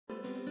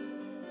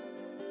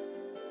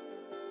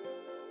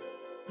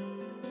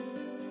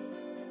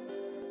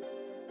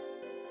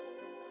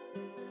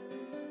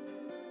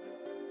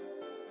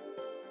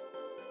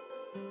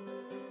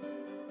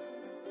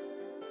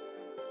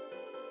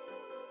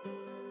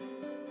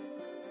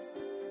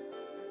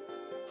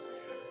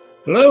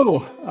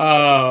Hello,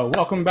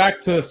 welcome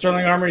back to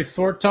Sterling Armory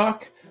Sword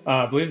Talk.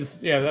 I believe this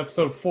is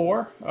episode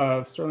 4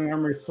 of Sterling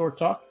Armory Sword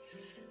Talk.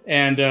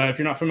 And if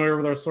you're not familiar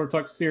with our Sword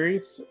Talk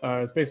series,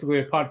 it's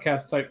basically a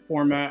podcast type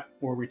format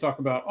where we talk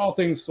about all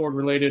things sword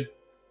related,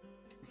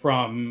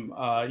 from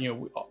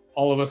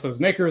all of us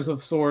as makers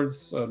of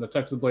swords, the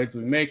types of blades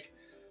we make,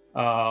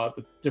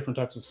 the different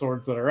types of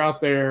swords that are out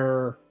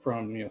there,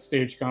 from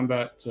stage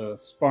combat to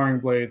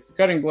sparring blades to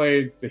cutting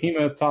blades to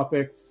HEMA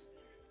topics,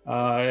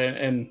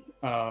 and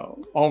all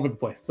over the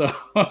place. So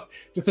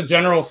just a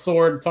general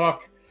sword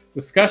talk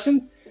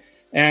discussion.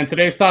 And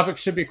today's topic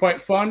should be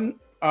quite fun.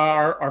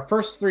 Our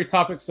first 3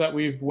 topics that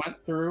we've went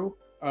through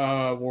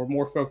were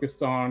more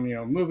focused on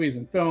movies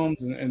and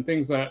films and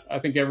things that I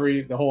think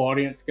the whole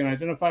audience can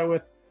identify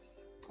with.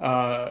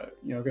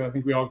 Because I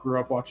think we all grew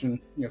up watching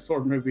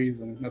sword movies,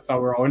 and that's how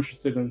we're all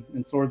interested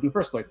in swords in the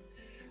first place.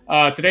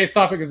 Today's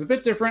topic is a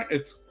bit different.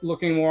 It's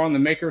looking more on the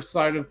maker's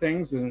side of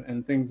things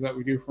and things that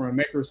we do from a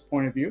maker's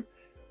point of view.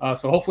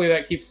 So hopefully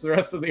that keeps the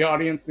rest of the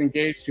audience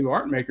engaged who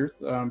aren't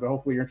makers, but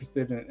hopefully you're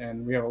interested,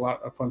 and we have a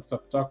lot of fun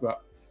stuff to talk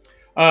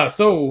about.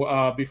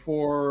 So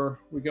before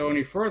we go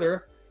any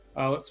further,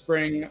 let's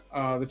bring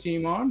the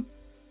team on.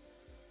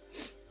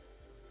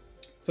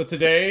 So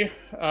today,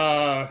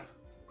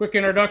 quick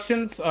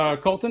introductions.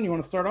 Colton, you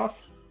want to start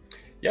off?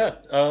 Yeah,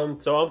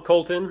 so I'm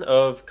Colton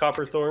of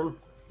Copperthorn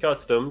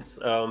Customs.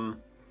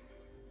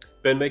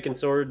 Been making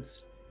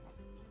swords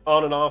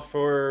on and off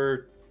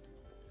for...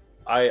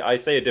 I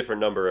say a different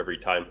number every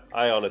time.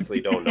 I honestly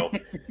don't know.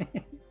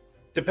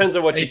 Depends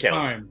on what you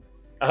count.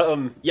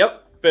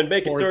 Yep, been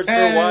making swords for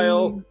a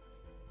while.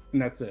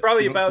 And that's it.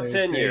 Probably about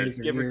 10 years,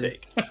 give or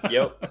take.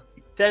 Yep,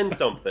 10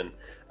 something.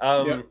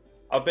 Yep.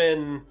 I've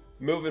been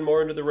moving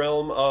more into the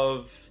realm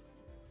of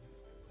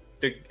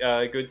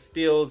the good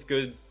steels,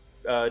 good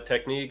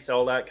techniques,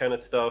 all that kind of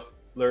stuff.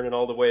 Learning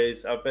all the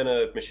ways. I've been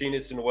a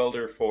machinist and a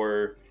welder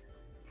for,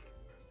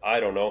 I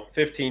don't know,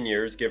 15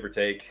 years, give or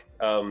take.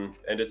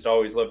 And just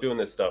always loved doing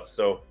this stuff.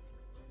 So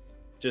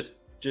just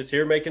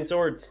here making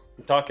swords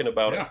and talking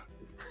about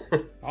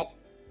it. Awesome.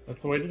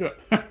 That's the way to do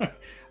it.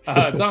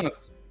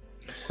 Thomas,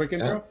 quick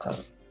intro.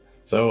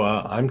 So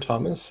I'm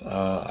Thomas.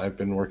 I've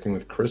been working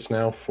with Chris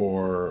now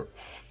for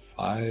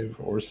 5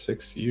 or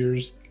 6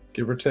 years,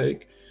 give or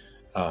take.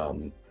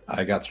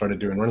 I got started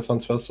doing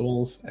Renaissance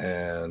festivals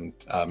and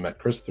met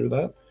Chris through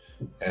that.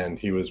 And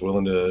he was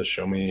willing to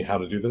show me how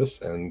to do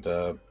this, and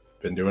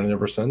been doing it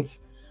ever since.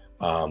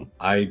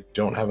 I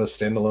don't have a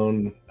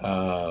standalone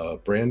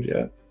brand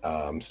yet.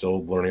 I'm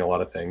still learning a lot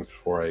of things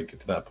before I get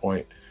to that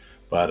point,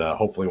 but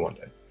hopefully one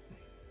day.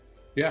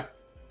 Yeah,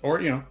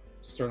 or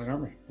Sterling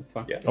Armory. That's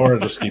fine. Yeah, or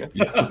just keep.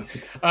 Yeah.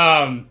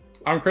 I'm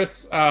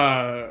Chris.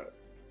 I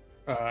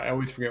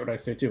always forget what I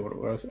say too. What it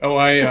was? Oh,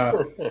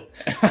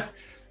 I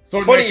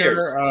sword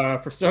maker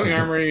for Sterling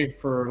Armory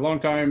for a long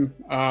time.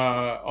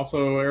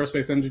 Also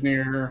aerospace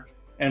engineer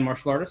and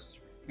martial artist,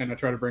 and I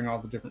try to bring all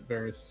the different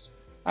various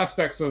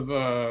aspects of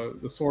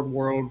the sword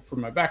world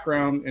from my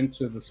background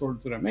into the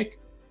swords that I make.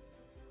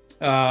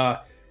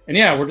 And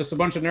yeah, we're just a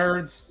bunch of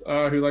nerds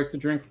who like to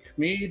drink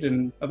mead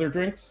and other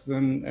drinks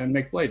and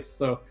make blades.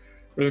 So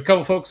there's a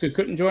couple folks who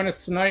couldn't join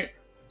us tonight.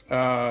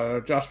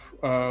 Josh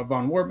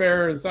Von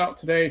Warbear is out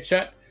today.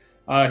 Chet,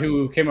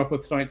 who came up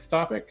with tonight's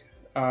topic,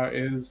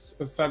 is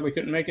sadly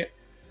couldn't make it.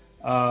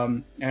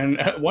 And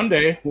one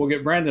day we'll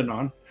get Brandon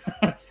on.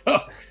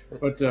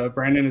 But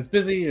Brandon is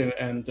busy,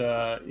 and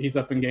he's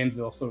up in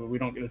Gainesville, so we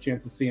don't get a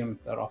chance to see him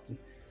that often.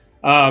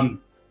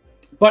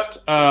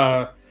 But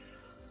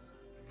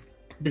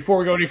before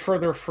we go any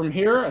further from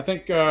here, I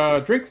think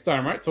drinks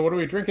time, right? So what are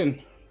we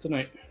drinking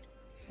tonight?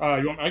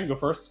 I can go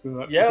first.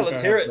 Yeah,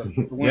 let's hear it.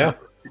 Yeah.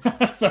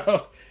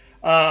 So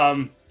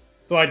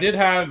I did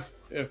have,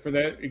 for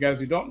that, you guys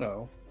who don't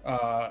know,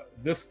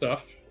 this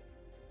stuff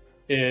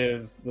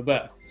is the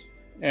best.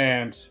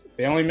 And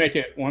they only make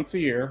it once a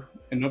year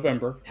in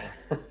November,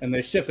 and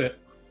they ship it,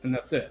 and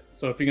that's it.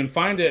 So if you can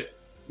find it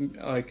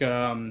like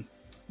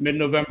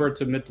mid-November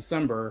to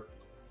mid-December,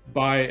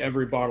 buy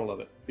every bottle of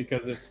it,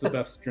 because it's the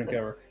best drink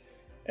ever.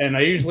 And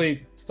I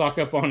usually stock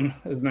up on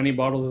as many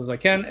bottles as I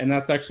can, and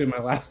that's actually my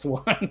last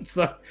one.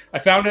 So I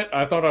found it,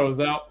 I thought I was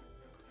out,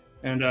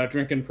 and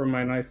drinking from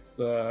my nice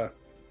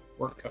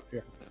work cup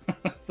here.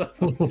 So,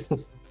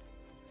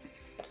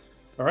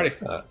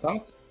 alrighty,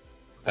 Thomas?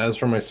 As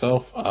for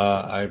myself,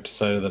 I've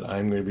decided that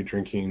I'm going to be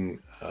drinking,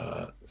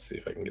 let's see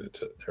if I can get it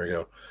to, there we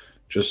go,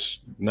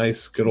 just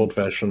nice, good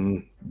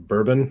old-fashioned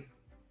bourbon,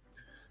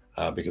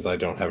 because I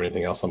don't have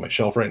anything else on my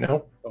shelf right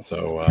now.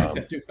 So drink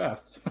it too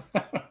fast.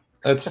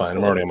 That's fine.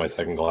 I'm already on my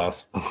second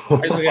glass.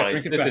 This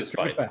is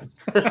fine.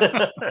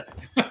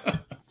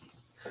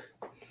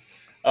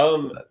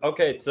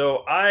 Okay,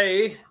 so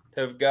I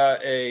have got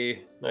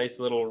a nice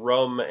little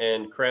rum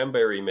and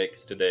cranberry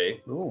mix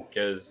today,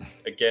 because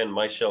again,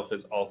 my shelf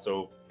is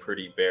also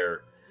pretty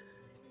bare.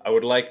 I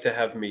would like to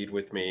have mead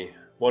with me.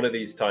 One of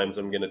these times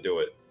I'm going to do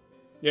it.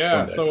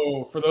 Yeah,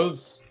 so for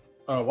those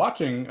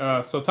watching,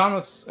 so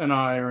Thomas and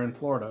I are in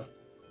Florida,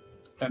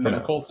 and then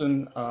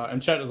Colton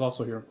and Chet is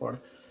also here in Florida.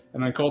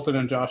 and then Colton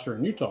and Josh are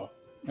in Utah.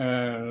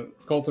 And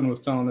Colton was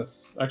telling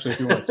us, actually, if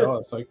you want to tell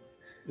us, like,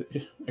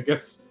 I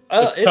guess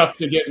it's tough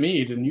to get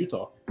mead in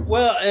Utah.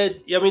 Well, I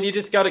mean, you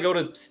just got to go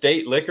to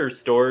state liquor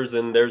stores,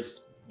 and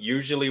there's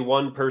usually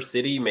one per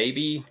city,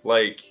 maybe.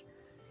 Like,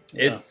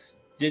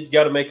 you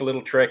got to make a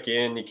little trek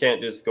in. You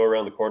can't just go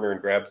around the corner and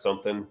grab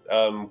something.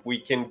 We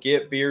can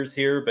get beers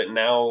here, but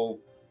now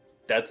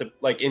that's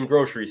like in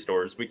grocery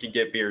stores, we can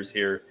get beers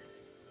here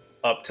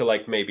up to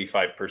like maybe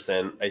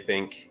 5%, I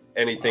think.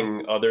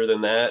 Anything other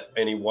than that,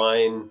 any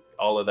wine,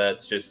 all of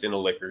that's just in a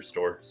liquor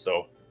store.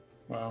 So,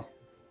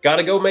 got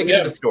to go make it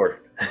at the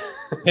store.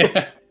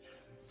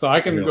 So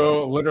I can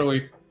go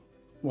literally,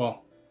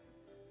 well,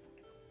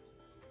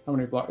 how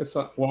many blocks? It's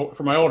not, well,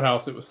 from my old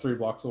house, it was 3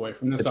 blocks away.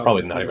 From this it's house,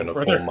 probably not even a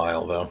full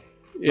mile, though.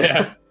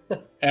 Yeah,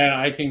 and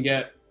I can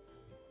get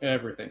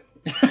everything.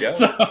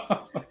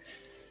 Yeah.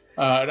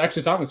 And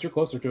actually, Thomas, you're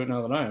closer to it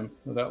now than I am.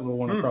 With that little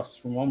one across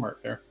from Walmart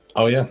there.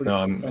 Oh yeah, no,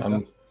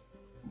 I'm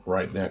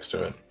right next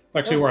to it. It's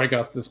actually where I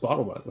got this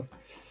bottle, by the way.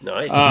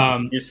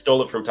 Nice. You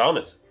stole it from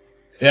Thomas.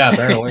 Yeah,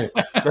 apparently.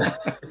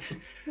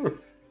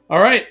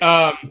 All right.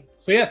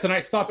 So yeah,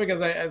 tonight's topic,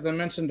 as I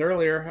mentioned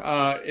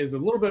earlier, is a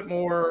little bit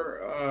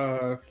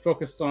more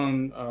focused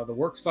on the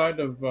work side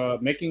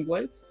of making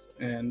blades,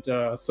 and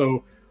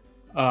so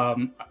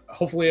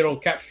hopefully it'll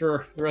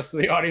capture the rest of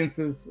the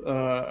audience's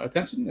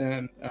attention,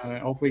 and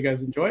hopefully you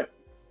guys enjoy it.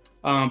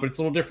 But it's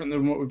a little different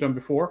than what we've done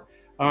before.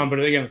 But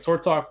again,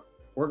 Sword Talk,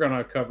 we're going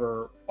to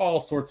cover all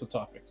sorts of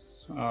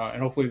topics,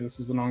 and hopefully this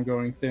is an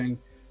ongoing thing.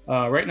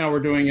 Right now, we're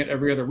doing it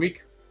every other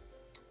week,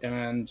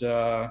 and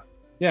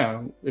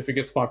yeah, if it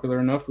gets popular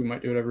enough, we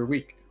might do it every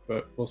week,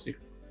 but we'll see.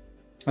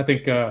 I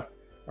think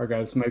our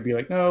guys might be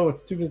like, no,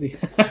 it's too busy.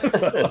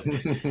 So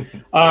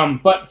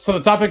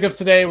the topic of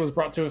today was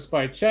brought to us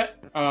by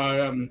Chet,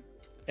 and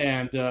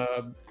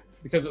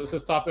because it was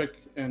his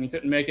topic and he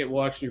couldn't make it,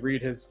 we'll actually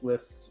read his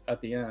list at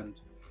the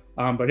end.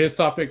 But his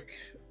topic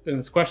and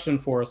his question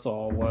for us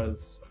all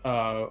was,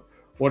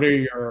 what are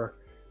your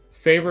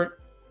favorite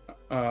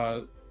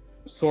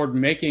sword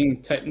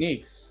making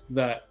techniques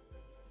that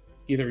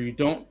either you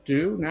don't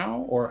do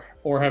now or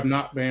have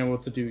not been able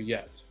to do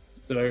yet?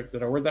 Did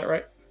I word that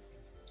right?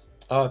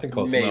 I think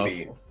close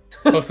enough.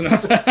 Close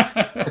enough.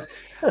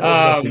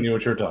 You knew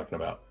what you're talking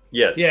about.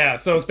 Yes. Yeah,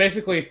 so it's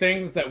basically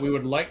things that we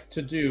would like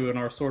to do in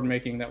our sword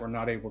making that we're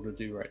not able to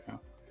do right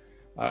now.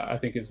 I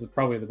think is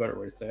probably the better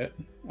way to say it.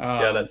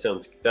 Yeah, that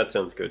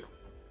sounds good.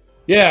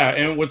 Yeah,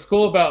 and what's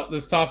cool about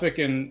this topic,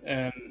 and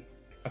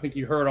I think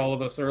you heard all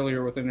of us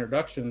earlier with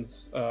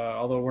introductions,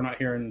 although we're not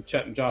hearing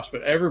Chet and Josh,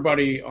 but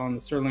everybody on the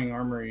Sterling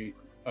Armory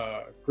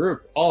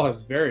group all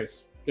has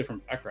various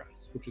different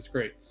backgrounds, which is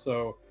great.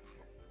 So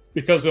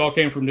because we all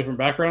came from different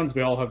backgrounds,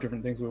 we all have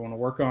different things we want to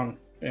work on,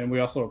 and we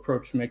also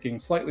approach making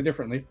slightly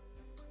differently.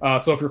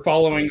 So if you're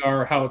following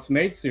our How It's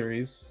Made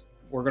series,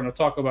 we're going to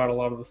talk about a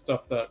lot of the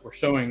stuff that we're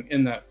showing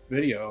in that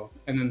video,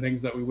 and then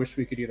things that we wish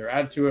we could either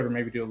add to it or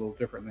maybe do a little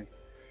differently.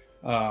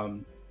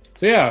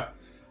 So yeah,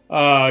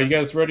 you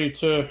guys ready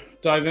to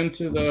dive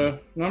into the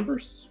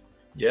numbers?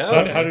 Yeah.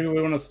 So how do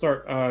we want to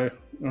start?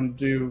 Want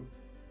to do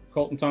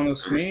Colton,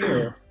 Thomas, me,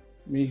 or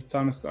me,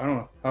 Thomas? I don't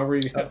know. However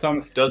you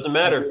Thomas. Doesn't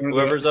matter.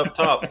 Whoever's up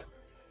top.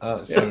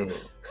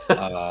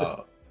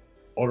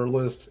 Order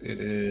list, it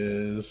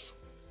is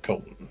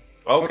Colton.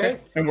 Okay.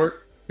 And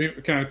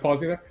can I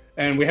pause you there?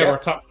 And we have our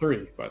top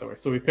 3, by the way.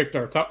 So we picked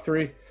our top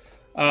 3,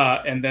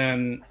 and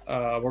then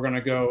we're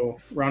gonna go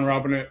round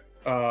robin it.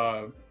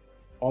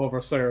 All of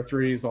us say our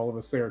 3s, all of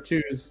us say our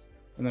 2s,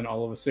 and then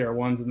all of us say our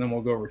 1s, and then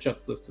we'll go over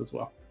Chet's list as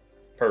well.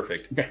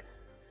 Perfect.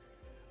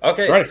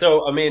 Okay. Right.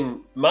 So I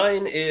mean,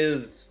 mine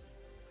is,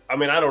 I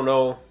mean, I don't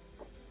know,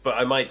 but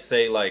I might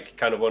say like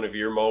kind of one of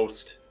your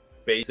most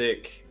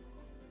basic,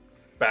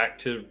 back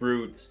to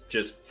roots,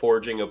 just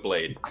forging a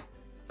blade.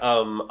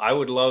 I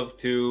would love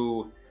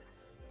to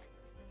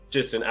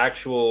just an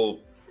actual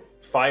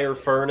fire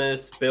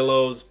furnace,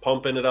 billows,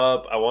 pumping it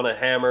up. I want a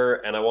hammer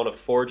and I want to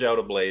forge out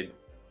a blade.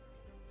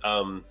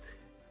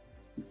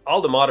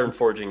 All the modern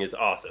forging is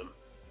awesome.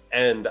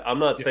 And I'm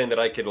not saying that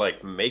I could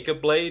like make a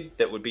blade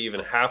that would be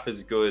even half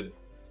as good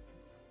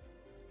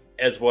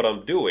as what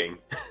I'm doing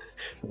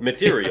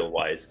material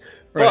wise,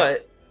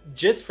 but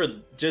just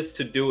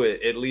to do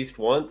it at least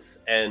once,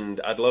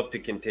 and I'd love to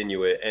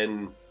continue it.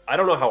 And I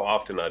don't know how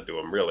often I'd do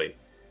them really,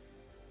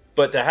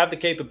 but to have the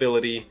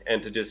capability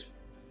and to just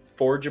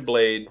forge a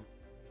blade,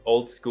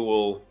 old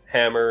school,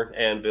 hammer,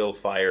 anvil,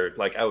 fire,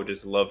 like I would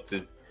just love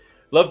to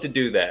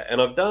do that.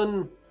 And I've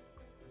done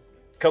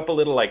a couple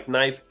little like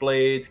knife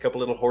blades, a couple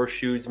little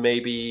horseshoes,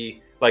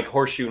 maybe like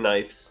horseshoe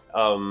knives,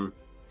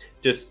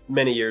 just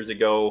many years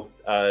ago.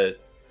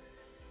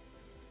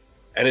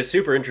 And it's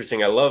super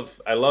interesting. I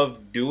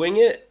love doing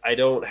it. I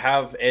don't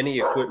have any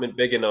equipment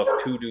big enough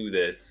to do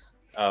this.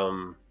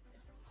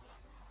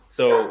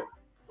 So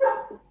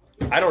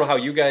I don't know how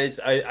you guys,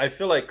 I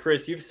feel like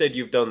Chris, you've said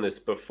you've done this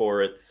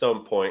before at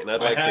some point, and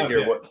I'd like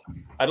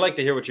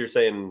to hear what you're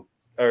saying,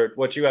 or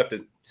what you have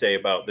to say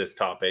about this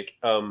topic.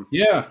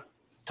 Yeah.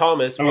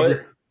 Thomas,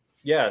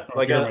 Yeah,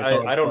 like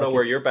I don't know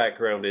where your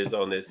background is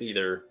on this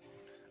either,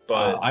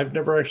 but I've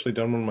never actually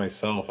done one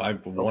myself.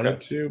 I've wanted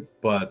to,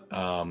 but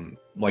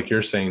like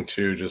you're saying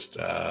too, just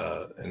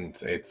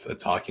and it's a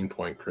talking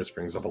point Chris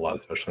brings up a lot,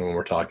 especially when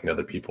we're talking to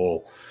other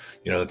people.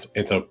 You know,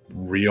 it's a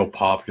real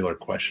popular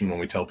question when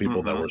we tell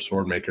people that we're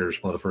sword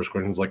makers. One of the first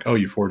questions is like, "Oh,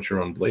 you forge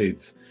your own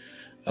blades?"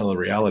 The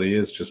reality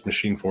is, just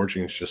machine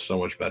forging is just so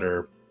much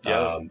better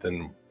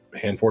than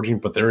hand forging.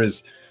 But there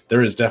is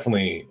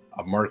definitely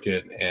a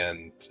market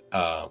and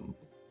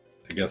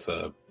I guess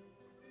a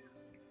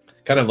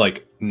kind of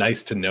like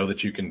nice to know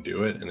that you can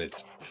do it, and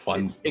it's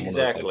fun. Exactly.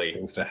 One of those, like,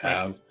 things to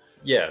have.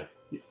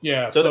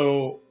 Yeah.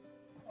 So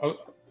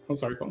I'm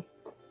sorry, Colton.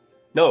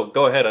 No,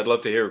 go ahead. I'd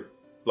love to hear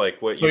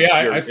like what. So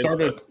I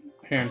started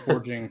hand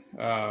forging.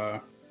 I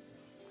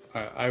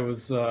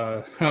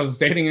was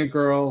dating a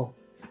girl,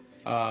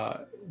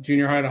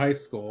 junior high to high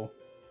school,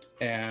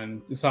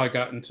 and this is how I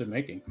got into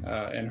making.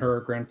 And her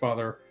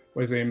grandfather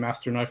was a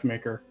master knife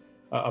maker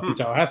up in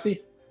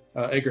Tallahassee.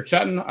 Edgar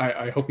Chatton.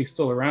 I hope he's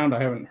still around.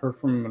 I haven't heard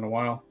from him in a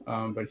while,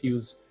 but he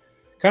was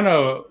kind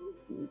of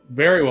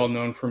very well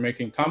known for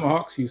making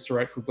tomahawks. He used to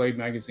write for Blade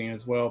magazine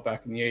as well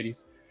back in the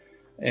 80s.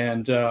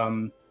 And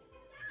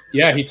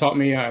he taught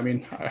me. I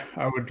mean,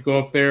 I would go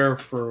up there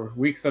for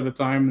weeks at a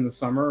time in the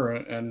summer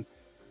and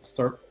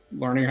start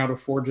learning how to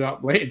forge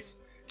out blades.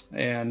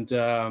 And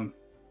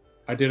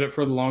I did it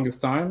for the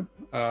longest time.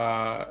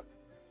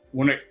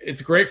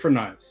 It's great for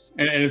knives,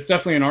 and it's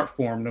definitely an art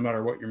form no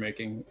matter what you're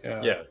making.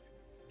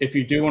 If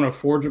you do want to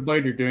forge a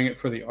blade, you're doing it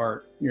for the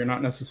art. You're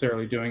not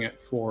necessarily doing it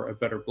for a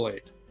better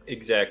blade.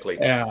 Exactly.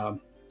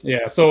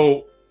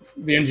 So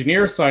the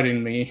engineer side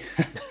in me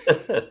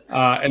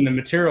and the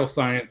material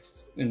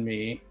science in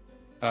me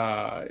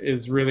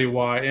is really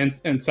why.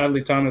 And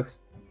sadly, Thomas,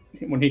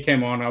 when he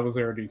came on, I was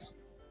already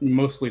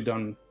mostly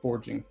done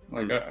forging.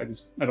 Like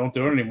I don't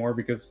do it anymore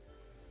because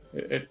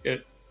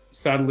it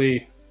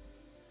sadly,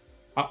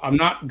 I'm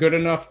not good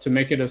enough to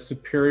make it a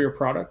superior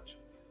product.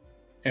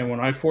 And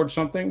when I forge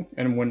something,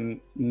 and when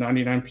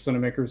 99%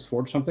 of makers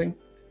forge something,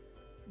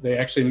 they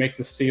actually make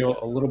the steel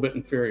a little bit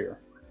inferior.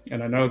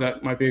 And I know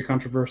that might be a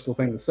controversial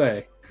thing to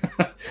say,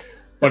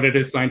 but it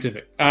is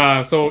scientific.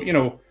 So, you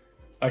know,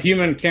 a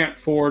human can't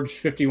forge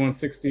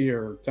 5160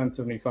 or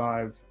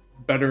 1075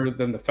 better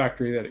than the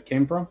factory that it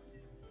came from.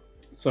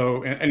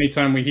 So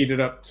anytime we heat it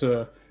up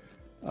to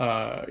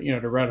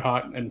red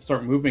hot and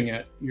start moving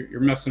it, you're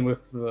messing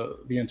with the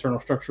internal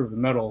structure of the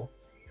metal.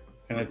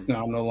 And it's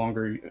now no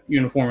longer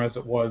uniform as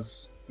it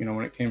was, you know,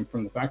 when it came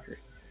from the factory.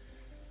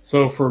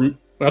 So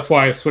that's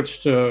why I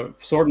switched to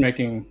sword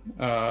making,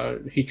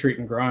 heat treat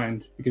and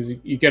grind, because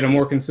you get a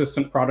more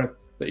consistent product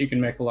that you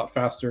can make a lot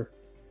faster,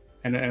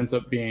 and it ends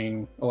up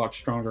being a lot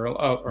stronger.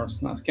 Or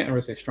not, I can't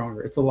really say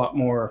stronger. It's a lot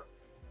more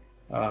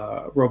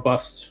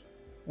robust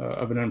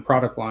of an end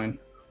product line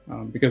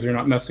because you're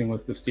not messing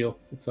with the steel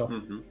itself.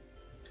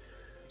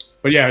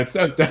 But yeah, it's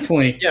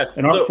definitely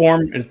an art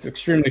form. It's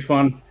extremely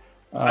fun.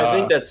 I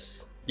think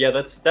that's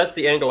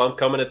the angle I'm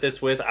coming at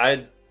this with.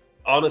 I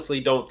honestly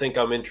don't think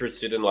I'm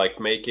interested in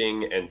like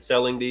making and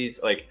selling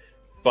these, like,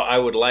 but I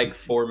would like,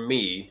 for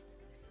me,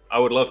 I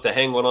would love to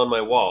hang one on my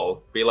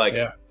wall, be like,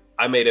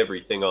 I made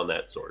everything on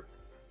that sword,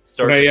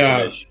 start to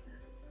finish.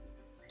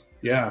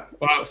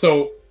 Well,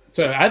 so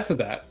to add to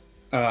that,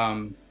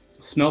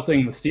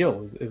 smelting the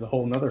steel is a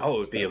whole nother. Oh, it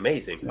would be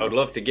amazing. I would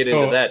love to get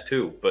into that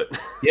too, but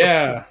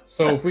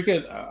so if we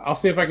could, I'll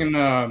see if I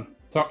can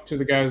talk to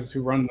the guys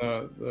who run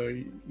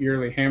the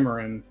yearly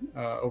hammer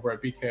over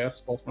at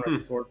BKS, Baltimore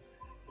Heavy Sword.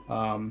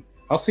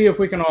 I'll see if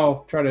we can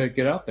all try to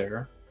get out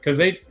there, because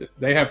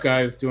they have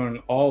guys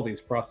doing all these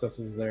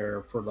processes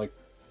there for like,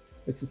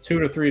 it's a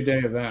 2 to 3 day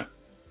event.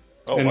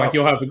 Like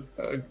you'll have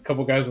a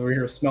couple guys over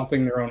here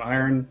smelting their own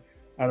iron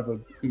out of a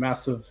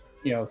massive,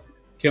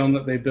 kiln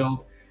that they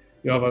build.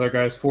 You'll have other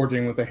guys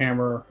forging with a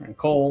hammer and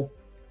coal.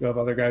 You'll have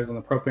other guys on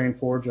the propane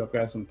forge. You'll have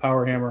guys on the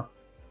power hammer.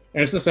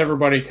 And it's just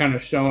everybody kind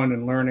of showing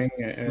and learning,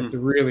 and it's a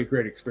really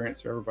great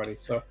experience for everybody.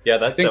 So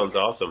sounds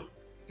awesome.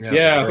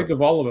 I think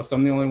of all of us,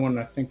 I'm the only one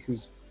I think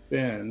who's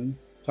been.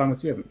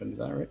 Thomas, you haven't been to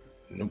that, right?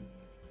 Nope.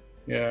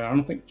 Yeah, I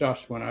don't think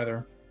Josh went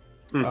either.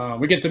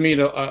 We get to meet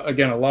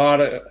again a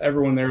lot of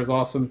everyone there is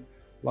awesome.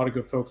 A lot of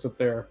good folks up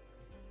there,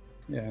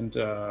 and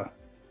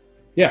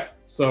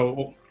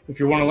so if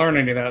you want to learn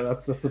any of that,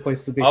 that's the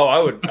place to be. Oh,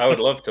 I would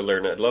love to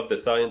learn it. I'd love the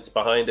science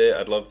behind it.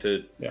 I'd love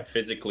to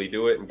physically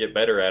do it and get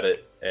better at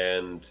it,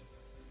 and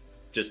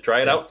just try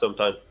it out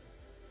sometime.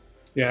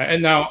 Yeah,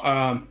 and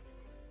now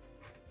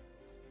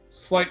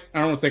slight, I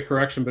don't want to say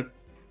correction, but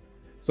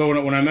so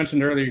when I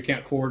mentioned earlier you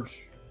can't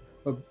forge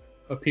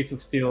a piece of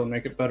steel and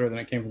make it better than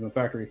it came from the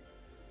factory,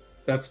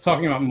 that's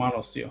talking about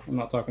monosteel. I'm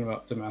not talking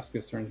about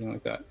Damascus or anything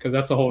like that, because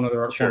that's a whole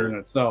other art form in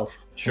itself.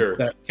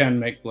 That can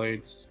make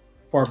blades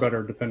far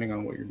better depending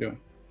on what you're doing.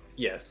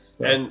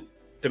 Yes, and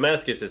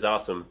Damascus is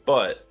awesome,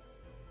 but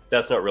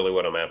that's not really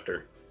what I'm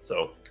after.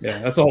 So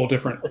that's a whole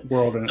different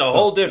world. It's a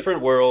whole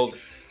different world.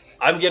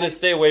 I'm gonna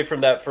stay away from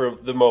that for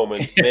the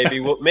moment. Maybe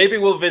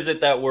we'll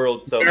visit that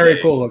world someday.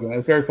 Very cool looking.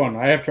 It's very fun.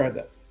 I have tried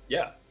that.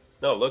 Yeah,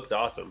 no, it looks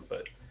awesome.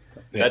 But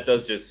That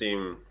does just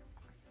seem.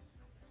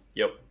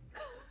 Yep.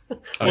 Oh,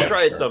 We'll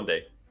try it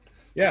someday.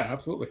 Yeah,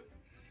 absolutely.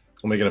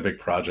 We'll make it a big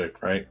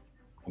project, right?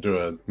 We'll do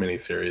a mini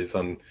series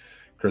on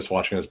Chris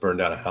watching us burn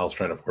down a house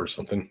trying to forge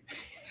something.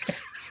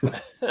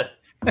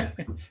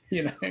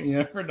 You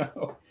never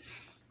know.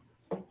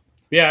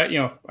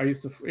 Yeah, I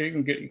used to.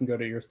 You can go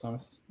to yours,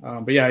 Thomas.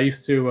 But yeah, I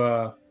used to.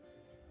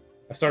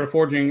 I started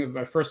forging.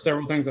 My first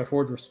several things I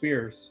forged were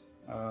spears,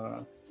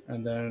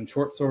 and then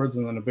short swords,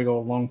 and then a big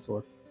old long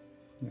sword.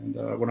 And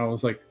when I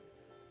was like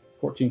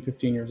 14,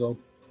 15 years old,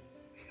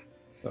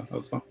 so that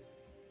was fun.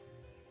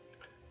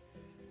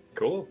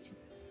 Cool.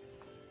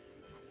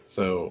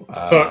 So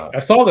I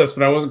saw this,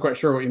 but I wasn't quite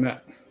sure what you meant.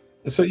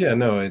 So yeah,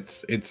 no,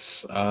 it's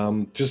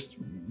just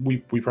we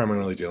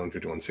primarily deal in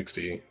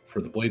 5160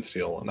 for the blade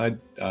steel, and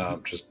I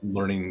just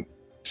learning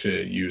to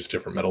use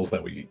different metals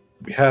that we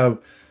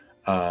have.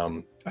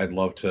 I'd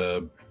love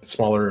to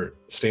smaller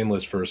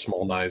stainless for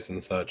small knives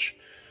and such.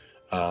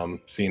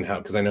 Seeing how,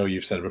 because I know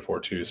you've said it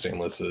before too,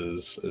 stainless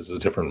is a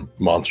different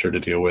monster to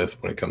deal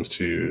with when it comes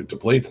to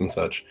blades and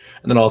such.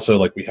 And then also,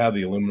 like, we have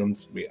the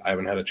aluminums. I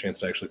haven't had a chance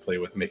to actually play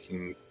with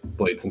making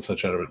blades and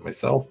such out of it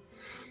myself,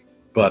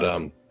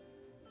 but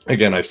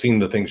again, I've seen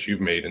the things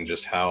you've made and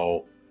just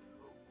how,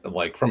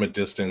 like, from a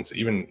distance,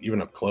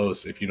 even up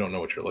close, if you don't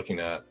know what you're looking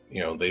at,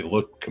 they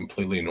look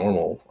completely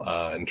normal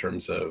in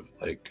terms of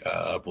like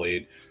a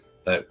blade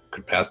that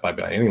could pass by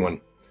anyone,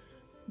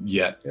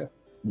 yet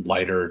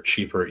lighter,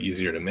 cheaper,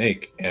 easier to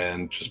make.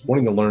 And just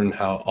wanting to learn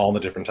how all the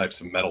different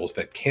types of metals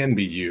that can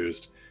be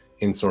used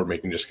in sword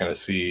making, just kind of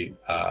see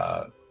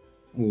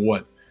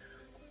what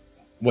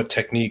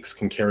techniques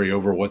can carry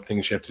over, what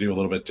things you have to do a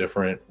little bit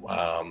different.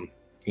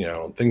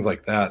 Things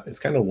like that is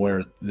kind of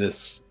where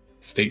this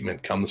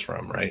statement comes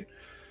from, right?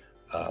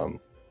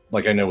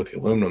 Like, I know with the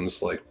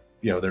aluminums, like,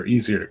 they're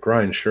easier to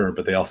grind, sure,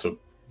 but they also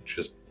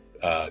just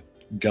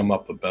gum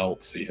up a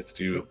belt, so you have to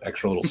do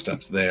extra little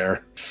steps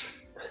there.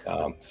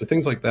 So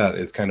things like that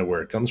is kind of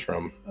where it comes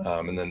from.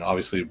 And then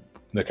obviously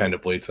the kind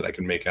of blades that I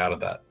can make out of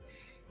that.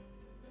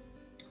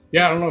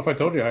 Yeah, I don't know if I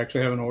told you, I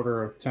actually have an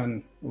order of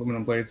 10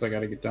 aluminum blades I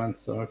got to get done.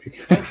 So if you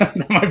can,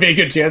 that might be a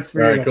good chance for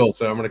you. All right, cool.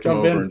 So I'm going to come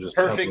over and just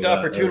perfect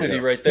opportunity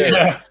right there.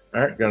 Yeah.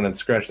 All right, going to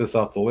scratch this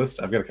off the list.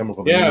 I've got to come up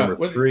with a number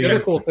 3. The other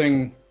cool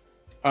thing,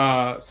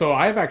 so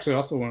I've actually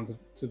also wanted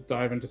to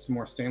dive into some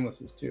more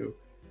stainlesses too.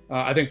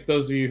 I think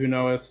those of you who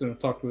know us and have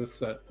talked with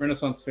us at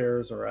Renaissance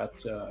fairs or at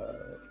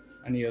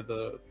any of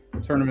the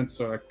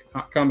tournaments or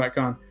like Combat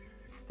Con,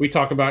 we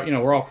talk about,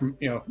 we're all from,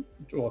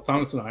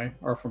 Thomas and I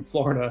are from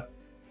Florida.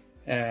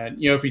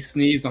 And if you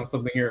sneeze on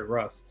something here, it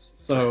rusts.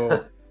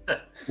 So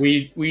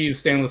we use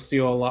stainless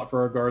steel a lot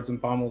for our guards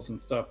and pommels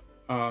and stuff.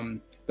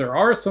 There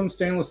are some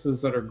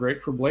stainlesses that are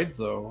great for blades,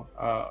 though.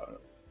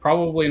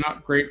 Probably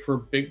not great for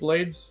big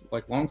blades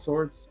like long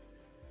swords,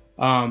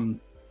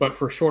 but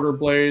for shorter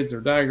blades or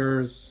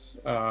daggers,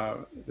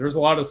 there's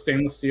a lot of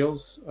stainless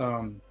steels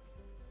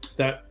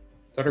that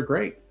are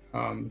great.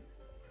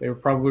 They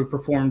would probably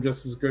perform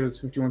just as good as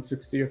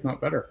 5160, if not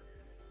better.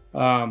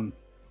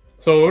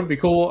 So it would be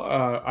cool.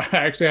 I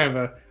actually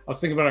I was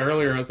thinking about it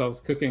earlier as I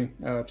was cooking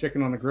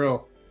chicken on the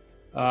grill.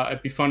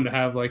 It'd be fun to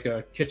have like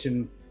a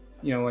kitchen,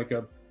 like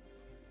a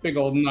big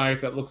old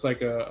knife that looks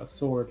like a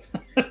sword.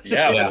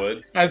 Yeah, it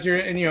would. As you're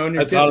in your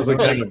That's honestly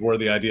kind of where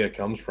the idea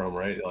comes from,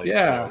 right? Like,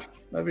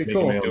 that'd be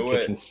cool. My own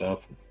kitchen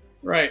stuff.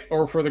 Right,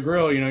 or for the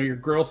grill, your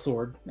grill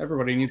sword.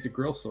 Everybody needs a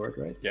grill sword,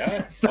 right?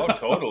 Yeah,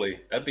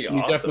 totally. That'd be awesome.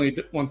 You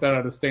definitely want that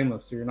out of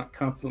stainless, so you're not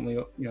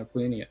constantly,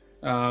 cleaning it.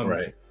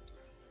 Right.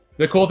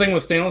 The cool thing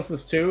with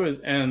stainlesses too is,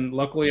 and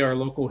luckily our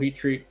local heat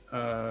treat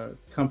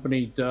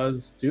company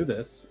does do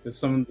this, is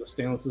some of the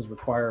stainlesses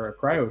require a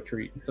cryo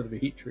treat instead of a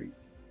heat treat.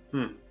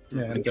 And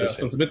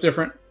so it's a bit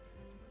different.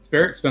 It's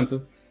very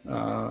expensive,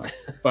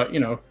 but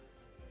it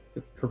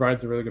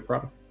provides a really good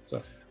product.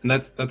 So. And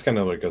that's kind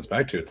of what it goes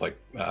back to. It's like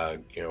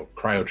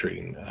cryo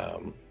treating.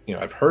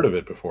 I've heard of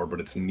it before, but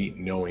it's neat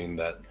knowing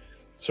that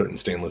certain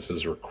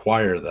stainlesses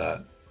require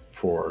that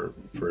for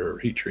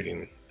heat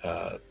treating.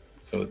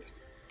 So it's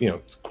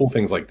it's cool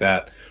things like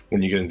that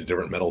when you get into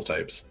different metal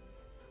types.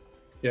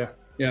 Yeah.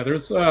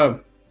 There's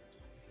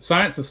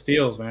science of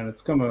steels, man.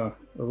 It's come a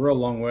real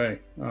long way.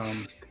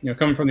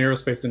 Coming from the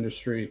aerospace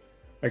industry,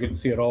 I get to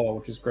see it all,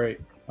 which is great.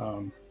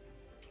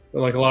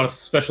 Like a lot of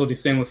specialty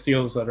stainless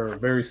steels that are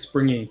very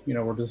springy,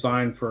 were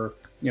designed for,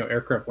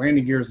 aircraft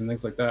landing gears and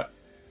things like that.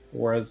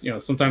 Whereas,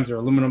 sometimes they're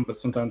aluminum, but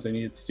sometimes they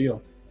needed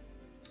steel.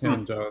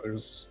 And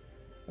there's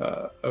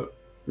a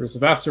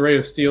vast array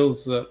of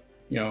steels that,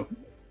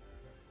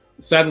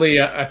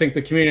 sadly, I think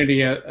the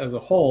community as a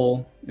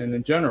whole and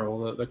in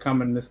general, the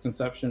common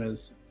misconception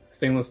is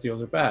stainless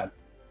steels are bad.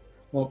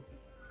 Well,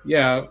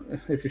 yeah,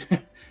 if you,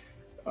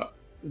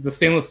 the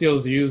stainless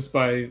steels used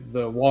by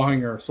the wall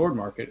hanger sword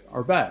market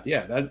are bad.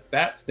 Yeah,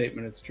 that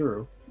statement is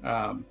true.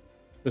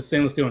 But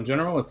stainless steel in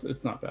general,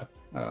 it's not bad.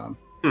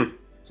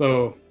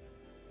 So,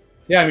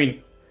 yeah, I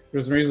mean,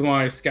 there's a reason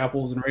why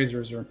scalpels and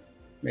razors are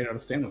made out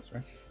of stainless,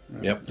 right?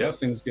 Yep. Those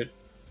things can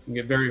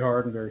get very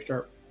hard and very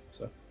sharp.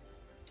 So,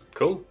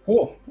 Cool.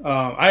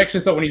 I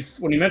actually thought when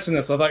you mentioned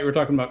this, I thought you were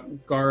talking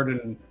about guard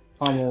and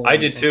pommel. I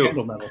did too.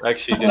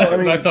 Actually, did. Well, I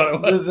mean, I thought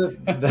it was.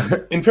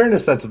 in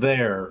fairness, that's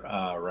there,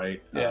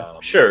 right? Yeah.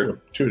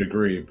 Sure. To a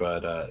degree,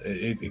 but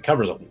it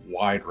covers a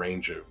wide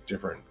range of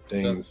different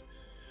things.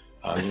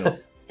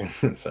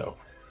 So.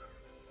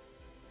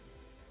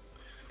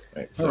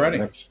 Right, so Alrighty.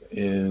 next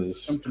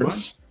is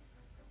Chris.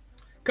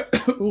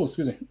 Ooh,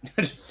 excuse me.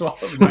 I just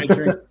swallowed my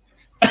drink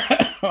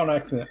on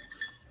accident.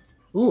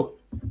 Ooh.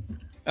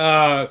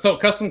 So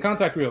custom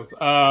contact wheels.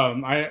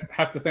 I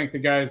have to thank the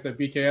guys at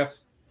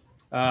BKS,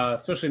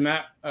 especially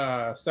Matt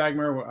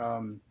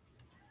Stagmer,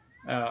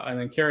 and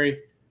then Kerry.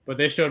 But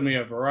they showed me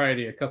a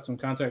variety of custom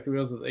contact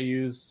wheels that they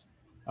use.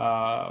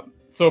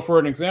 So for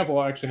an example,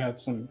 I actually have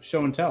some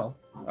show and tell.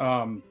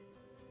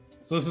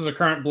 So this is a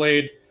current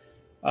blade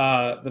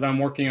that I'm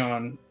working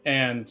on,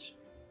 and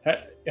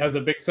has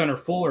a big center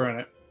fuller in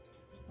it.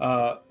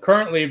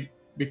 Currently,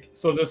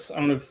 so this, I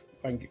don't know if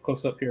I can get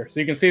close up here. So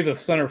you can see the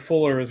center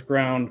fuller is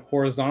ground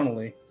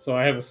horizontally. So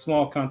I have a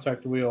small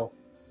contact wheel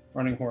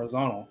running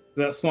horizontal.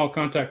 That small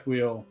contact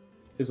wheel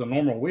is a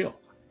normal wheel.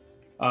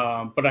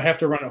 But I have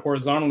to run it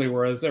horizontally,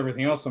 whereas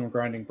everything else I'm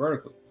grinding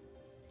vertically.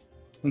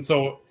 And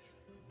so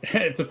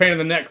it's a pain in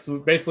the neck. So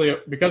basically,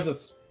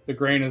 because the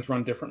grain is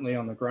run differently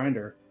on the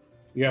grinder,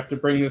 you have to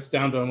bring this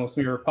down to almost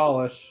mirror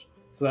polish,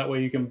 so that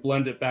way you can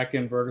blend it back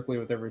in vertically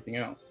with everything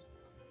else.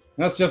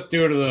 And that's just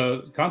due to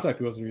the contact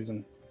wheels we're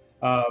using.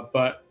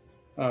 But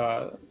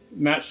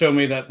Matt showed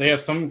me that they have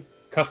some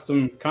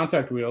custom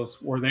contact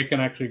wheels where they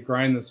can actually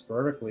grind this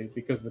vertically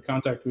because the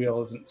contact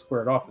wheel isn't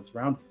squared off, it's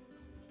rounded.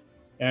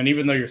 And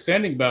even though your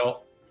sanding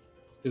belt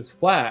is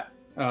flat,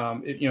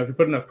 if you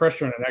put enough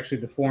pressure on it, it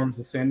actually deforms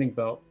the sanding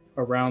belt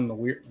around the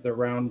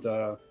round,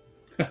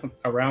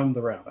 around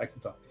the round. I can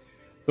talk.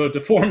 So it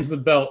deforms the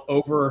belt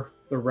over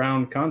the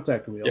round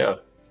contact wheel. Yeah.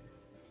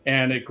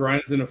 And it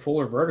grinds in a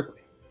fuller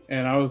vertically.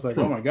 And I was like,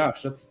 oh my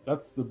gosh, that's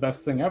the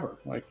best thing ever.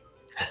 Like,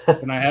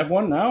 can I have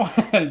one now?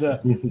 And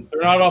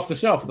they're not off the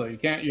shelf though.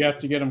 You have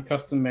to get them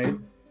custom made.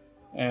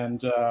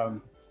 And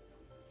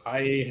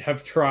I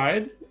have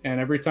tried, and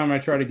every time I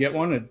try to get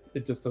one,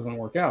 it just doesn't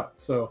work out.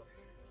 So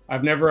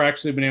I've never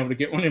actually been able to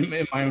get one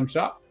in my own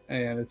shop,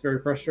 and it's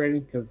very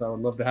frustrating because I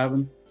would love to have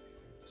them.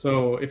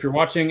 So if you're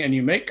watching and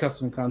you make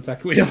custom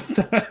contact wheels,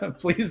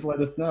 please let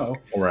us know.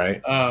 All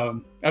right.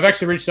 I've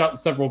actually reached out to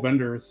several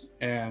vendors,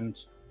 and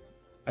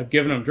I've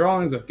given them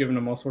drawings. I've given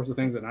them all sorts of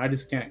things, and I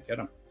just can't get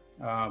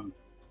them.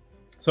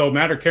 So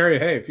Matt or Carrie,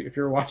 hey, if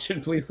you're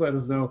watching, please let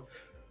us know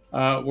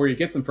where you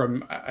get them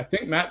from. I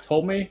think Matt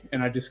told me,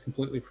 and I just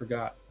completely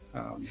forgot.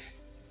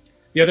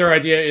 The other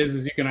idea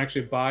is you can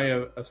actually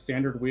buy a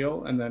standard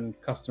wheel and then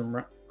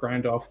custom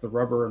grind off the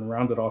rubber and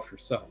round it off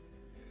yourself.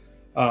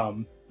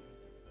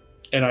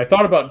 And I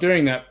thought about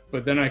doing that,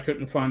 but then I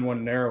couldn't find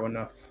one narrow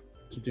enough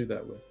to do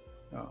that with.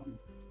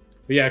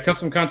 But yeah,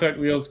 custom contact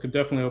wheels could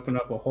definitely open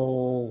up a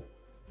whole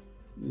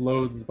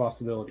loads of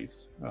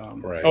possibilities.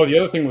 Right. Oh, the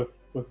other thing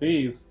with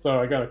these, so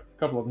I got a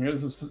couple of them here.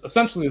 This is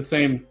essentially the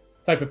same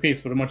type of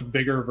piece, but a much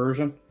bigger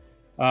version.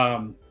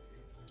 But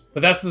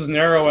that's as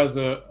narrow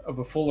of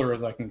a fuller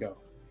as I can go.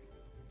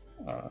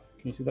 Can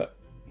you see that?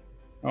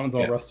 That one's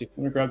all rusty.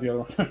 Let me grab the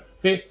other one.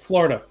 See, it's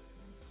Florida.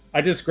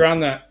 I just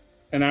ground that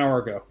an hour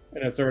ago,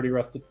 and it's already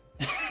rusted.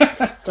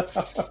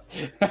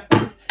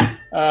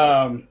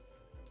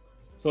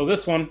 So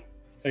this one,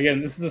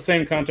 again, this is the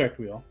same contact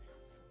wheel.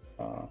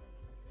 I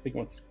think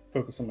let's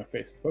focus on my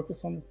face.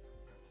 Focus on this.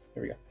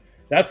 There we go.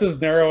 That's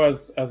as narrow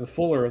as a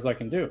fuller as I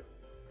can do.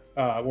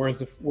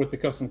 Whereas with the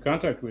custom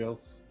contact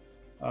wheels,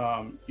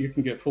 you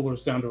can get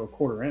fullers down to a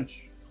 1/4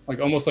 inch,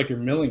 like almost like you're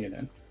milling it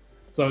in.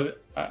 So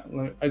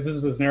this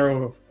is as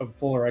narrow of a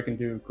fuller I can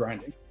do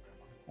grinding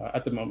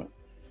at the moment.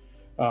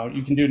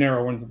 You can do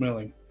narrow ones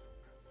milling.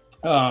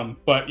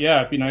 But yeah,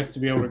 it'd be nice to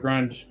be able to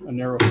grind a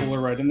narrow fuller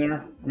right in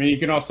there. I mean, you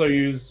can also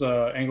use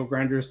angle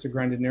grinders to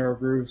grind in narrow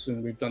grooves,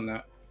 and we've done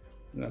that.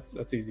 And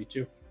that's easy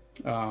too.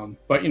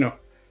 But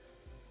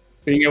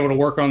being able to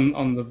work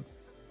on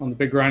the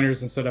big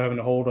grinders instead of having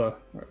to hold a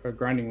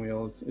grinding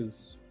wheel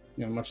is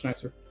much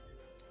nicer.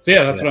 So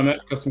yeah, that's what I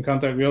meant. Custom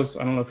contact wheels.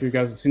 I don't know if you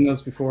guys have seen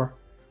those before.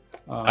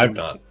 I've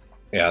not.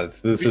 Yeah,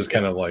 this is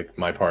kind of like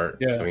my part.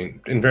 Yeah. I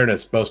mean, in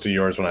fairness, most of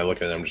yours, when I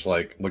look at them, just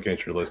like looking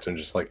at your list and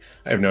just like,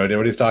 I have no idea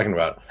what he's talking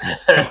about.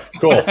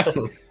 Cool.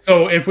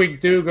 So if we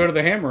do go to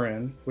the hammer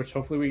in, which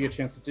hopefully we get a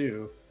chance to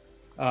do,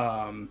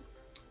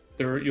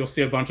 you'll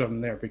see a bunch of them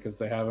there because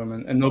they have them,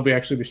 and they'll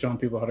actually be showing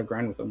people how to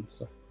grind with them and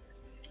stuff.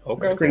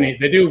 Okay. It's pretty neat.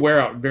 They do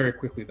wear out very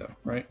quickly though,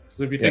 right?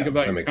 Because if you think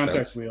about your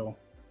contact sense. wheel,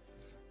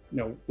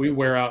 we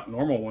wear out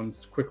normal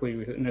ones quickly,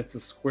 and it's a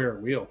square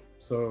wheel.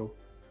 So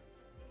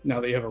now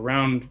that you have a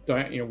round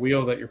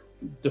wheel that you're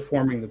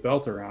deforming the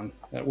belt around,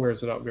 that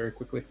wears it out very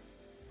quickly.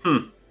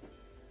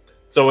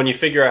 So when you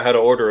figure out how to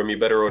order them, you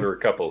better order a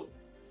couple.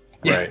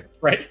 Yeah,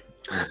 right.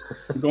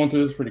 I'm going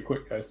through this pretty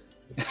quick, guys.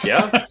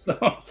 Yeah? So,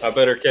 I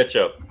better catch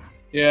up.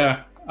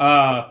 Yeah.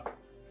 Are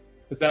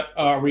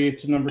we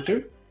to number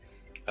 2?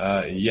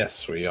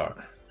 Yes, we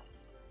are.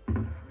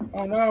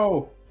 Oh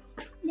no.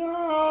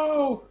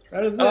 No,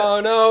 that is it. Oh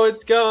no,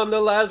 it's gone. The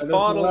last That is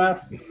bottle. the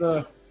last of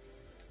the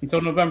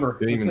until November.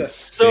 Didn't even That's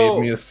it. save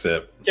me a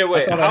sip. Okay,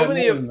 wait. I thought I had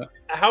more than that.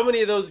 How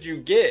many of those did you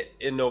get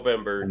in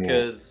November?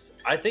 Because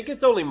I think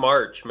it's only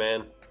March,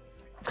 man.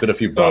 Bit a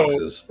few So-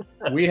 boxes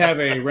We have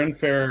a Ren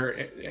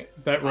Fair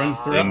that runs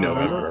throughout in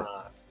November, November.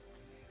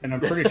 and I'm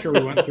pretty sure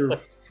we went through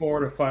 4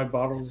 to 5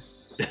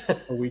 bottles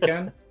a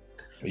weekend.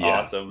 Yeah,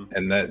 Awesome.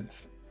 and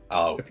that's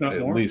If not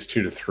at more. least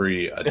 2 to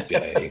 3 a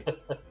day.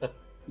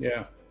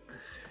 Yeah,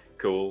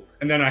 Cool.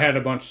 and then I had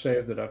a bunch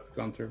saved that I've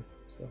gone through.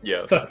 So, Yeah.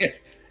 so, yeah,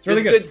 it's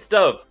really It's good. good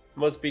stuff.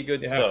 Must be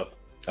good Yeah. stuff.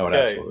 Oh, it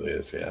Okay. absolutely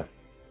is. Yeah.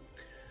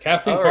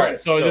 Casting All parts. right,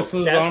 So so this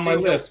was on my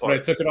casting list, but I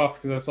parts. took it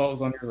off because I saw it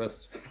was on your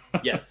list.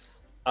 Yes.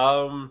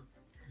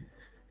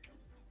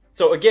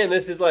 So again,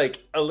 this is like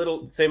a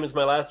little same as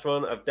my last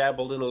one. I've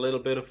dabbled in a little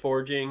bit of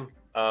forging.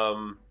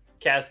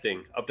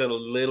 Casting. I've done a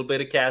little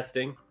bit of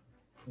casting.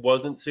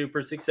 Wasn't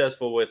super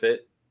successful with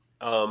it.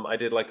 I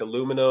did like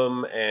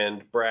aluminum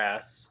and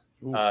brass.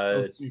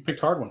 Ooh, you picked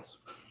hard ones.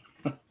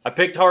 I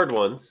picked hard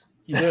ones.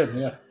 You did,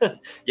 yeah.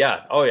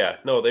 Yeah. Oh yeah.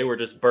 No, they were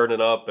just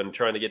burning up and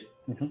trying to get.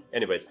 Mhm.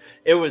 Anyways,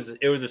 it was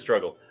a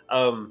struggle.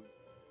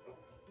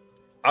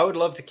 I would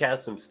love to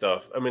cast some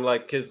stuff. I mean,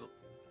 like, because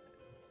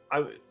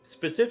I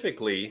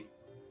specifically,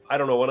 I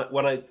don't know,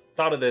 when I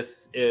thought of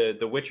this,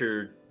 the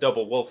Witcher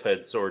double wolf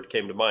head sword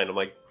came to mind. I'm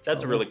like,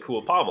 that's a really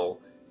cool pommel.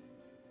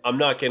 I'm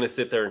not going to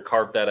sit there and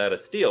carve that out of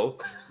steel.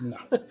 No.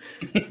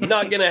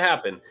 Not going to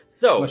happen.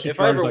 So Unless you if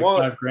I charge ever like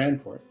want,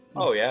 $5,000 for it.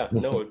 oh yeah,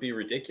 no, it'd be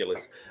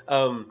ridiculous.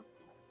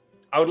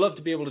 I would love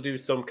to be able to do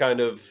some kind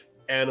of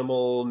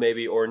animal,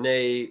 maybe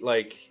ornate.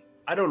 Like,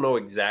 I don't know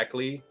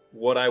exactly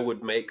what I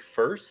would make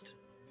first,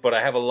 but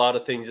I have a lot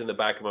of things in the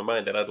back of my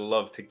mind that I'd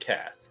love to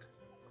cast.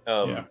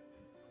 Yeah.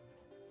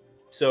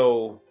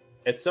 So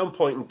at some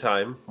point in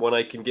time, when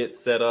I can get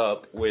set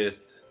up with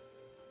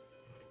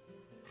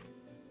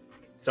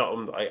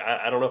something,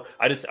 I don't know.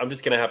 I'm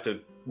just gonna have to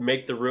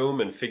make the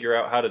room and figure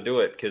out how to do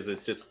it because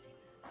it's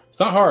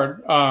not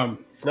hard.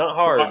 it's not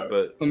hard,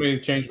 but Let me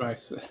change my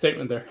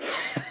statement there.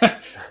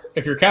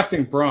 If you're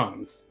casting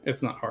bronze,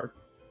 it's not hard.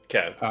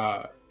 okay.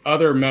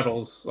 Other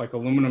metals like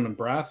aluminum and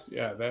brass,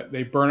 yeah,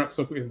 they burn up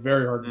so quickly. It's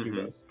very hard to do Mhm.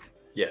 those.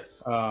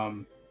 Yes.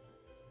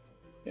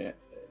 Yeah,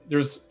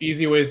 there's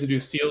easy ways to do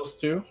steels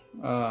too.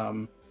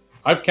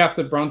 I've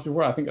casted bronze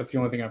before. I think that's the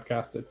only thing I've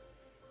casted.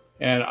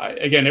 And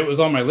again, it was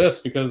on my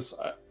list because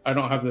I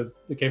don't have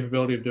the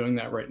capability of doing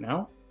that right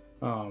now.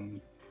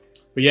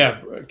 But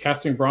yeah,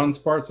 casting bronze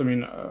parts. I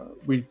mean,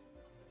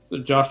 so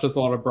Josh does a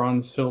lot of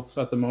bronze hilts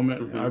at the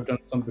moment. Mhm. I've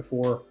done some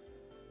before,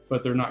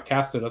 but they're not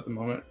casted at the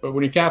moment. But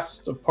when you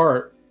cast a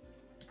part,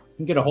 you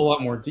can get a whole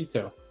lot more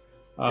detail.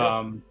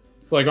 Yeah.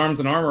 So like Arms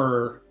and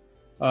Armor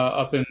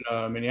up in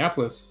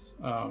Minneapolis,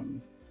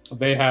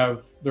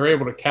 they're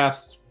able to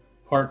cast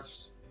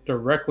parts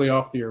directly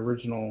off the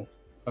original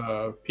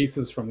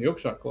pieces from the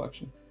Oakshot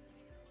collection,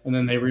 and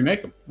then they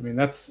remake them. I mean,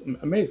 that's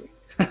amazing.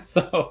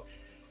 So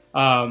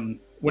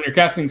when you're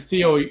casting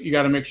steel, you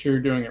got to make sure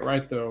you're doing it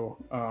right, though.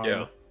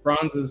 Yeah.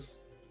 Bronze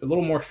is a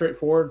little more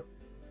straightforward.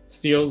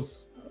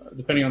 Steels,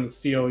 depending on the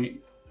steel, you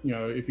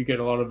know, if you get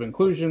a lot of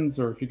inclusions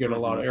or if you get a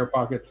lot of air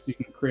pockets, you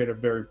can create a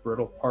very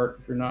brittle part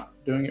if you're not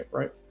doing it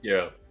right.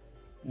 Yeah.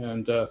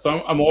 And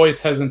so I'm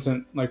always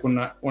hesitant, like when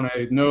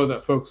I know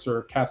that folks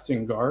are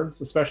casting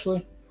guards,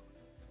 especially.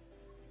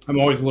 I'm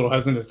always a little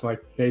hesitant,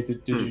 like, hey,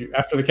 did you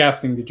after the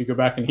casting, did you go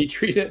back and heat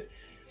treat it?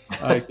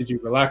 Like, did you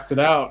relax it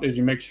out? Did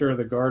you make sure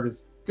the guard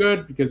is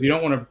good? Because you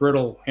don't want a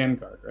brittle hand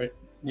guard, right?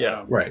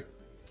 Yeah. Right.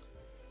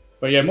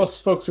 But yeah,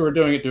 most folks who are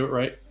doing it do it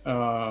right.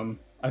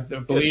 I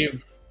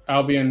believe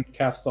Albion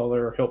cast all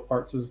their hilt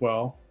parts as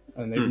well,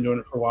 and they've been doing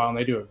it for a while, and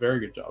they do a very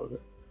good job of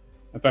it.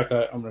 In fact,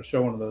 I'm going to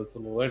show one of those a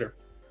little later.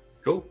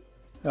 Cool.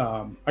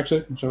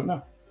 Actually, I can show it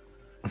now.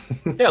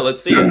 Yeah,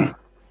 let's see it.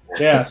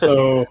 Yeah,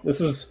 so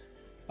this is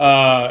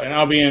an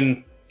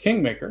Albion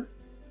Kingmaker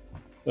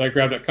that I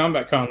grabbed at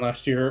Combat Con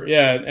last year.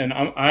 Yeah, and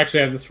I actually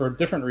have this for a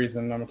different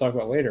reason I'm going to talk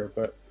about later.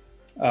 But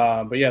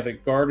yeah, the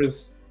guard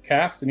is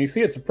cast, and you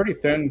see it's a pretty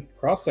thin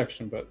cross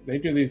section, but they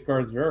do these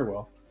guards very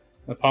well.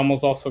 The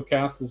pommel's also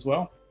cast as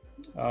well.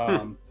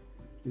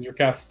 These are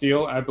cast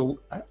steel.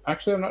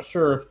 Actually, I'm not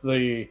sure if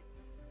the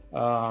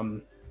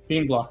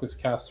beam block is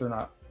cast or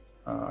not.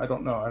 I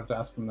don't know. I have to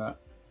ask them that.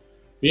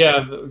 But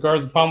yeah, the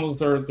guards and pommels,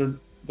 they're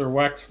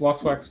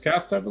lost wax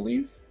cast, I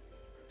believe.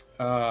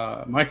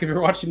 Mike, if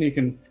you're watching, you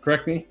can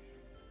correct me.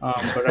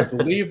 But I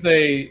believe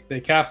they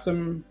cast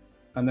them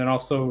and then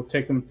also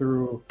take them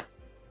through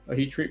a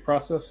heat treat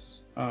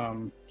process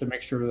to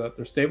make sure that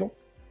they're stable.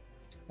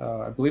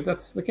 I believe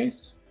that's the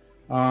case.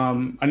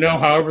 I know,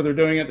 however they're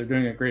doing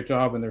a great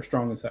job, and they're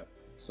strong as heck.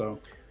 So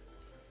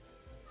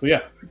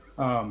yeah.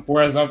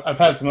 Whereas I've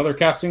had some other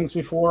castings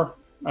before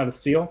out of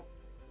steel,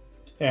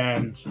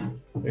 and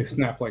they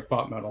snap like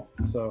pot metal.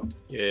 So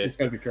Yeah. you just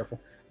got to be careful.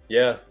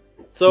 Yeah.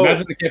 So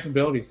Imagine the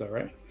capabilities, though,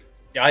 right?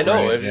 I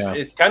know Right, yeah.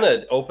 it's kind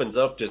of opens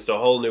up just a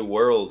whole new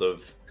world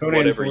of Conan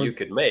whatever you swords.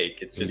 could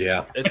make. It's just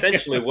Yeah.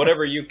 essentially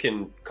whatever you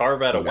can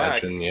carve out of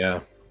wax, Imagine, yeah.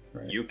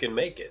 Right. you can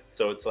make it.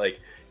 So it's like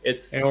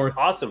It's Or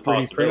awesome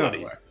 3D print out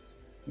of possibilities. wax.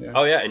 Yeah.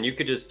 Oh yeah, and you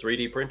could just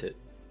 3D print it.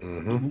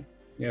 Mm-hmm.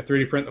 Yeah,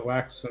 3D print the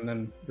wax, and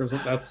then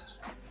that's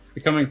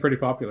becoming pretty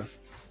popular.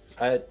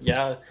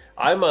 Yeah,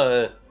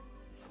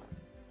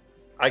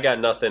 I got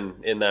nothing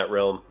in that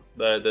realm.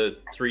 The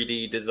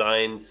 3D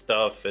design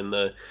stuff and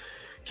the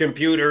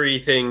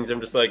computery things.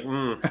 I'm just like,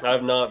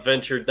 I've not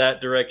ventured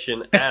that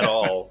direction at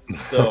all.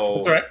 So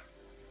That's right.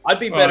 I'd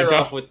be better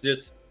Josh, off with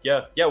just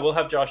we'll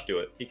have Josh do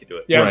it. He could do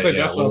it. Yeah, Right, so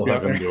Josh we'll will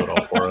have him do it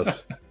all for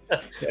us.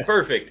 Yeah.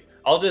 Perfect.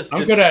 I'll just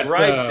I'm good at,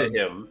 describe to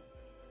him.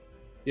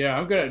 Yeah,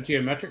 I'm good at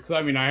geometrics.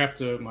 I mean, I have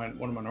to.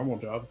 One of my normal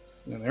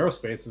jobs in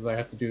aerospace is I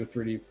have to do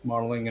 3D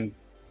modeling and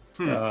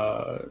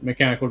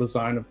mechanical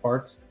design of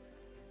parts,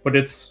 but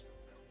it's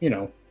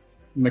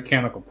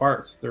mechanical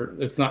parts.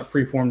 It's not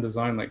freeform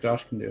design like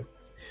Josh can do.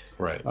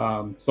 Right.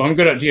 So I'm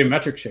good at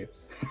geometric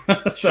shapes.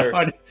 So Sure.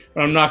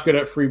 I'm not good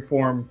at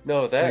freeform.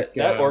 No, that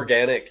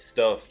organic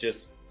stuff,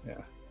 just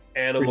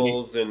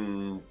animals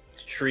and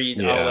trees,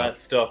 all that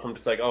stuff. I'm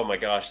just like, oh my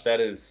gosh, that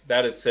is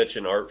such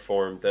an art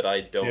form that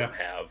I don't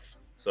have.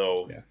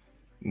 So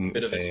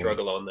bit of a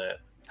struggle on that.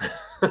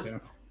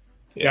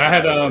 I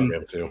had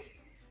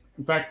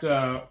in fact,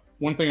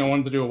 one thing I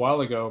wanted to do a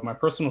while ago, my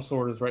personal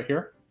sword is right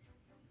here.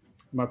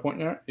 Am I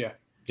pointing at it?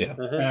 Yeah.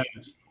 And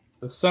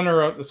the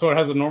center so it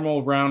has a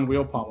normal round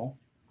wheel pommel,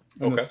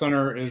 and the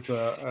center is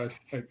a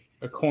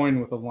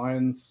coin with a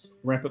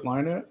rampant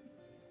line in it.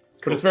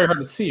 But it's very hard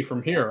to see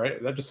from here,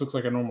 right? That just looks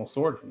like a normal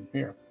sword from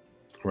here.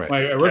 Right. My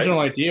original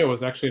idea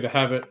was actually to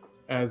have it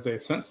as a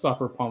scent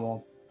stopper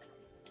pommel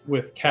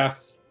with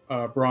cast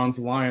bronze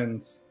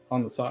lions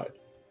on the side.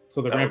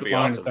 So the rampant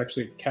line is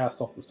actually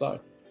cast off the side.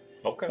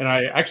 Okay. And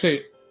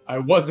I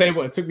was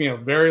able, it took me a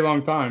very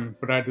long time,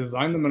 but I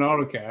designed them in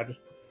AutoCAD,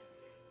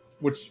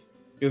 which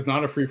is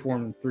not a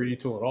freeform 3D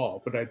tool at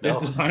all, but I did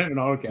design it in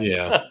AutoCAD.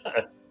 Yeah.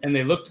 And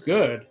they looked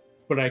good,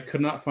 but I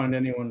could not find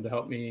anyone to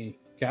help me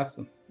cast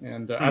them.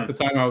 And at the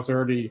time, I was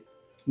already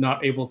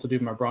not able to do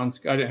my bronze.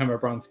 I didn't have my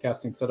bronze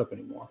casting set up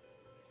anymore,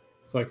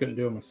 so I couldn't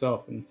do it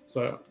myself. And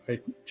so I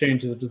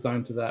changed the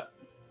design to that.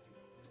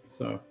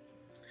 So,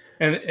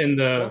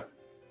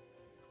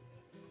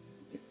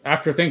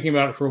 after thinking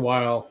about it for a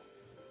while,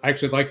 I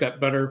actually like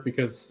that better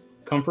because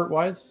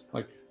comfort-wise,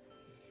 like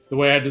the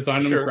way I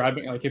designed them,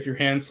 grabbing, like if your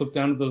hands slip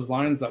down to those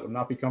lines, that would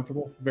not be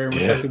comfortable. Very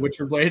much like the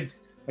Witcher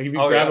blades. Like if you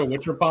grab a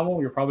Witcher pommel,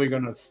 you're probably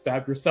going to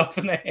stab yourself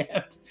in the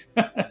hand.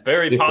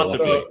 Very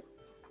possibly. So,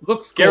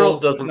 looks cool,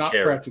 Geralt doesn't not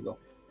care. Practical.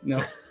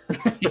 No,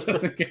 he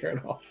doesn't care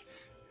at all.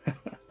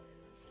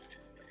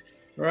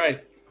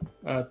 Right.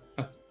 I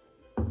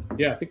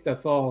think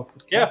that's all.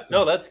 For casting.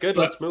 No, that's good.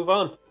 So, let's move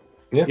on.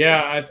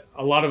 Yeah,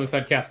 a lot of us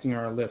had casting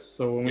on our list,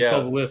 so when we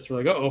saw the list,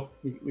 we're like,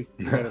 we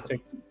gotta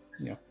take,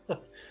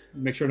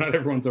 make sure not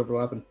everyone's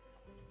overlapping.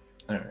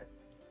 All right.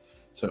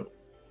 So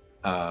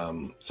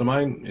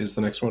mine is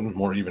the next one,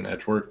 more even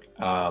edge work.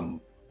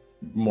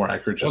 More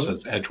accurate, just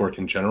as edge work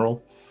in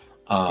general.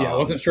 I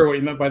wasn't sure what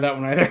you meant by that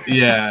one either.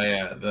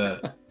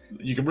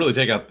 You can really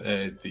take out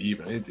the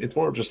even. It's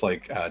more of just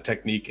like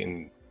technique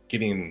and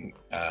getting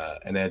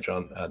an edge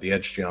on the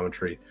edge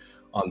geometry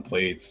on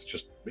blades.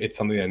 Just it's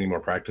something I need more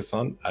practice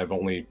on. I've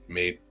only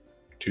made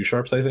 2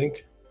 sharps, I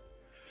think.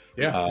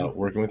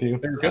 Working with you.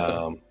 They were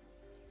good.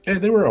 Yeah,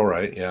 they were all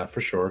right. Yeah,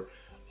 for sure.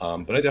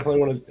 But I definitely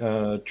want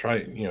to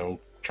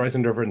try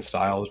some different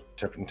styles,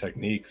 different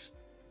techniques.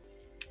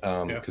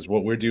 Because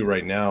what we do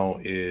right now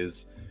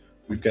is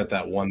we've got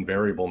that one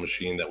variable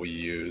machine that we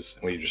use,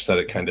 and we just set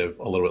it kind of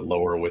a little bit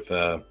lower with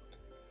a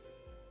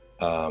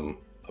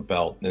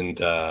belt, and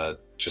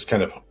just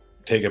kind of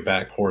take it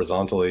back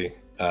horizontally,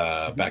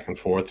 back and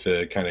forth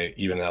to kind of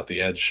even out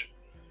the edge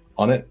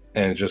on it,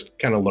 and just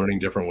kind of learning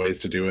different ways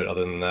to do it.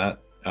 Other than that,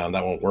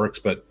 that one works,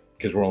 but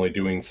because we're only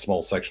doing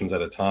small sections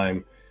at a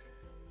time,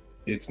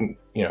 it's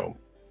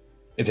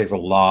it takes a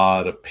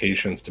lot of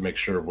patience to make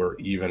sure we're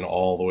even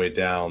all the way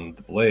down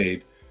the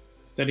blade.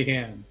 Steady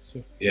hands.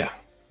 Yeah.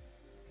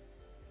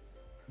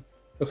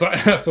 That's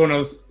why.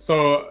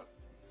 So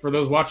for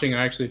those watching,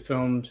 I actually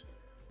filmed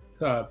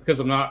because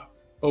I'm not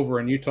over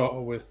in Utah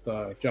with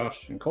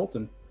Josh and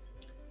Colton.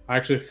 I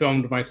actually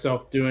filmed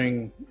myself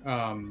doing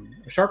a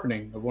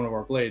sharpening of one of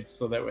our blades,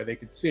 so that way they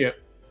could see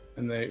it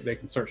and they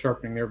can start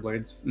sharpening their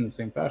blades in the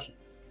same fashion.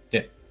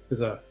 Yeah.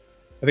 Because I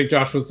think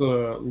Josh was a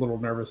little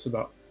nervous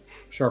about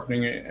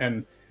sharpening it,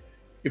 and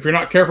if you're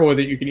not careful with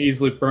it, you can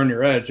easily burn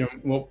your edge. And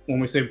when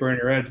we say burn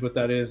your edge, what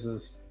that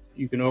is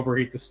you can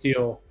overheat the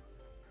steel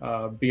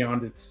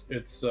beyond its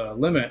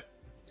limit,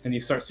 and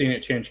you start seeing it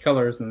change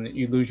colors, and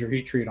you lose your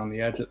heat treat on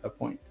the edge at that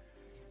point.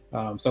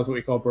 So that's what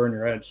we call burn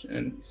your edge,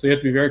 and so you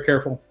have to be very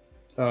careful.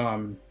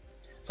 So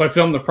I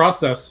filmed the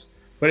process,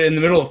 but in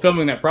the middle of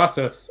filming that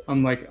process,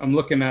 I'm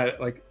looking at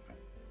it like,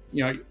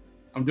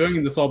 I'm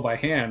doing this all by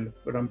hand,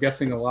 but I'm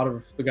guessing a lot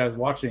of the guys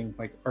watching,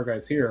 like our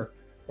guys here,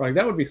 are like,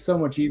 that would be so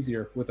much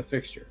easier with a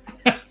fixture.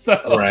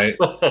 So right.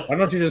 Why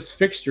don't you just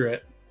fixture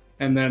it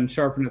and then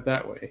sharpen it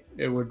that way?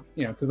 It would,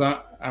 because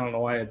I don't know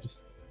why I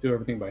just do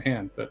everything by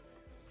hand, but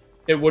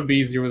it would be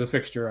easier with a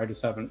fixture. I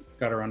just haven't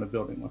got around to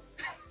building one.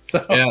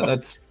 So yeah,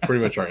 that's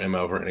pretty much our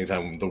MO for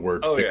anytime the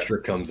word fixture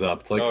comes up.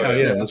 It's like,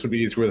 this would be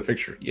easier with a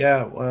fixture.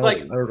 Yeah, well, it's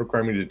like, that would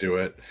require me to do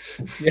it.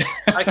 Yeah,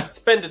 I could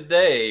spend a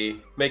day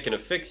making a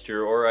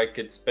fixture, or I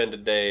could spend a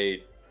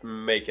day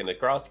making a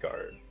cross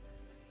guard.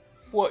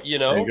 What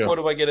what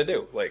do I get to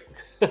do? Like,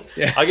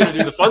 I got to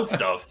do the fun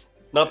stuff,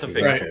 not the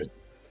fixture. Right.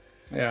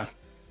 Yeah.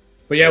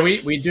 But yeah,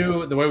 we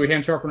do the way we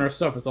hand sharpen our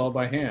stuff. It's all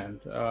by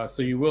hand.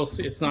 So you will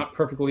see it's not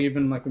perfectly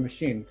even like a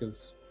machine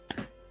because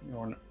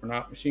we're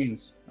not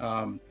machines.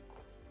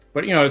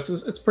 But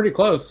it's pretty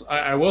close.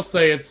 I will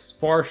say it's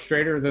far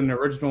straighter than the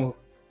original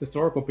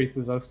historical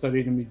pieces I've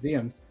studied in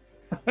museums.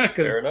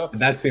 Fair enough.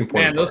 That's the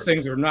important part. Those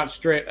things are not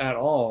straight at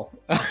all.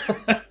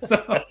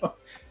 So,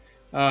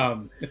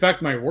 in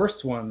fact, my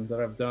worst one that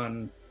I've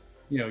done,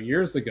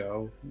 years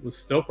ago was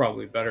still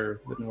probably better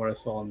than what I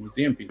saw in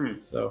museum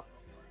pieces. So.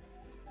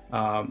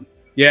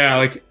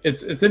 Like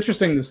it's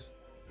interesting this,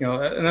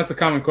 and that's a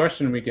common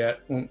question we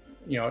get when,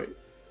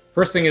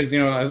 first thing is,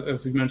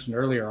 as we mentioned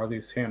earlier, are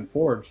these hand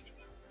forged?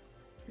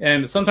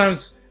 And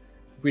sometimes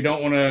if we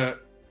don't want to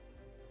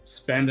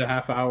spend a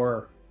half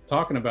hour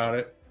talking about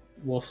it,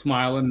 we'll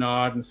smile and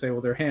nod and say,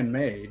 well, they're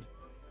handmade,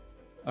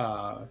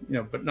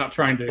 but not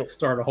trying to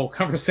start a whole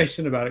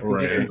conversation about it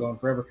because it's been going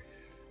forever.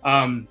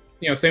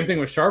 Same thing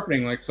with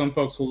sharpening. Like some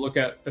folks will look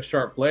at a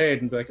sharp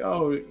blade and be like,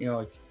 oh,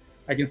 like,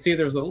 I can see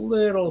there's a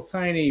little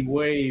tiny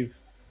wave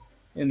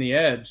in the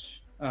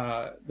edge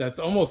that's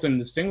almost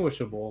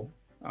indistinguishable.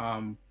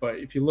 But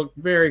if you look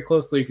very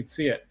closely, you could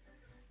see it.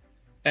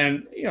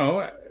 And,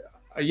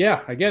 I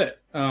get it.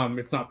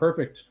 It's not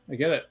perfect. I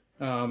get it.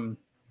 And,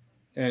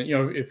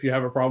 if you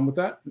have a problem with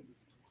that,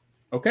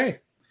 okay.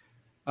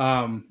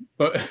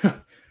 But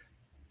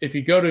if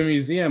you go to a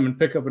museum and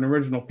pick up an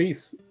original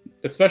piece,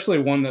 especially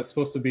one that's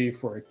supposed to be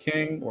for a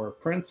king or a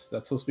prince,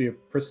 that's supposed to be a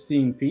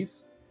pristine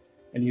piece,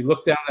 and you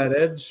look down that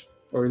edge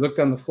or you look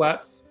down the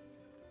flats,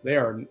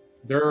 their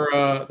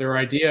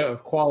idea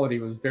of quality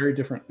was very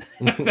different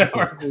than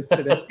ours is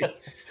today.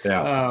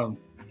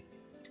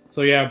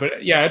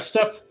 It's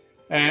stuff.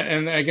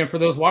 And again, for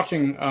those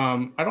watching,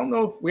 I don't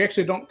know if we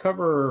actually don't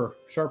cover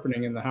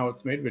sharpening in the How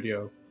It's Made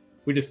video.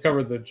 We just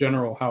cover the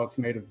general how it's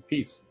made of the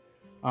piece.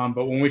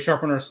 But when we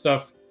sharpen our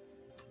stuff,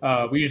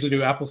 we usually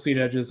do apple seed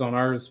edges on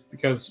ours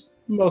because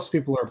most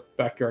people are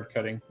backyard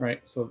cutting,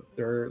 right? So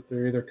they're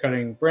either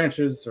cutting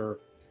branches or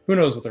who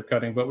knows what they're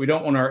cutting, but we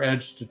don't want our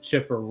edge to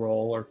chip or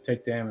roll or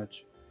take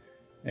damage.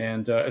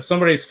 And if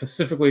somebody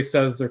specifically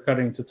says they're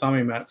cutting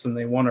tatami mats and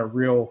they want a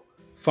real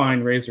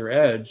fine razor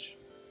edge,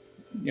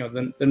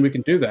 then we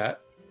can do that.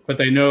 But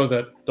they know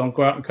that don't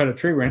go out and cut a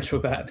tree branch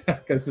with that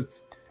because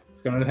it's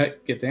going to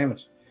get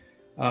damaged.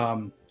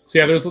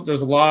 There's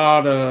a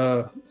lot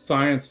of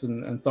science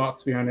and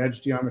thoughts behind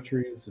edge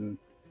geometries and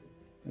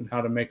how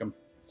to make them.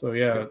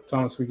 So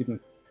Thomas, we can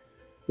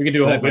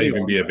do a whole video. That might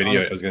even be a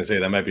video. I was going to say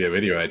that might be a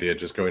video idea,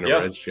 just going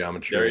over edge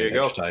geometry and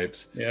edge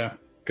types. Yeah,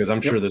 because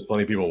I'm sure there's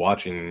plenty of people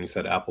watching. And you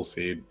said apple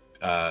seed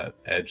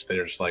edge.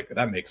 They're just like,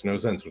 that makes no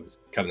sense with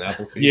cutting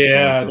apple seeds.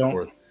 Yeah,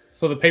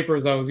 so the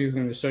papers I was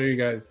using to show you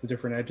guys the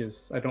different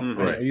edges, I don't.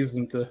 I use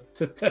them to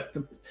test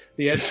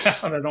the edge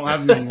out. I don't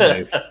have them anymore.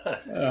 Nice.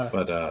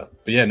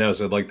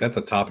 So like that's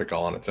a topic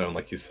all on its own.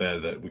 Like you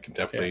said, that we can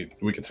definitely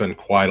we can spend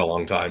quite a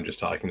long time just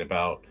talking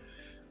about.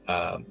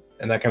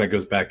 And that kind of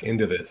goes back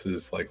into this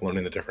is like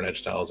learning the different edge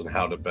styles and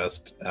how to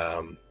best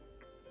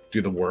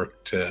do the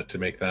work to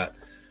make that,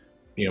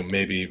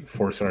 maybe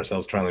forcing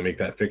ourselves trying to make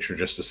that fixture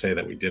just to say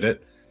that we did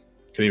it.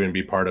 Could even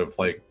be part of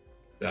like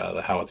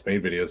the How It's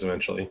Made videos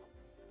eventually.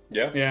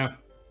 Yeah.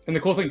 And the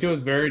cool thing too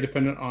is very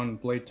dependent on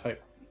blade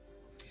type.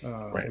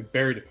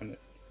 Very dependent.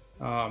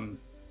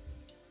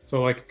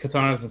 So like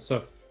katanas and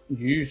stuff,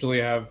 you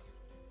usually have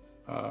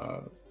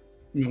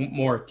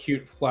more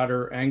acute,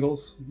 flatter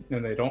angles,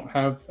 and they don't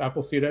have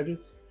apple seed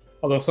edges.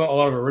 Although a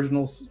lot of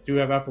originals do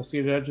have apple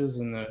seed edges,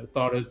 and the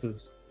thought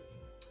is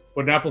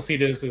what an apple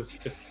seed is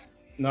it's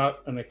not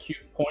an acute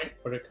point,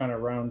 but it kind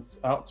of rounds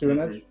out to an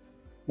edge,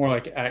 more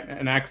like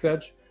an axe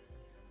edge.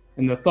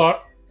 And the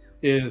thought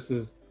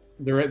is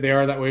they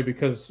are that way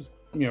because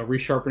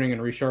resharpening and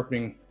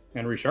resharpening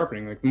and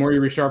resharpening. Like the more you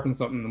resharpen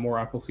something, the more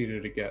apple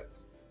seeded it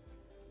gets.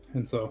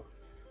 And so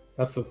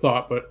that's the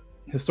thought. But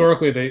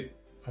historically,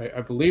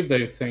 I believe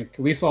they think, at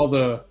least all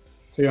the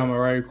Toyama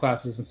Ryu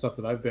classes and stuff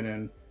that I've been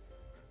in,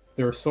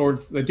 their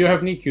swords, they do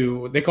have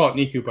niku. They call it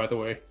niku, by the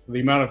way. So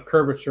the amount of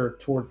curvature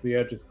towards the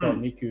edge is called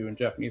niku in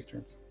Japanese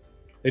terms.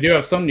 They do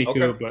have some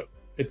niku, but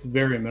it's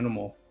very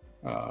minimal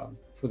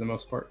for the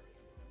most part.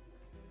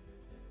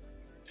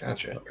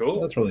 Gotcha.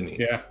 Cool. That's really neat.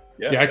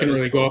 Yeah, I can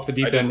really go off the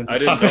deep end. I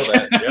didn't know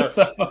that. Yeah.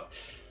 So,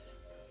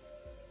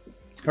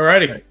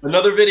 alrighty.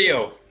 Another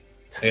video.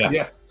 Yeah.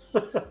 Yes.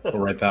 We'll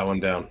write that one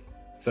down.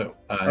 So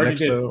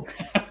next, though,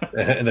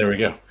 there we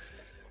go.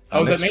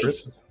 Was that me?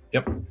 Chris.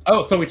 Yep.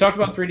 Oh, so we talked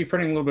about 3D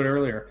printing a little bit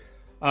earlier,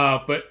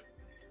 but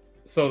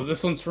so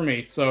this one's for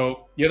me.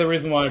 So the other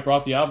reason why I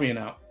brought the Albion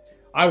out,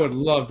 I would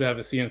love to have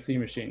a CNC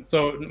machine.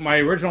 So my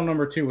original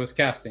number 2 was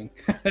casting,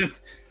 and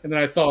then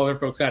I saw other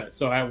folks had it,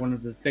 so I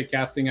wanted to take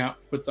casting out,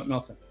 put something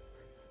else in.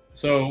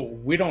 So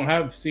we don't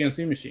have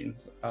CNC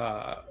machines,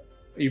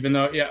 even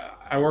though, yeah,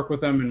 I work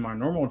with them in my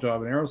normal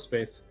job in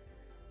aerospace.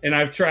 And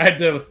I've tried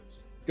to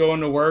go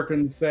into work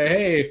and say,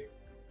 hey,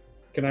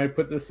 can I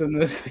put this in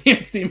the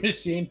CNC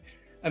machine?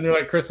 And they're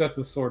like, Chris, that's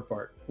a sword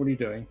part. What are you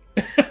doing?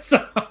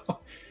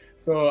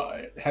 so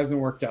it hasn't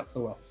worked out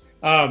so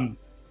well.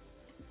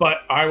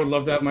 But I would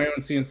love to have my own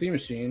CNC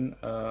machine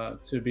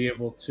to be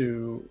able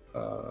to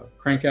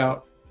crank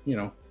out,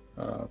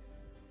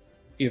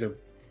 either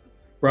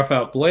rough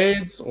out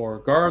blades or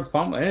guards,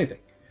 pommel, anything.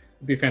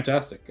 It'd be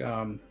fantastic.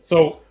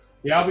 So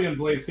the Albion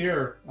blades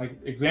here, like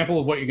example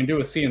of what you can do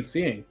with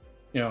CNCing.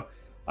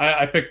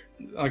 I picked,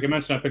 like I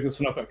mentioned, I picked this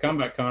one up at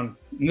Combat Con.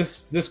 And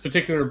this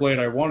particular blade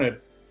I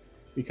wanted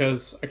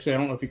because, actually, I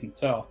don't know if you can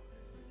tell.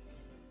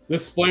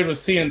 This blade was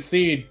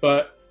CNC'd,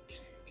 but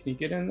can you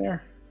get in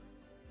there?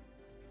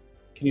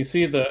 Can you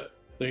see the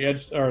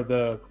edge or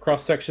the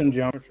cross-section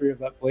geometry of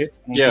that blade?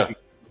 Yeah,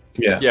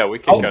 we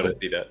can kind of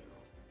see that.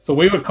 So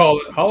we would call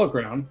it hollow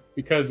ground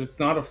because it's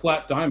not a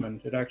flat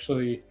diamond. It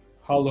actually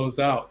hollows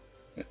out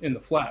in the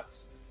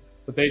flats.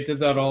 But they did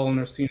that all in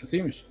their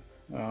CNC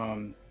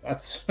machine.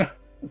 That's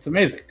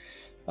amazing.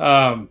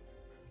 I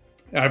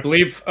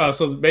believe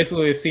so.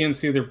 Basically, they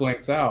CNC their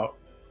blanks out,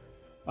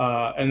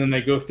 and then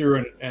they go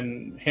through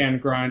and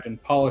hand grind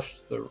and polish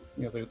the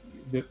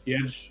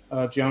edge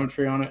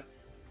geometry on it,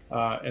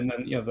 and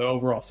then the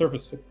overall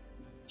surface fit.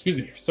 Excuse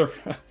me,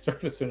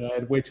 surface fit. I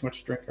had way too much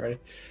to drink already.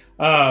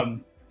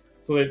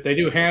 So they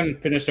do hand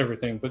finish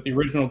everything, but the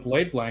original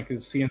blade blank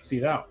is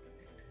CNC'd out.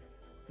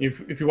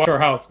 If you watch our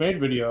how it's made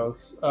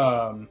videos,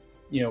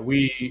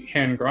 we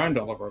hand grind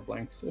all of our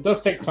blanks. It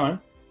does take time,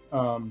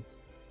 but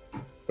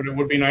it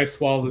would be nice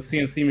while the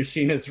CNC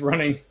machine is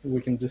running,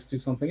 we can just do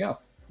something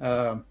else.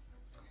 So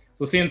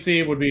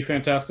CNC would be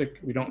fantastic.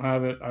 We don't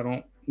have it. I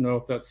don't know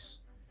if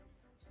that's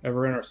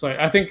ever in our site.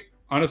 I think,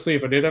 honestly,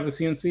 if I did have a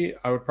CNC,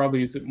 I would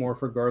probably use it more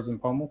for guards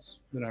and pommels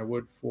than I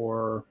would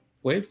for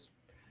blades.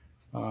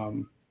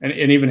 And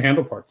even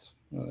handle parts.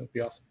 It'd be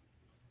awesome.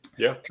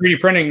 Yeah. 3D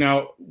printing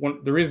now,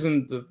 the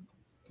reason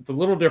it's a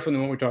little different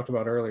than what we talked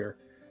about earlier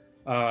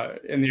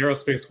in the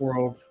aerospace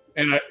world.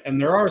 And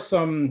there used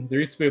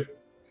to be,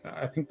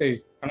 I don't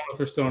know if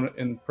they're still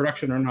in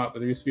production or not, but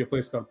there used to be a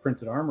place called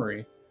Printed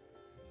Armory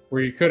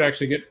where you could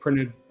actually get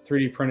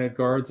 3D printed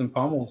guards and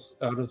pommels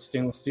out of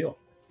stainless steel.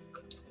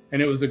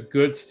 And it was a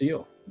good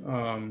steel.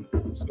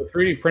 So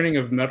 3D printing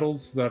of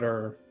metals that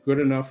are good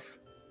enough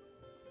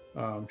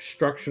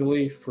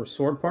structurally for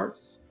sword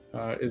parts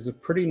is a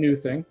pretty new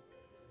thing.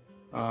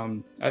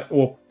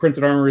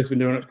 Printed Armory has been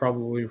doing it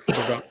probably for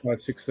about 5,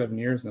 6, 7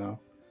 years now.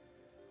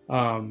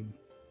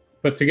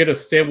 But to get a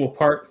stable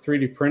part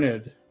 3D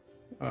printed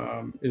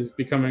is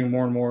becoming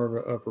more and more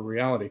of a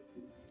reality.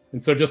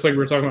 And so just like we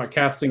were talking about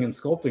casting and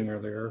sculpting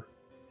earlier,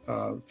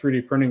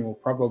 3D printing will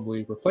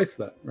probably replace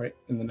that, right,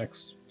 in the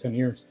next 10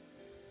 years.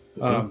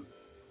 Mm-hmm.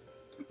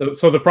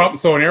 So in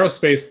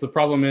aerospace, the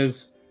problem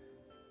is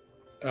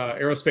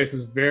aerospace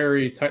is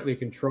very tightly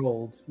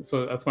controlled.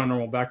 So that's my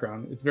normal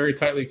background. It's very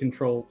tightly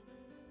controlled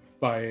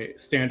by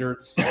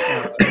standards,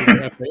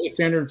 FAA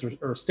standards,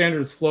 or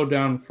standards flowed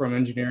down from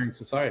engineering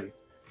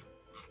societies.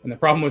 And the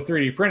problem with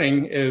 3D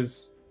printing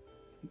is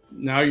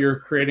now you're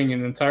creating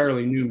an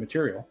entirely new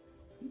material.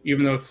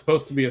 Even though it's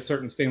supposed to be a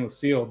certain stainless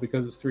steel,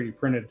 because it's 3D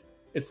printed,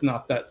 it's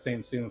not that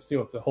same stainless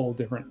steel. It's a whole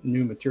different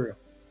new material.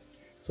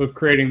 So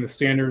creating the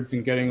standards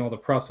and getting all the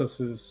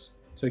processes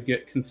to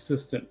get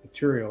consistent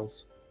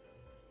materials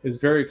is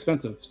very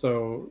expensive.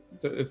 So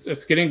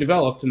it's getting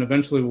developed and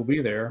eventually will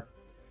be there.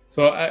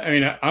 So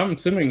I'm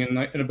assuming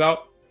in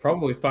about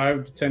probably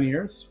 5 to 10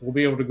 years, we'll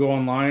be able to go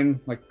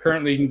online. Like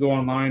currently you can go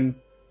online,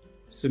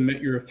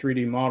 submit your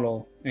 3D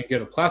model and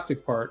get a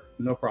plastic part,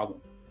 no problem.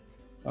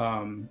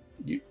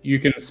 You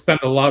can spend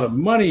a lot of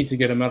money to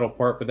get a metal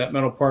part, but that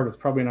metal part is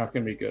probably not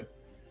going to be good.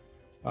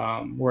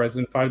 Whereas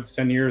in 5 to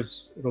 10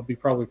 years, it'll be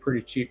probably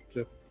pretty cheap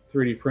to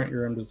 3D print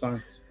your own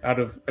designs out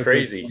of a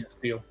crazy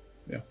steel.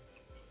 Yeah.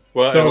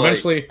 Well, so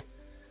eventually,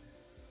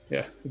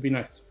 yeah, it'd be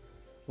nice.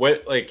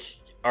 What,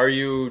 are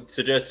you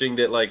suggesting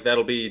that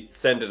that'll be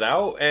send it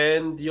out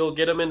and you'll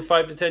get them in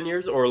 5 to 10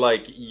 years, or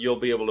you'll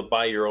be able to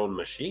buy your own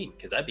machine?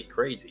 Because that'd be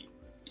crazy.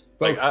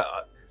 Both.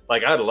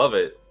 I'd love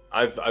it.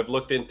 I've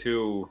looked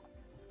into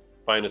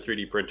buying a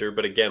 3D printer,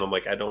 but again, I'm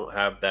I don't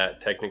have that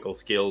technical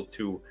skill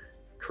to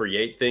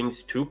create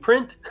things to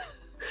print.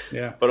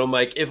 Yeah. But I'm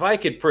if I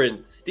could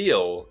print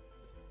steel,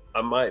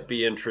 I might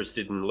be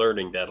interested in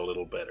learning that a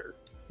little better.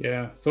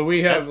 Yeah. So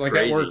we have That's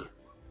crazy.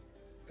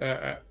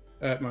 At work,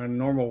 at my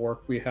normal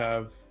work, we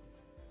have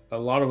a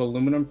lot of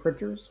aluminum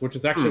printers, which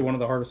is actually one of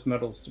the hardest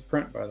metals to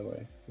print, by the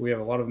way. We have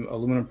a lot of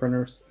aluminum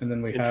printers, and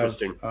then we have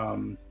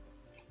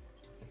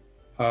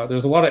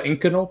there's a lot of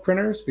Inconel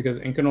printers because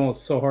Inconel is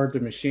so hard to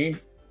machine.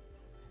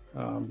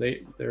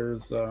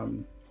 There's a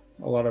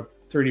lot of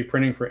 3D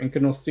printing for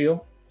Inconel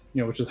steel,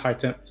 which is high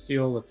temp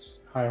steel. That's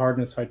high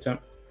hardness, high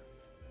temp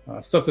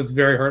stuff that's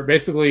very hard.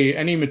 Basically,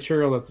 any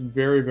material that's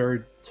very,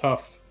 very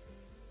tough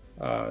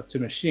to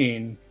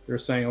machine, they're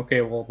saying,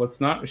 okay, well, let's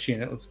not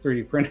machine it. Let's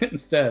 3D print it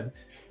instead.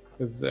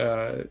 because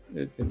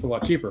it's a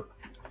lot cheaper.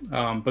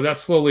 But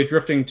that's slowly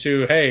drifting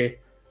to, hey,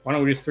 why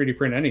don't we just 3D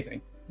print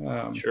anything?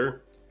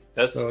 Sure,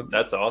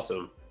 that's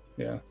awesome.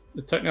 Yeah,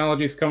 the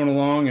technology's coming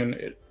along,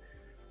 and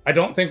I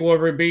don't think we'll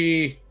ever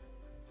be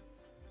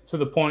to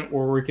the point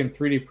where we can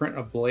 3D print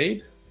a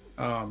blade.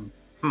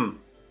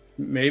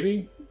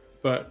 Maybe,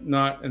 but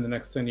not in the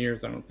next 10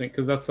 years, I don't think,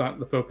 because that's not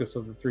the focus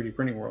of the 3D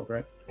printing world,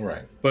 right?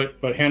 Right.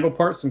 But handle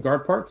parts and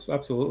guard parts,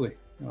 absolutely.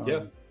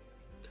 Yeah.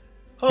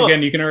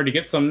 Again, you can already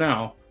get some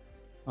now,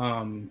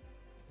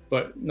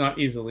 but not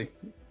easily.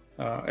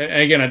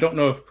 And again, I don't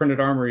know if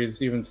Printed Armory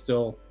is even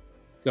still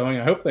going.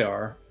 I hope they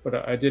are,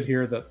 but I did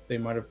hear that they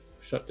might have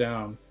shut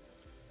down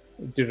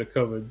due to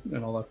COVID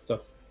and all that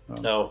stuff.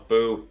 Oh,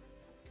 boo.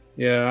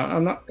 Yeah,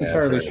 I'm not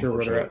entirely sure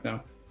where they're at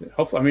now.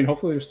 Hopefully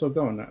they're still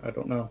going. I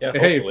don't know. Yeah,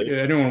 hey, hopefully.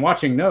 if anyone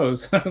watching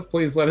knows,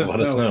 please let us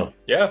know.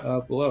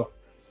 Yeah. Below.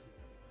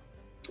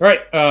 All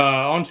right,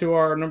 on to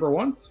our number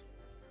ones.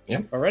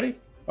 Yep. Already?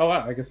 Oh,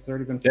 wow, I guess it's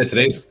already been. Yeah,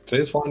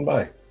 today's flying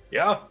by.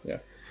 Yeah.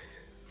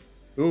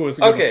 Ooh, it's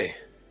a good okay.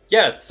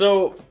 Yeah.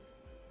 So,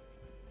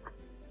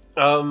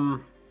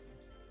 carvings,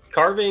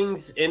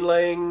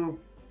 inlaying,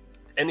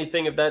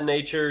 anything of that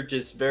nature,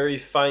 just very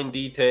fine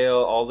detail.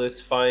 All this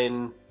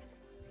fine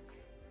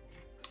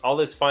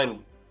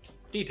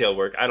detail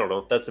work. I don't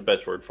know. That's the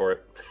best word for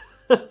it.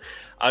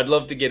 I'd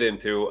love to get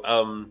into.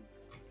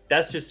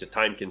 That's just a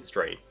time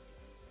constraint,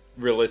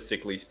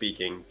 realistically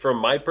speaking. From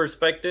my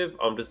perspective,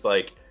 I'm just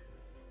like,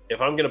 if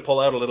I'm going to pull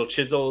out a little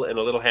chisel and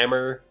a little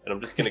hammer and I'm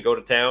just going to go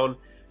to town,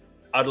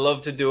 I'd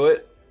love to do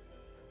it,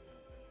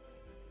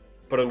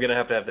 but I'm going to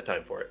have the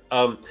time for it.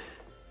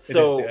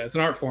 So it's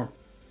an art form.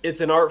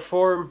 It's an art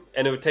form,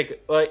 and it would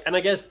take, like, and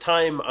I guess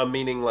time, I'm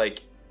meaning,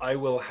 like, I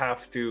will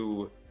have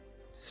to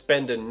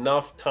spend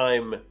enough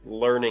time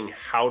learning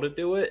how to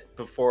do it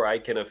before I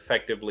can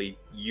effectively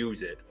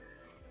use it.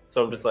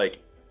 So I'm just like,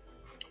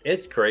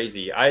 it's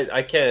crazy.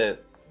 I can't,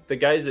 the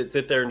guys that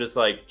sit there and just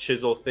like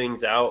chisel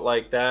things out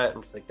like that,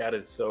 I'm just like, that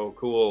is so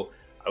cool.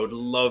 I would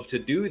love to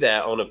do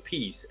that on a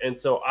piece. And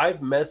so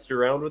I've messed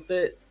around with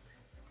it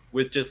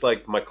with just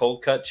like my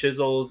cold cut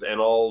chisels,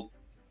 and I'll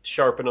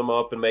sharpen them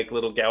up and make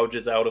little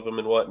gouges out of them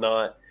and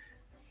whatnot.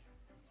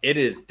 It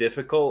is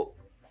difficult,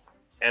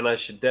 and I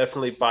should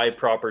definitely buy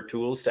proper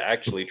tools to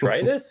actually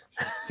try this.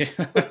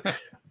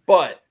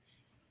 But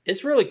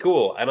it's really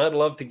cool, and I'd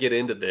love to get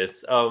into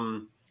this.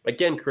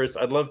 Again, Chris,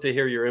 I'd love to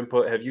hear your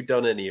input. Have you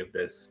done any of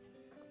this?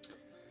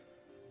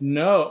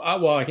 No.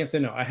 Well, I can't say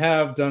no. I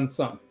have done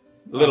some.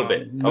 A little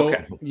bit.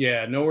 Okay.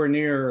 Yeah, nowhere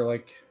near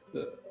like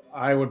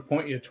I would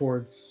point you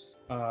towards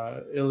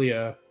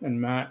Ilya and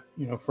Matt,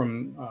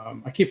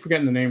 from I keep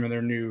forgetting the name of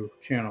their new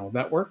channel.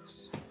 That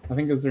Works, I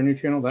think, is their new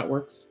channel. That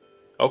Works.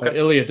 Okay.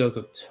 Ilya does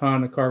a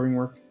ton of carving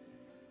work.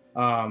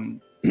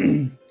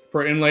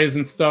 For inlays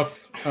and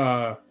stuff,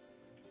 I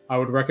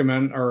would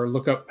recommend or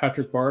look up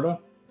Patrick Barda.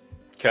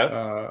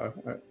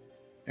 Okay.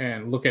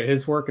 And look at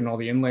his work and all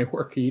the inlay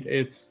work.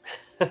 It's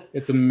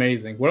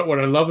amazing. What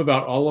I love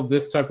about all of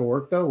this type of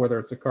work, though, whether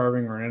it's a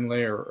carving or an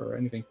inlay or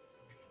anything,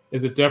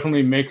 is it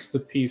definitely makes the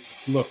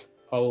piece look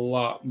a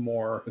lot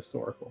more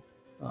historical.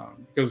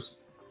 Because,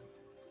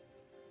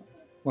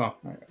 well,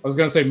 I was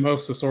going to say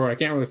most historical. I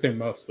can't really say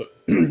most, but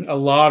a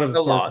lot of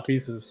historical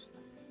pieces,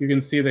 you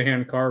can see the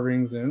hand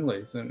carvings and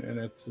inlays, and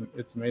it's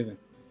amazing.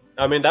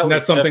 I mean,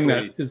 that's something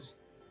that is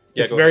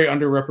very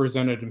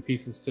underrepresented in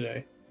pieces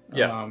today.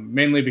 Yeah.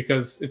 Mainly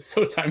because it's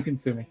so time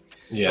consuming.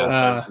 Yeah.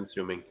 Time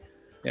consuming.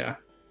 Yeah.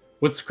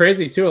 What's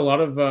crazy too, a lot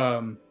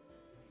of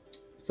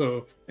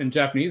so in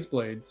Japanese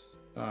blades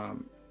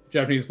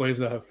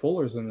that have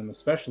fullers in them,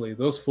 especially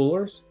those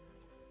fullers,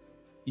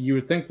 you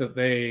would think that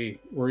they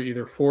were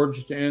either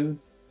forged in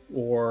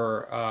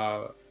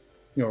or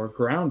or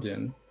ground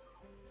in.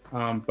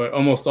 But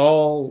almost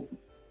all,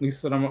 at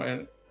least that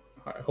and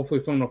hopefully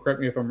someone will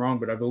correct me if I'm wrong,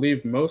 but I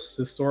believe most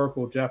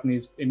historical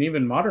Japanese and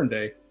even modern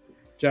day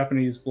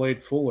Japanese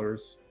blade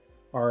fullers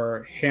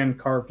are hand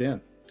carved in.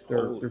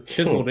 They're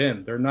chiseled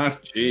in. They're not.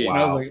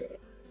 Wow.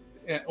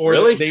 Or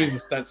really? They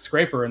use that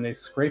scraper and they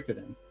scrape it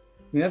in.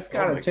 I mean, that's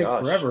got to take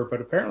forever, but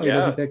apparently it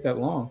doesn't take that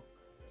long.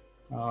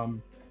 Wow.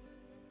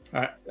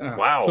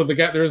 So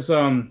there's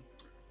the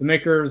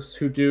makers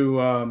who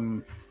do.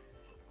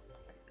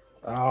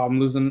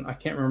 I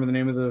can't remember the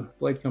name of the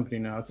blade company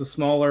now. It's a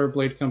smaller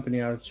blade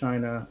company out of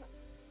China.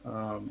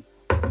 I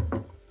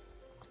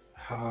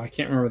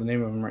can't remember the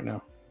name of them right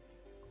now.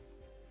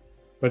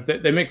 But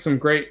they make some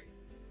great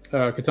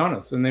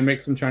katanas, and they make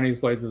some Chinese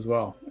blades as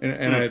well.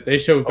 And they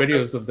show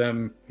videos of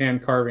them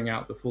hand carving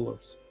out the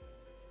fullers.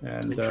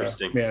 And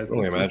interesting.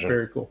 It's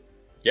very cool.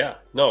 Yeah.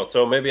 No,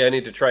 so maybe I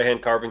need to try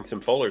hand carving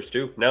some fullers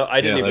too. Now, I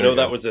didn't even know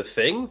that was a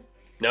thing.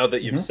 Now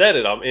that you've said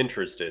it, I'm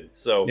interested.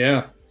 So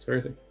yeah, it's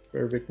very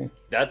big thing.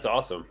 That's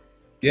awesome.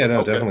 Yeah,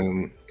 no,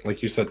 definitely.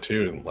 Like you said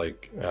too,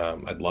 like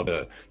I'd love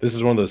to. This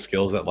is one of those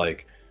skills that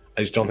like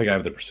I just don't think I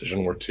have the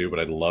precision work too, but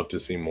I'd love to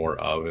see more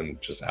of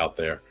and just out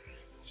there.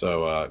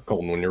 So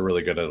Colton, when you're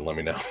really good at it, let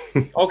me know.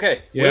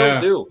 Okay, will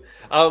do.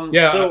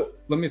 So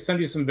let me send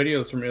you some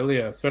videos from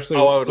Ilya, especially.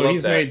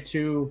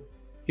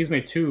 He's he's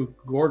made 2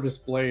 gorgeous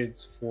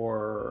blades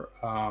for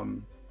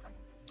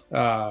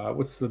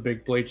what's the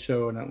big blade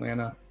show in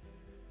Atlanta?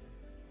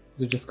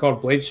 Is it just called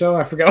Blade Show?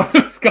 I forgot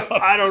what it's called.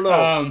 I don't know.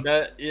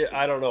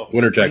 I don't know.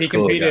 Winter Jack's he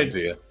clearly gotten competed. to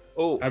you.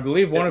 Oh, I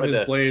believe one of his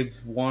desk.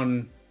 blades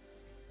won,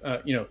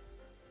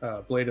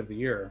 Blade of the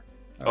Year.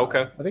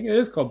 Okay. I think it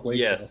is called Blade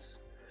yes,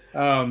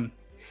 Show.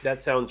 that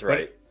sounds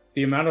right.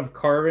 The amount of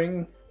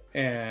carving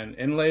and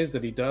inlays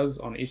that he does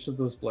on each of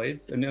those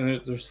blades, and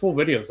there's full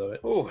videos of it.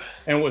 Ooh.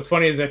 And what's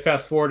funny is I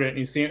fast forward it and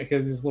you see it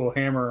because his little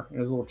hammer and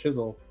his little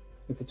chisel.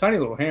 It's a tiny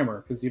little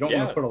hammer because you don't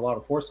want to put a lot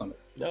of force on it.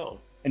 No.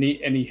 And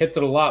he hits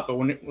it a lot, but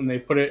when they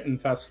put it in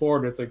fast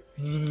forward, it's like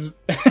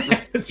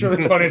it's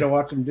really funny to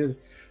watch him do it.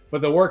 But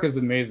the work is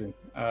amazing.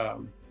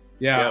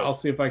 I'll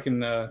see if I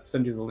can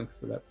send you the links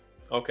to that.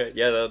 Okay,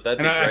 yeah, that'd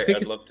be And great.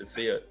 I'd love to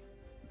see it.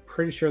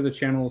 Pretty sure the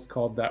channel is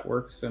called That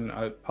Works, and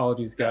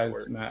apologies, guys,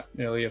 Works. Matt,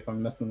 Nelly, if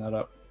I'm messing that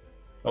up.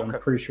 But Okay. I'm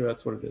pretty sure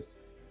that's what it is.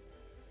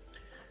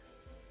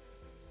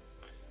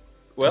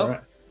 Well, All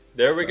right.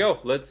 there we go.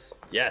 Let's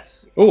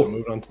So Oh,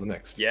 moving on to the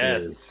next.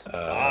 Yes. Is, this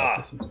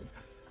one's good.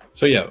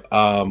 So yeah,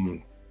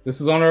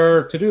 This is on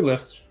our to-do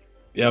list.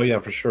 yeah,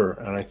 for sure.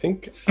 And I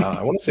think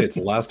I want to say it's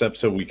the last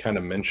episode we kind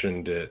of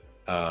mentioned it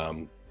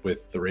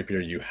with the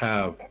rapier you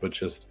have, but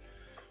just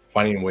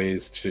finding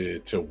ways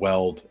to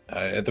weld.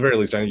 At the very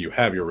least, I know you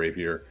have your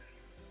rapier,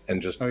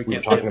 and just Oh, you we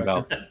were can't see it talking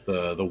back about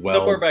the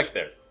somewhere welds,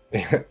 back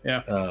there.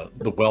 Yeah.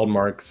 the weld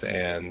marks,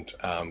 and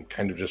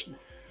kind of just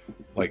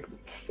like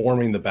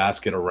forming the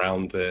basket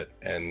around it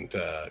and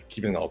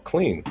keeping it all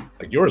clean.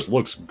 Like yours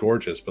looks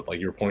gorgeous, but like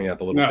you're pointing out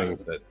the little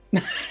things that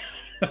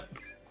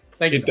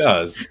Thank you. it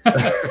does.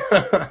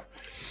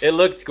 It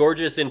looks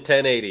gorgeous in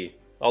 1080.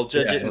 I'll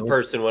judge Yeah, it in it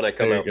looks- person when I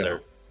come there you out go.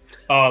 there.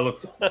 Oh, it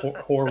looks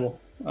horrible.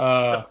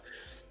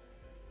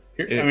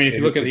 If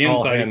you look at the it's all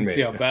inside, you can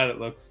see how handmade. bad it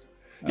looks.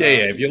 Yeah.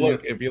 If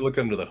you look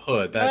under the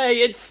hood, that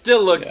Hey, it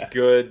still looks Yeah.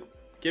 good.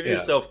 Give Yeah.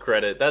 yourself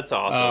credit. That's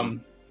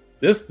awesome.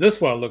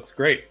 This one looks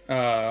great.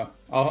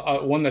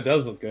 One that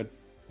does look good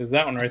is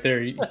that one right there.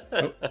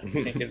 Can't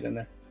get it in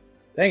there.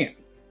 Dang it!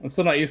 I'm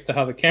still not used to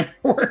how the camera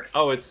works.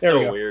 Oh, it's there we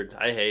so go. weird.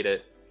 I hate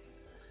it.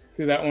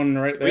 See that one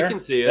right We there?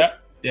 can see it.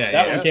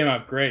 That one came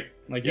out great.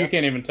 Like you Yeah.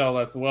 can't even tell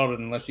that's welded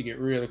unless you get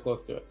really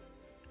close to it.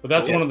 But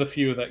that's Cool. one of the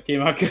few that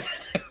came out good.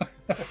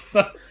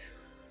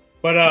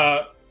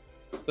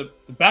 The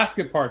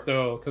basket part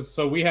though, because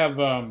we have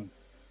and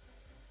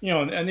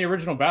the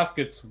original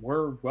baskets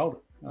were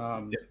welded.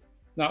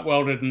 Not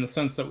welded in the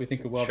sense that we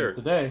think of welded Sure.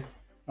 today.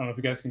 I don't know if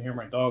you guys can hear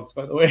my dogs,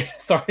 by the way.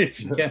 Sorry if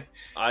you can.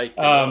 I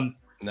can.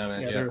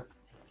 no,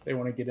 They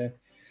want to get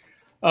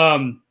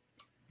in.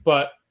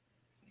 But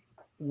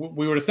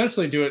we would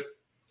essentially do it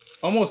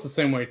almost the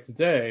same way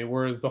today,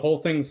 whereas the whole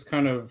thing's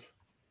kind of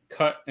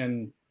cut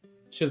and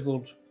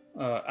chiseled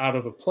out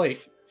of a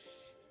plate.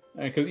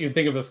 Because you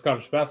think of a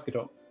Scottish basket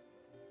dome.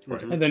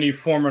 Right. And then you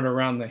form it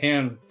around the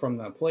hand from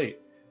that plate.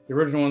 The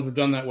original ones were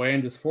done that way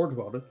and just forge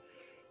welded.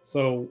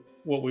 So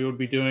what we would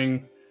be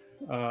doing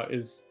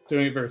is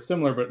doing it very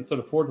similar, but instead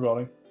of forge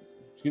welding,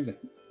 we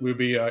would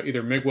be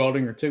either MIG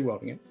welding or TIG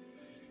welding it.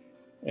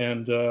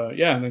 And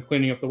and then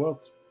cleaning up the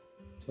welds.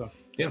 So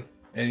and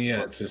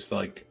it's just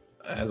like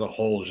as a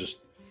whole,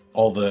 just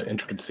all the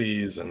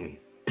intricacies and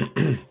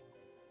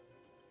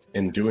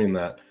in doing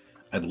that,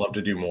 I'd love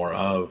to do more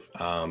of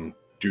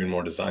doing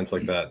more designs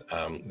like that.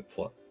 It's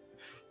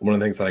one of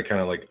the things that I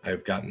kind of like.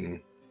 I've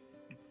gotten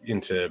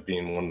into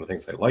being one of the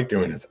things I like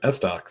doing is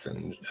S-stocks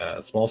and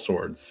small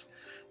swords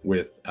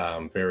with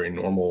very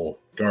normal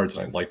guards,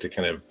 and I'd like to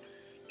kind of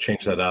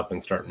change that up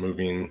and start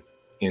moving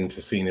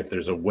into seeing if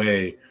there's a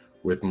way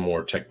with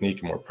more technique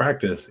and more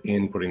practice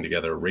in putting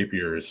together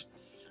rapiers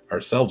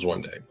ourselves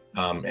one day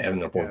at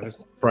an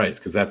affordable price,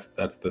 because that's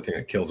the thing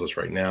that kills us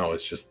right now.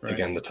 It's just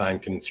again the time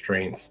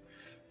constraints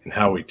and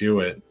how we do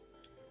it.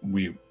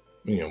 We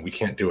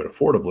can't do it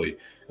affordably,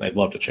 and I'd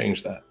love to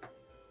change that.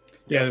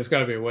 yeah, there's got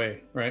to be a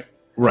way, right?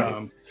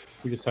 Right.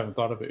 We just haven't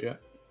thought of it yet.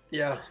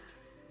 Yeah.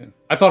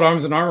 I thought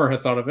Arms and Armor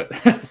had thought of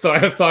it, so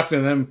I was talking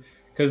to them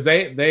because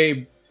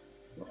they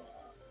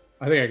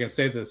I think I can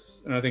say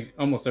this, and I think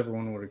almost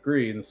everyone would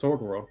agree in the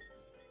sword world,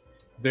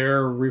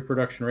 their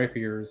reproduction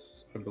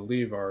rapiers, I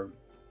believe, are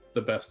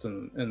the best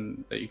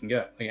in that you can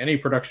get. Like any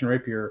production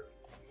rapier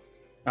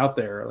out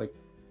there, like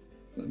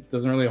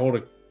doesn't really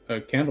hold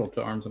a candle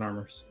to Arms and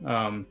Armors.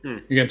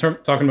 Again,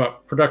 talking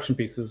about production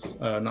pieces,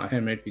 not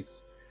handmade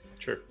pieces.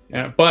 Sure.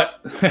 Yeah,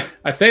 but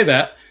I say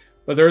that,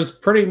 but there's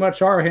pretty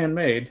much are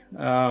handmade.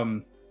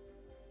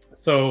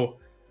 So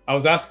I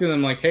was asking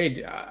them like,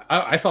 hey,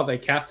 I thought they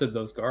casted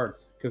those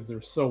guards because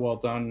they're so well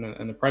done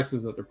and the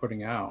prices that they're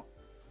putting out.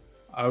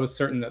 I was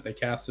certain that they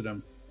casted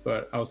them,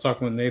 but I was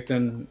talking with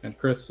Nathan and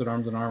Chris at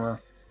Arms and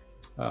Armor,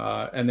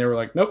 and they were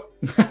like, nope,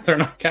 they're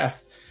not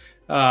cast.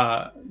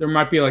 There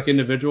might be like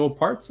individual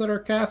parts that are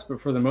cast, but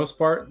for the most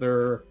part,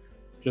 they're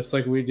just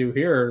like we do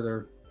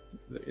here.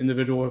 The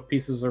individual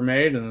pieces are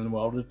made and then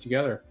welded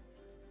together.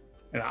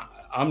 And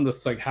I'm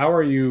just like, how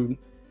are you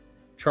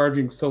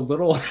charging so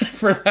little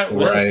for that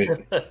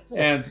work?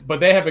 Right. But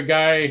they have a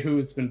guy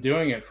who's been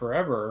doing it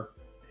forever.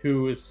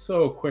 who is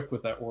so quick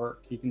with that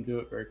work. He can do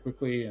it very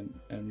quickly,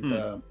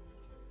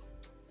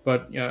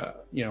 but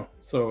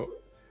so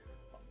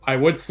I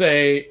would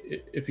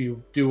say if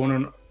you do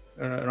want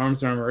an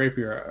arms and armor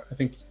rapier, I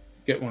think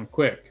get one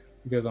quick,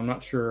 because I'm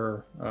not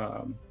sure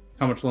how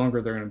much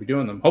longer they're going to be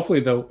doing them.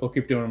 Hopefully they'll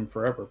keep doing them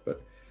forever,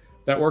 but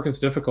that work is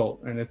difficult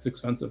and it's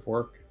expensive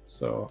work.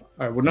 So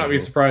I would not be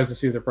surprised to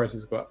see their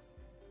prices go up.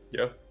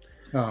 Yeah.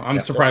 I'm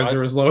surprised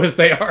they're as low as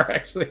they are,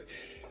 actually.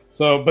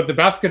 So, but the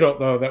basket,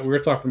 though, that we were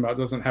talking about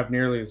doesn't have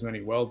nearly as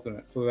many welds in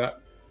it. So that,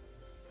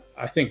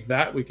 I think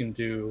that we can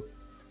do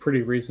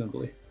pretty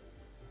reasonably.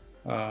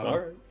 All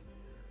right.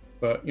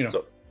 But,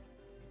 we'll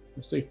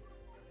see.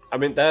 I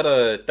mean,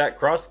 that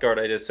cross guard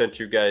I just sent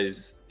you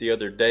guys the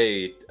other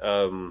day,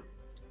 I'm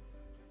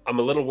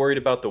a little worried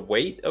about the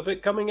weight of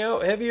it coming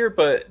out heavier,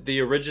 but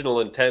the original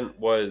intent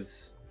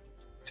was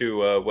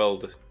to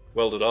weld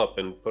it up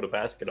and put a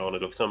basket on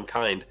it of some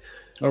kind.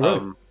 Oh,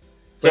 really?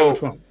 So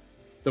which one?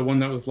 The one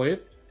that was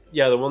lathed?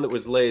 Yeah, the one that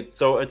was lathed.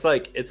 So it's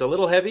a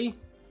little heavy.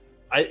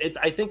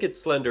 I think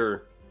it's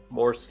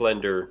more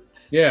slender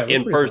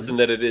in person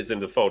than it is in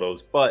the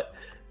photos. But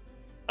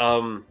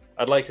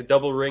I'd like to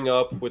double ring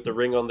up with the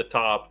ring on the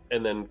top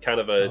and then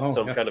kind of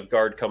some kind of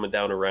guard coming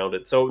down around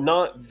it. So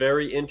not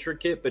very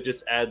intricate, but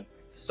just add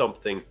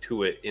something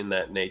to it in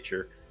that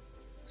nature.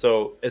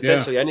 So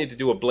essentially I need to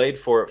do a blade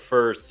for it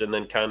first and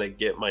then kind of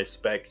get my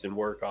specs and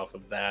work off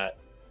of that.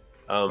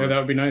 That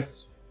would be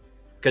nice.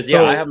 Because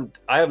I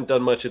haven't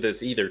done much of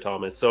this either,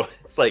 Thomas. So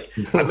it's like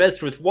I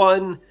messed with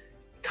one,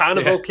 kind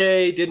of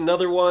okay, did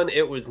another one,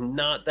 it was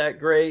not that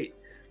great.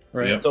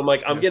 Right. So I'm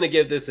like, I'm gonna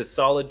give this a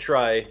solid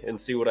try and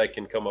see what I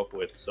can come up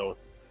with. So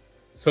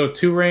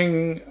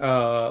 2-ring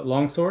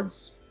long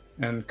swords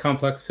and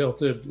complex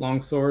hilted long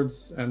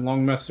swords and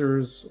long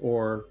messers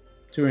or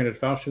 2-handed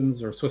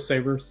falchions or Swiss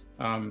sabers.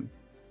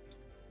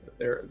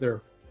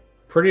 They're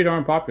pretty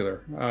darn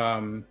popular.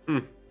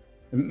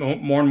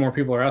 More and more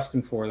people are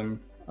asking for them.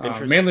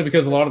 Mainly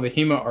because a lot of the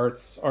HEMA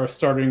arts are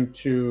starting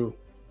to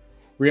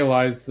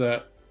realize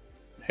that,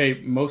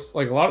 hey,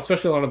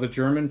 especially a lot of the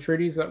German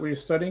treaties that we're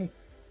studying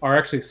are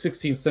actually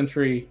 16th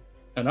century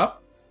and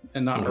up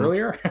and not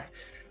earlier.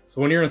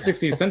 So when you're in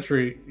 16th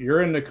century,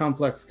 you're into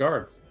complex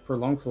guards for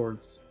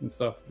longswords and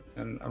stuff.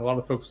 And a lot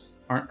of folks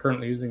aren't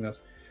currently using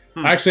this.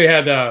 I actually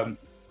had,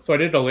 so I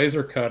did a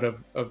laser cut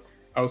of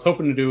I was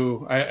hoping to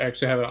do, I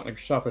actually have it on the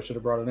shop, I should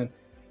have brought it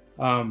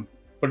in.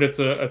 But it's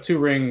a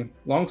 2-ring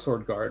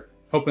longsword guard.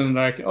 Hoping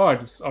that I'll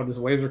just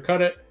laser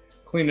cut it,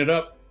 clean it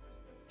up,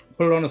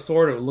 put it on a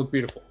sword, it would look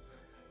beautiful.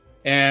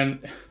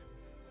 And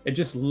it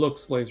just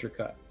looks laser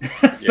cut.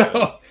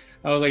 So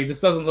I was like, it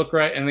just doesn't look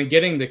right. And then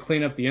getting to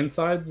clean up the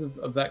insides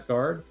of that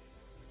guard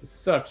is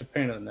such a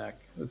pain in the neck.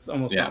 It's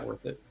almost not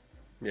worth it.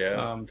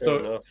 Yeah.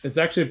 So it's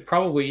actually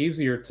probably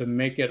easier to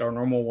make it our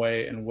normal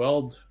way and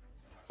weld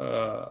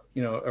a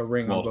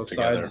ring on both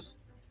sides.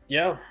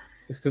 Yeah.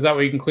 Because that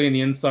way you can clean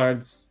the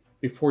insides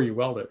before you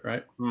weld it,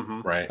 right?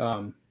 Right.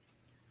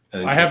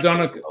 I have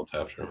done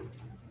after.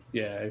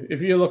 Yeah, if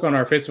you look on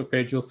our Facebook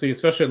page, you'll see,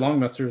 especially at long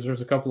messers,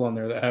 there's a couple on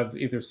there that have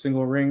either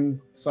single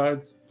ring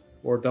sides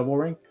or double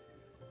ring.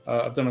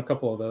 I've done a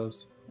couple of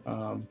those,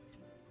 and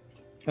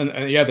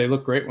they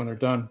look great when they're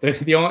done.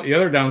 The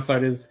other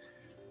downside is,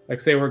 like,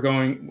 say we're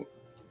going,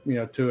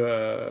 to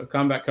a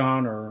combat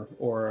con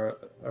or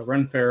a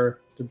Ren fair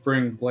to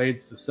bring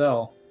blades to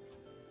sell.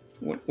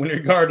 When your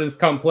guard is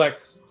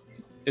complex,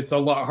 it's a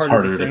lot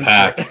harder to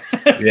pack.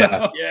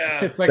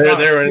 It's like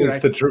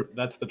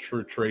that's the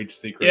true trade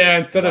secret. Yeah,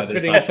 instead of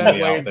fitting 10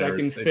 blades, I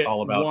can fit it's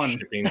all about one.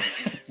 shipping.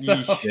 So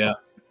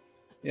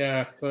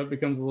it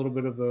becomes a little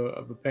bit of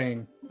a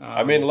pain.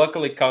 I mean,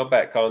 luckily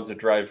combat con's a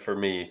drive for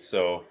me,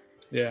 so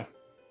yeah.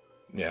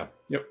 Yep.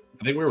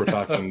 I think we were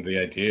talking. The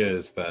idea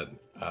is that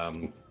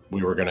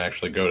we were going to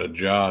actually go to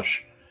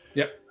Josh.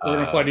 Yep, we're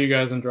going to fly to you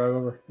guys and drive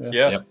over.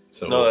 Yep.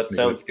 So that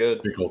sounds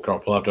good. Pretty cool.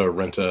 We'll have to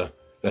rent a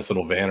nice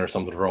little van or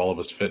something for all of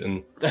us to fit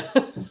in.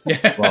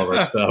 All of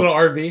our stuff. A little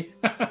RV.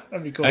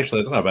 That'd be cool. Actually,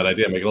 that's not a bad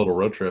idea. Make a little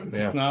road trip.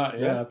 Yeah. It's not.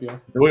 Yeah, that'd be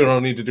awesome. We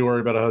don't need to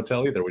worry about a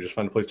hotel either. We just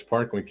find a place to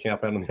park and we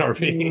camp out in the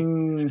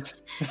RV.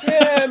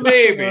 Yeah,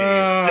 maybe.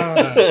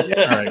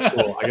 All right,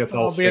 cool. I guess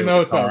I'll be in the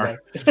hotel.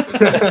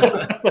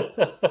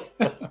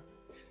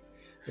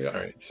 All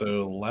right.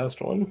 So last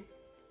one.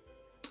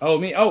 Oh,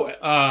 me.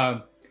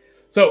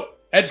 So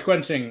edge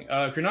quenching.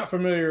 If you're not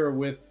familiar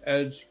with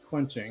edge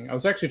quenching, I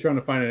was actually trying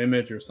to find an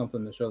image or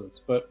something to show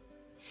this, but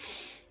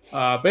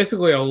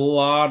basically a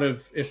lot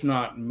of, if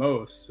not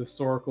most,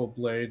 historical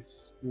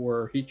blades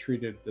were heat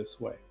treated this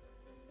way.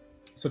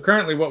 So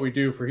currently what we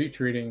do for heat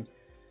treating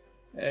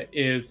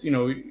is,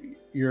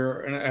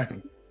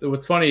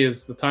 what's funny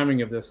is the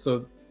timing of this.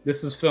 So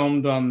this is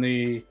filmed on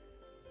the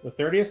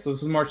 30th. So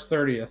this is March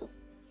 30th.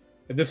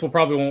 This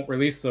probably won't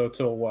release though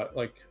till what,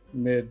 like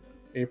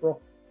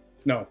mid-April?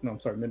 No, I'm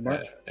sorry,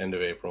 mid-March. End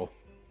of April.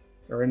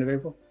 Or end of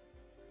April.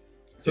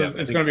 So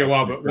it's going to be a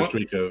while, but first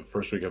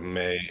week of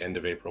May, end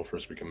of April,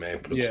 first week of May,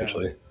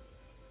 potentially. Yeah.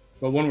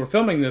 But when we're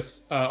filming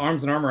this,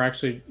 Arms and Armor,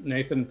 actually,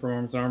 Nathan from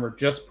Arms and Armor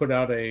just put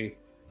out a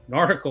an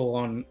article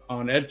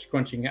on edge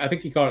quenching. I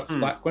think he called it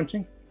slat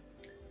quenching.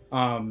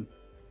 And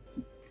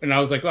I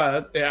was like,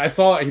 wow, I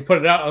saw it. He put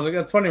it out. I was like,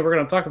 that's funny. We're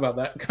going to talk about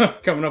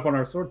that coming up on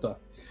our sword talk.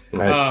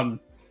 Nice.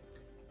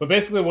 But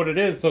basically what it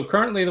is, so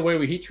currently the way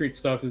we heat treat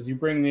stuff is you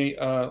bring the,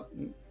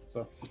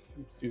 so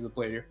let's use a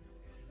blade here.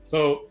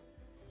 So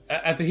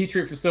at the heat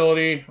treat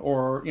facility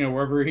or,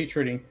 wherever you're heat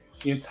treating,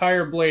 the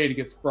entire blade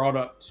gets brought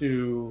up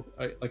to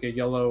like a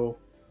yellow,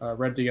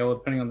 red to yellow,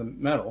 depending on the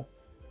metal.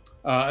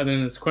 And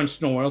then it's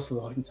quenched in oil, so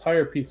the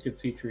entire piece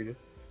gets heat treated.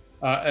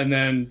 And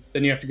then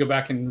you have to go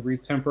back and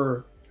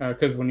retemper,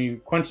 because when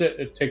you quench it,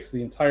 it takes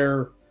the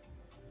entire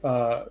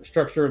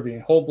structure of the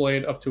whole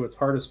blade up to its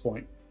hardest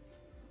point.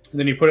 And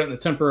then you put it in the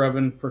temper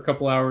oven for a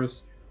couple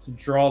hours to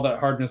draw that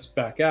hardness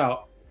back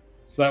out.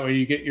 So that way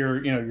you get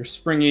your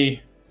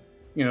springy,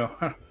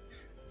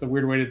 it's a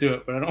weird way to do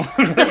it, but I don't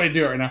know the right way to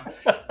do it right now.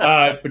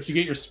 But you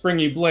get your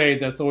springy blade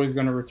that's always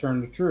going to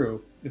return to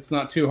true. It's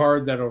not too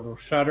hard that it'll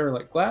shatter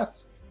like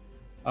glass,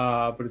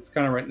 but it's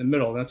kind of right in the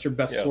middle. That's your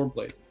best sword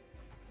blade.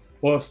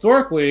 Well,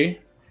 historically,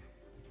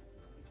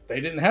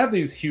 they didn't have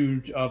these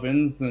huge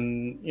ovens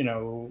and,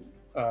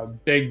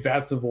 big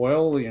vats of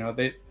oil,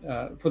 they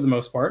for the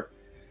most part.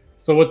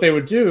 So what they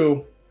would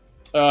do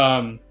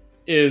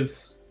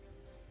is,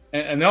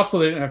 and also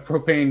they didn't have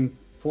propane,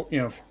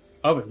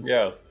 ovens.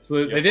 Yeah.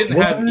 So they didn't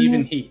have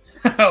even heat.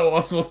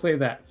 We'll say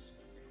that.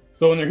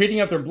 So when they're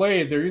heating up their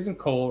blade, they're using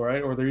coal,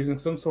 right? Or they're using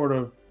some sort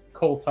of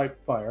coal type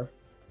fire.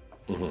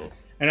 Mm-hmm.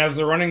 And as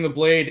they're running the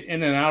blade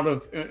in and out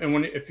of,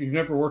 and if you've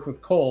never worked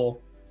with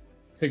coal,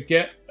 to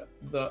get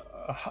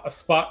a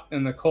spot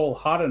in the coal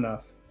hot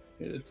enough,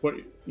 it's what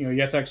you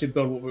have to actually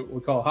build what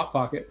we call a hot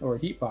pocket or a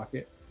heat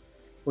pocket,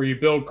 where you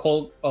build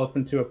coal up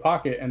into a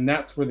pocket, and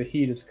that's where the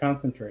heat is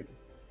concentrated.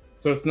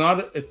 So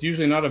it's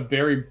usually not a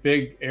very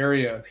big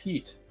area of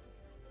heat.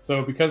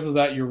 So because of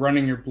that, you're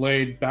running your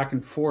blade back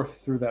and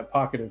forth through that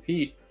pocket of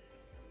heat.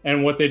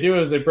 And what they do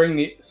is they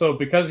bring so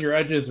because your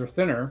edges are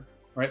thinner,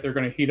 right, they're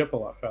going to heat up a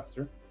lot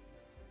faster.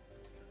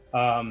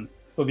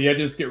 So the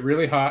edges get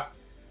really hot,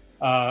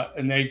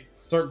 and they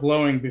start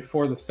glowing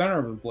before the center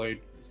of the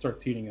blade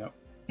starts heating up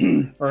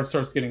or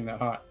starts getting that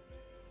hot.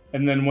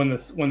 And then when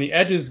the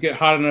edges get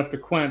hot enough to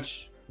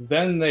quench,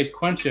 then they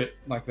quench it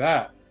like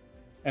that.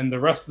 And the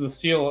rest of the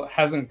steel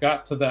hasn't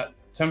got to that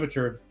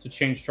temperature to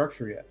change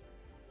structure yet.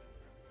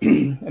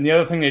 And the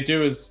other thing they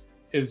do is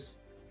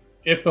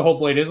if the whole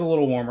blade is a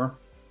little warmer,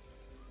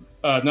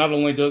 not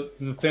only do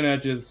the thin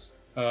edges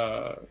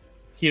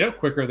heat up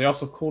quicker, they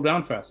also cool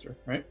down faster,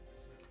 right?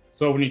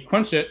 So when you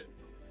quench it,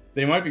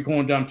 they might be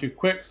cooling down too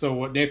quick. So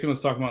what Nathan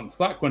was talking about in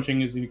slat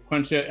quenching is you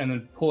quench it and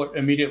then pull it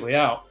immediately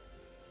out.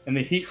 And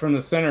the heat from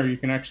the center, you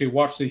can actually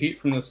watch the heat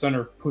from the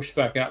center push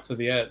back out to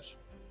the edge.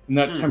 And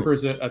that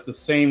tempers it at the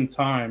same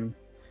time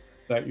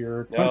that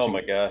you're quenching. Oh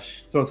my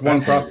gosh. So it's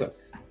one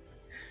process.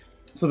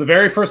 So the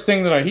very first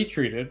thing that I heat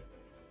treated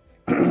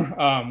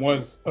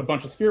was a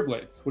bunch of spear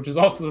blades, which is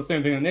also the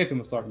same thing that Nathan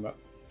was talking about.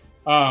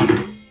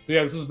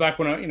 This is back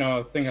when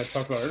I thing I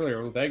talked about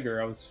earlier with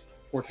Edgar. I was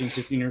 14,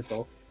 15 years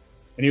old.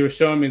 And he was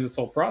showing me this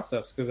whole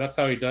process because that's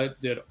how he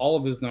did all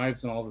of his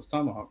knives and all of his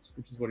tomahawks,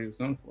 which is what he was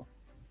known for.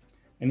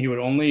 And he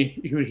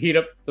would heat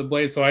up the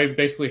blade. So I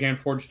basically hand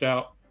forged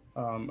out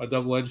a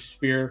double-edged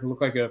spear. It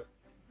looked like a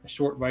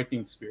short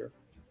Viking spear.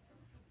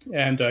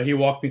 And he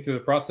walked me through the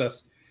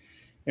process.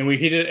 And we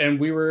heated, and I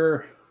think we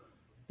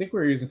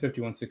were using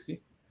 5160.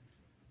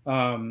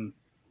 But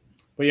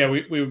yeah,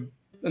 we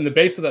and the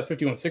base of that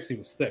 5160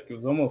 was thick. It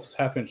was almost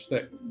half-inch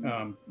thick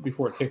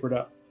before it tapered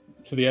up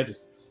to the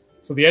edges.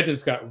 So the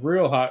edges got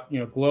real hot,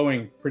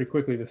 glowing pretty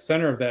quickly. The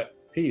center of that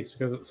piece,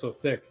 because it was so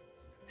thick,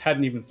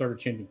 hadn't even started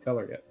changing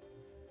color yet.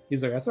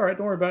 He's like, that's all right,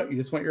 don't worry about it. You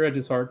just want your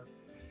edges hard.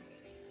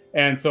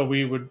 And so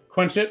we would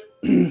quench it.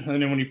 And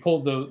then when you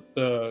pulled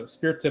the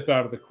spear tip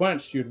out of the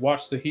quench, you'd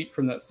watch the heat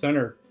from that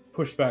center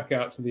push back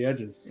out to the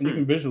edges. And you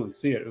can visually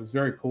see it. It was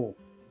very cool.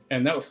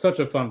 And that was such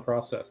a fun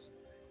process.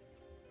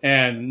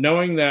 And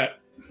knowing that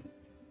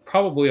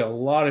probably a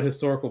lot of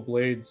historical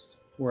blades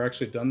were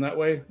actually done that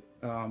way,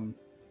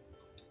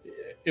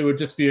 it would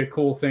just be a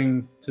cool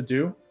thing to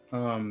do.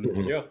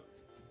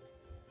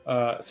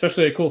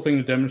 Especially a cool thing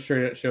to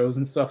demonstrate at shows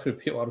and stuff.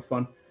 It'd be a lot of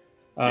fun.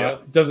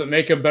 Does it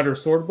make a better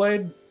sword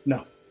blade?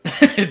 No,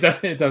 it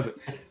doesn't.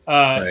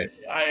 Right.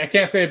 I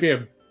can't say it'd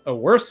be a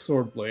worse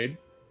sword blade,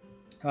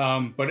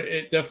 but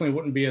it definitely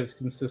wouldn't be as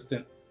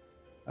consistent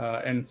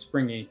and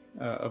springy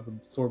of a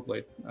sword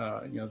blade,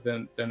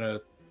 than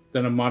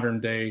a modern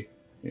day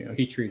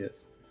heat treat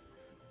is.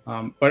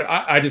 But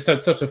I just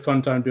had such a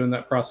fun time doing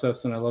that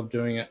process, and I love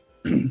doing it.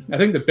 I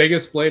think the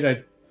biggest blade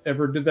I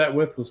ever did that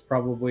with was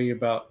probably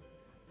about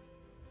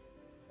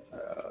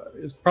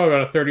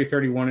a 30,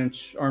 31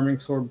 inch arming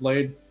sword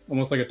blade,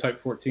 almost like a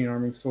Type 14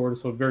 arming sword.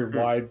 So a very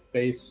wide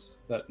base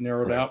that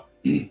narrowed out.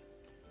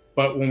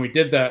 But when we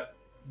did that,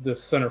 the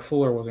center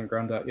fuller wasn't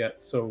ground out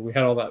yet. So we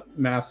had all that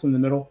mass in the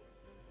middle,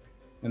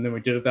 and then we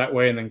did it that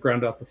way and then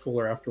ground out the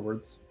fuller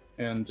afterwards.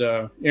 And,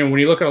 when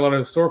you look at a lot of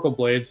historical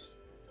blades,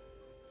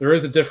 there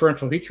is a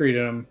differential heat treat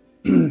in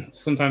them.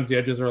 Sometimes the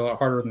edges are a lot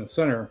harder than the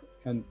center.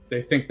 and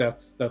they think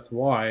that's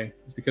why.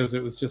 It's because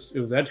it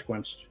was edge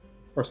quenched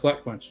or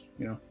select quenched,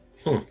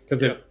 because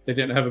they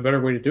didn't have a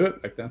better way to do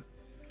it back then.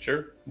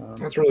 Sure.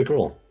 That's really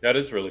cool. That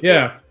is really cool.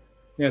 Yeah,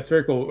 it's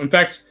very cool. In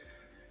fact,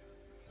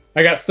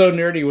 I got so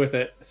nerdy with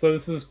it. So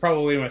this is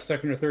probably my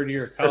second or third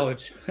year of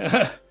college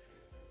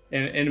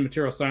in a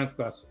material science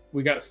class.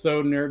 We got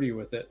so nerdy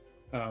with it.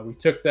 We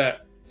took a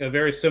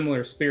very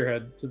similar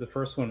spearhead to the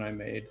first one I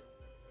made,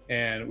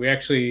 and we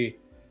actually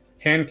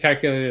hand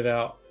calculated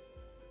out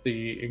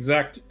the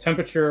exact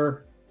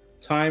temperature,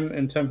 time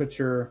and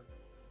temperature,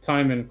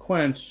 time and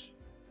quench,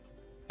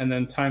 and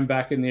then time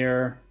back in the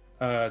air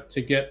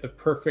to get the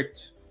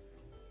perfect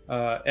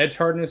edge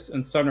hardness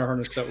and center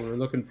hardness that we were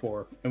looking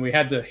for. And we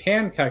had to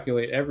hand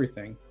calculate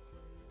everything.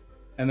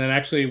 And then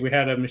actually we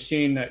had a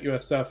machine at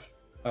USF,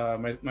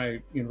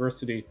 my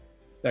university,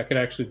 that could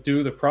actually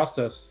do the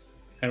process,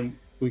 and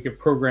we could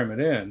program it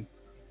in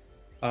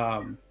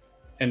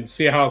and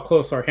see how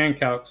close our hand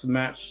calcs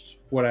matched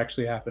what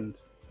actually happened,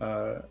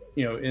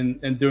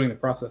 in doing the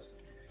process.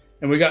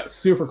 And we got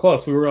super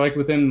close. We were like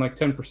within like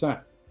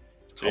 10%.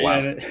 Oh, wow.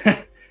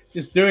 And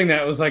just doing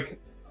that was like,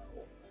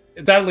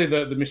 sadly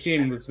the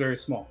machine was very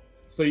small,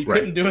 so you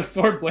couldn't do a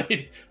sword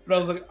blade. But I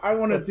was like, I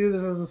want to do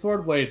this as a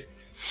sword blade,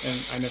 and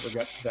I never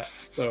got to that.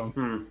 So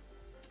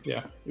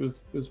yeah, it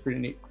was pretty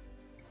neat.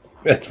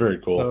 That's very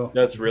cool. So,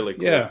 that's really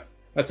cool. Yeah,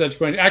 that's edge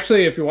quench.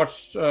 Actually, if you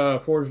watched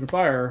Forged in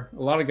Fire,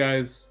 a lot of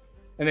guys,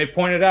 and they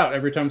point it out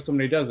every time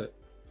somebody does it,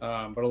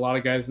 but a lot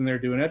of guys in there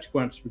do an edge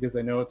quench because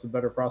they know it's a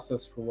better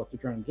process for what they're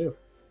trying to do.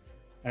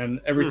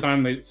 And every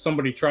time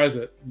somebody tries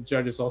it, the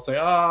judges all say,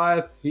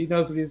 he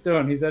knows what he's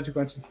doing. He's edge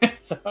quenching.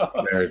 So,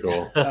 very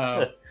cool.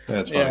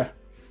 That's fun.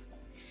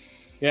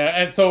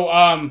 Yeah, and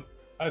so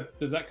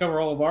does that cover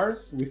all of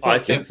ours? We I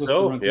think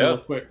so, real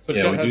quick. So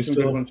Chet had some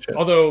good ones.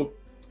 Although,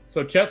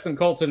 Chet's and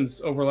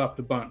Colton's overlapped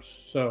a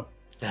bunch. So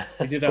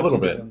we did have a little some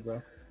bit. good ones,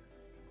 though.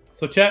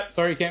 So Chet,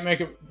 sorry you can't make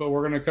it, but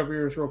we're going to cover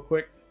yours real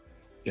quick.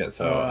 Yeah,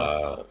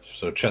 so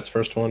Chet's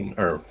first one,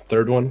 or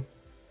third one.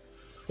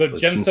 So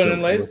gemstone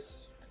inlays.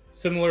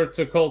 Similar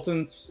to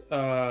Colton's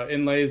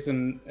inlays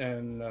and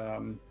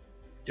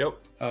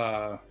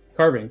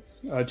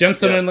carvings.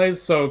 Gemstone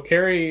inlays. So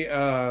Carrie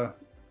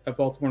at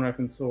Baltimore Knife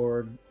and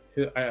Sword,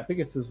 I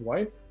think it's his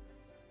wife.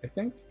 I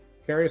think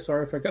Carrie.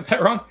 Sorry if I got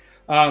that wrong.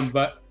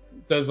 But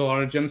does a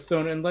lot of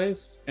gemstone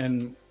inlays,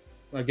 and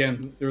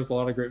again, there was a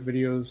lot of great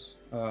videos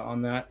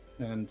on that,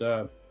 and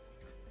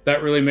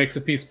that really makes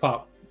a piece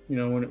pop.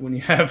 When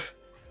you have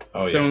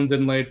stones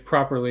inlaid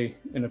properly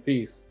in a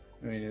piece.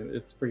 I mean,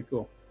 it's pretty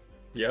cool.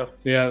 Yeah.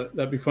 So yeah,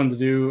 that'd be fun to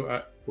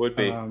do. Would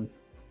be.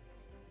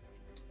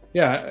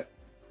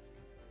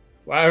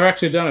 I've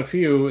actually done a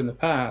few in the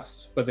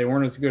past, but they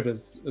weren't as good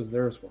as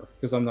theirs were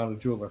because I'm not a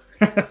jeweler.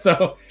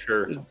 So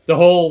sure, the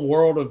whole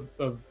world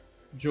of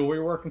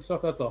jewelry work and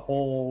stuff, that's a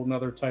whole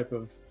another type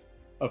of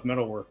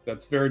metal work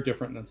that's very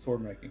different than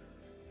sword making.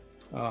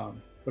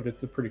 But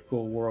it's a pretty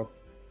cool world.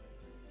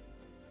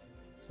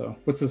 So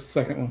what's this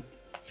second one?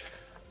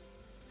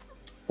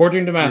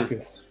 Forging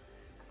Damascus.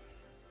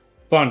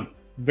 Fun.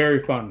 Very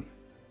fun,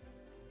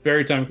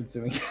 very time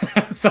consuming.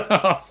 So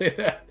I'll say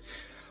that.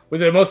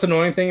 With the most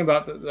annoying thing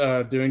about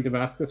doing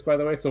Damascus, by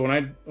the way, so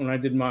when I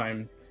did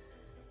mine,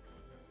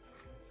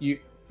 you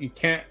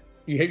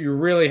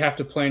really have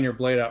to plan your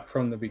blade out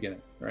from the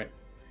beginning, right?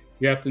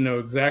 You have to know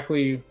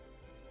exactly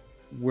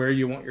where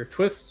you want your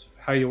twist,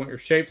 how you want your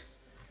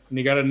shapes, and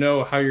you got to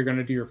know how you're going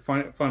to do your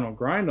final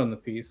grind on the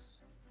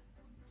piece,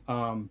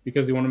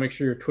 because you want to make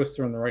sure your twists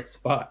are in the right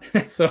spot.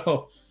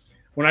 So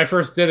when I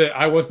first did it,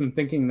 I wasn't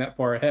thinking that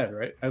far ahead,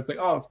 right? I was like,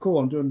 oh, it's cool,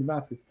 I'm doing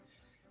Damascus.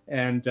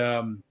 And,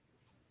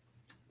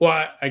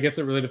 I guess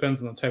it really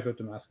depends on the type of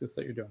Damascus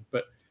that you're doing.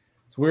 But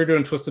so we were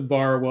doing twisted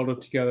bar, welded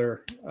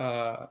together,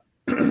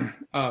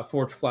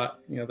 forged flat,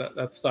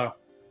 that style.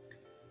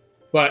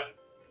 But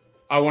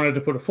I wanted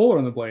to put a fuller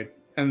on the blade.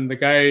 And the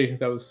guy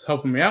that was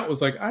helping me out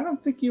was like, I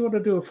don't think you want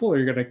to do a fuller.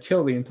 You're going to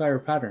kill the entire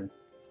pattern.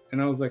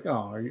 And I was like,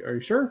 oh, are you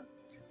sure?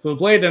 So the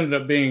blade ended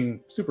up being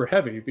super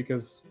heavy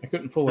because I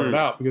couldn't fuller it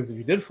out, because if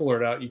you did fuller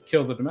it out, you'd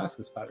kill the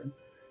Damascus pattern.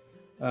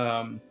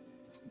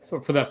 So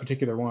for that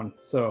particular one.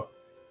 So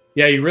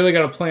yeah, you really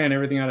got to plan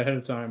everything out ahead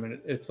of time. And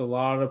it's a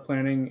lot of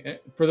planning.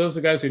 For those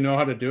of guys who know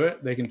how to do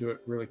it, they can do it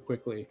really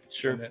quickly.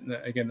 Sure. And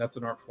again, that's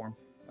an art form.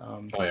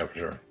 For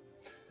sure.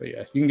 But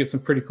yeah, you can get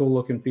some pretty cool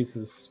looking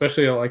pieces,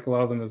 especially like a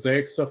lot of the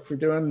mosaic stuff we're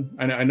doing.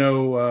 I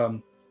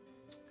know.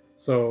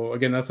 So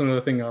again, that's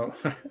another thing. I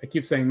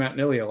keep saying Matt and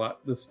Illy a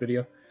lot this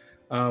video.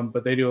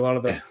 But they do a lot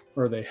of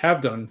or they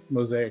have done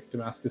mosaic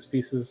Damascus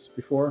pieces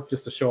before,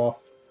 just to show off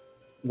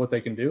what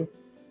they can do.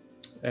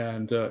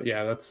 And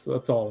that's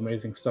all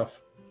amazing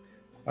stuff.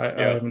 I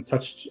haven't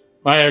touched.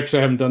 I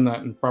actually haven't done that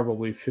in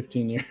probably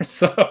 15 years,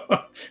 so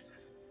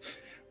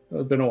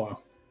it's been a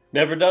while.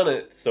 Never done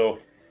it, so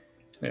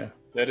yeah,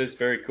 that is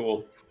very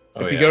cool.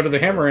 If you go to the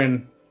Hammer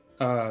Inn,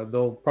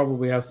 they'll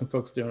probably have some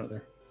folks doing it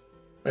there.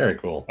 Very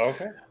cool.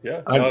 Okay.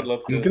 Yeah. I'd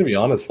love to. I'm gonna be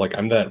honest. Like,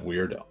 I'm that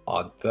weird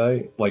odd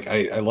guy. Like,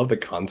 I love the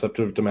concept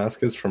of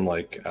Damascus from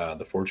like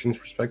the forging's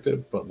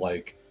perspective, but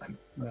like,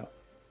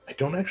 I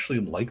don't actually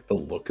like the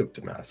look of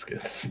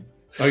Damascus.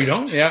 Oh, you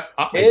don't? Yeah,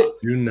 I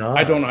do not.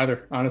 I don't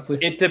either, honestly.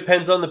 It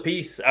depends on the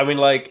piece. I mean,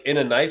 like in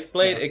a knife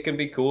blade, it can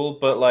be cool,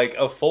 but like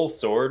a full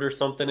sword or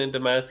something in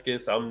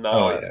Damascus, I'm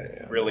not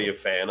really a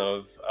fan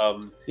of.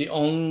 The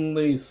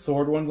only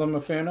sword ones I'm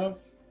a fan of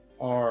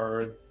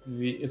are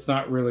it's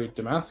not really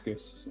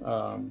Damascus,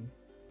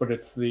 but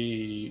it's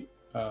the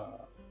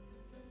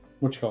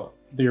what you call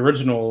it? The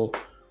original,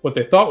 what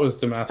they thought was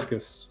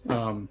Damascus,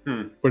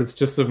 but it's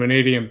just the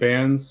vanadium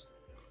bands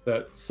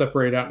that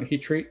separate out and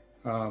heat treat.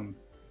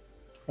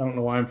 I don't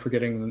know why I'm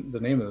forgetting the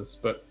name of this,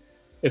 but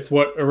it's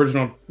what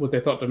they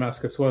thought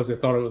Damascus was. They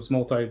thought it was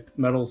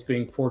multi-metals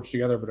being forged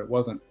together, but it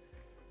wasn't.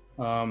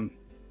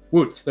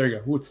 Woots, there you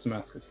go. Woots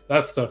Damascus.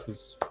 That stuff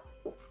is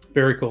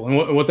very cool.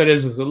 And what that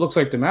is it looks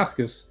like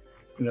Damascus,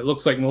 and it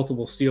looks like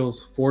multiple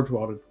steels forge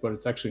welded, but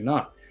it's actually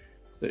not.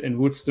 In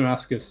Woots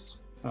Damascus,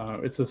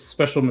 it's a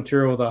special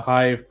material with a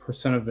high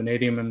percent of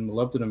vanadium and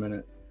molybdenum in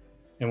it.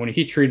 And when you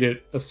heat treat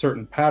it a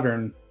certain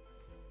pattern,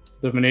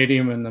 the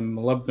vanadium and the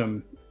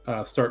molybdenum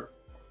start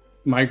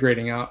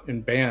migrating out in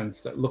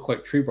bands that look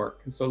like tree bark,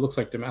 and so it looks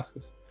like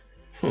Damascus.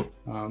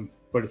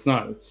 But it's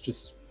not. It's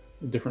just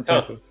a different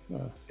type of.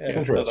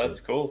 That's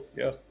cool.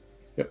 Yeah.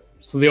 Yep.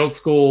 So the old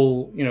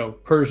school,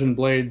 Persian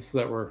blades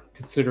that were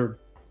considered,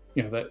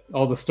 that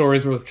all the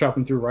stories were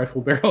chopping through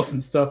rifle barrels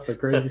and stuff, the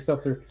crazy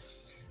stuff.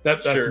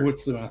 That's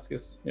Woods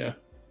Damascus. Yeah.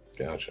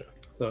 Gotcha.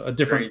 So a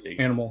different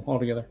animal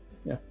altogether.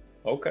 Yeah.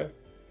 Okay.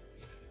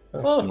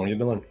 More you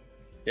to learn.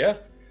 Yeah.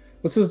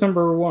 What's his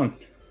number one?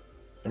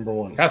 Number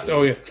one.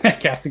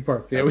 Casting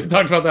parts. Yeah, we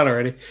talked about that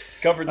already.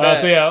 Covered that.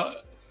 So yeah,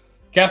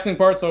 casting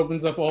parts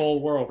opens up a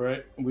whole world,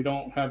 right? We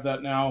don't have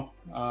that now.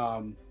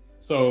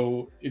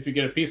 So if you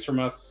get a piece from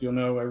us, you'll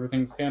know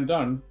everything's hand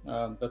done.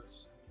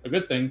 That's a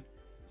good thing.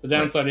 The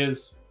downside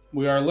is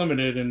we are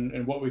limited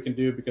in what we can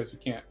do because we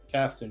can't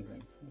cast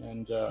anything.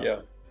 And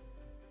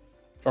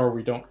or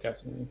we don't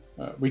cast anything.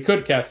 We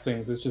could cast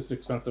things. It's just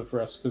expensive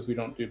for us because we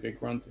don't do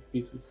big runs of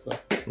pieces.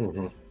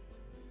 So.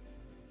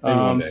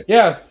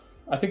 Yeah,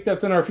 I think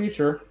that's in our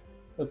future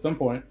at some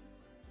point,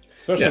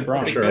 especially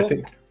bronze. For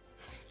sure.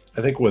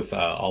 I think with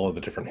all of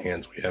the different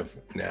hands we have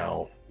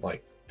now,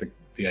 like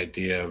the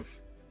idea of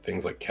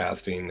things like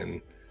casting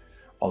and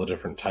all the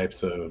different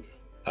types of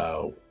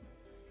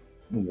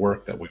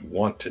work that we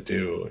want to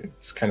do,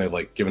 it's kind of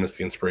like giving us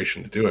the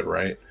inspiration to do it,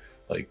 right?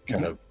 Like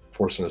kind of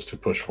forcing us to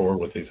push forward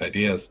with these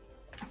ideas.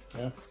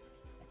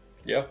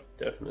 Yeah,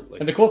 definitely.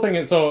 And the cool thing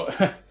is, so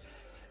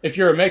if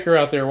you're a maker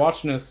out there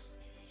watching this,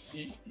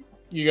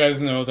 you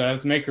guys know that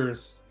as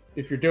makers,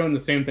 if you're doing the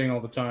same thing all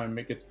the time,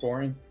 it gets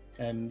boring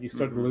and you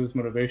start to lose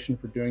motivation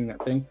for doing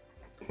that thing.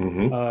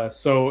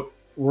 So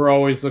we're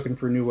always looking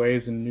for new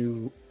ways and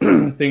new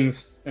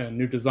things and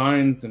new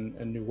designs and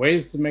new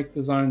ways to make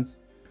designs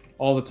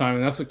all the time.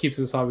 And that's what keeps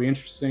this hobby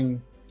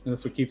interesting. And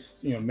that's what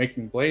keeps,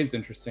 making blades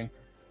interesting.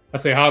 I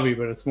say hobby,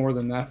 but it's more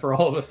than that for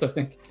all of us, I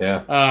think.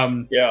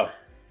 Yeah.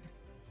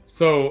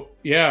 So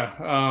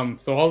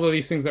so all of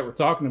these things that we're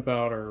talking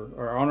about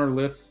are on our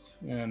list,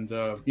 and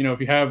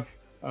if you have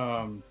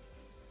a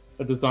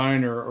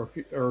design or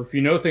if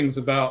you know things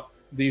about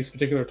these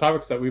particular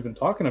topics that we've been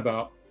talking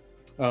about,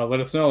 let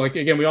us know. Like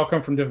again, we all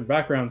come from different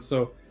backgrounds,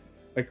 so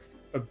like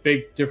a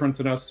big difference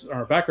in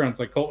our backgrounds.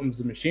 Like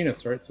Colton's a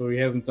machinist, right? So he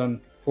hasn't done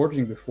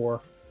forging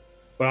before,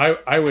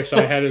 but I wish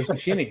I had his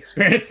machining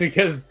experience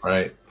because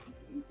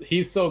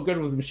he's so good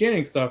with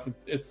machining stuff.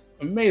 It's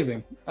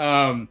amazing.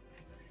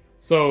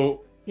 So,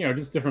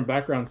 just different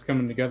backgrounds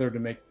coming together to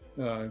make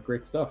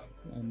great stuff.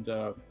 And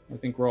I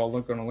think we're all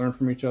going to learn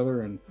from each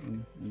other and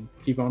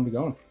keep on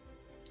going.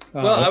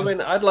 Well, I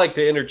mean, I'd like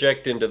to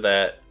interject into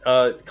that.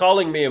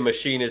 Calling me a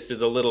machinist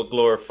is a little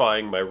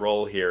glorifying my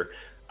role here.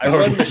 I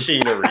run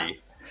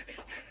machinery.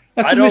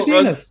 I don't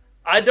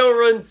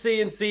run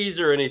CNCs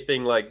or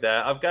anything like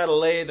that. I've got a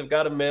lathe, I've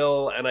got a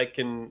mill, and I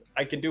can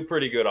do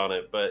pretty good on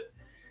it. But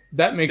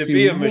that makes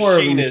you more of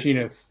a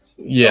machinist.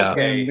 Yeah.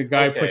 Than the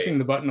guy pushing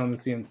the button on the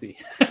CNC.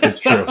 It's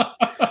true.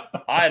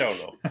 I don't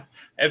know.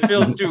 It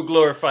feels too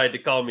glorified to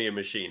call me a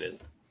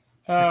machinist.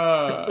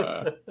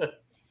 I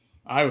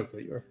would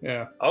say you are.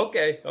 Yeah.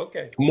 Okay.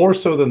 More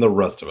so than the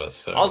rest of us.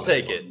 So. I'll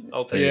take it.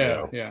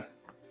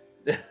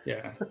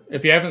 Yeah.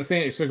 If you haven't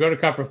seen it, so go to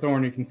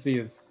Copperthorn. You can see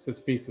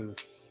his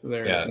pieces.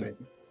 They're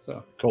amazing.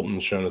 So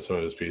Colton's shown us some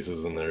of his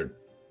pieces, and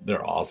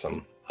they're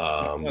awesome.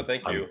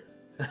 Thank you.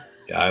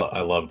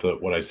 I loved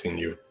what I've seen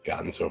you've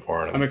gotten so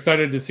far. I'm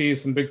excited to see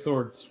some big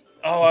swords.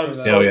 Oh, I'm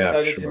so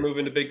excited to move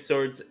into big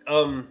swords.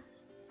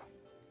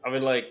 I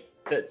mean, like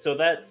that. So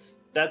that's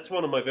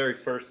one of my very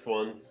first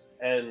ones,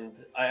 and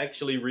I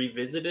actually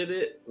revisited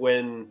it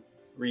when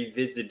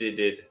revisited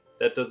it.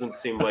 That doesn't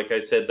seem like I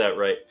said that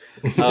right.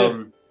 It's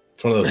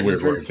one of those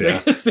weird words.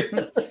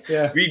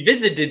 Yeah.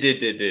 Revisited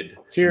it.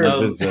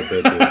 Cheers.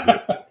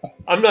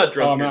 I'm not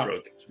drunk. You're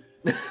drunk.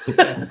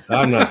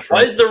 I'm not drunk.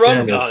 Why is the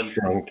rum gone?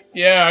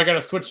 Yeah, I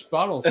gotta switch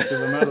bottles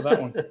because I'm out of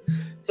that one.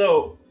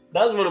 So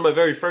That was one of my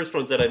very first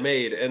ones that I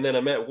made, and then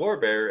I met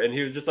Warbear, and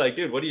he was just like,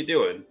 "Dude, what are you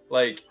doing?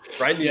 Like,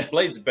 grind these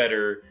blades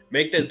better,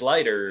 make this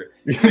lighter,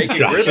 make it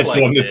Josh grip just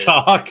like wanted this." to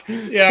talk.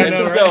 Yeah, I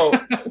know, right? So,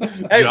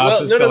 hey,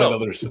 Josh is telling no.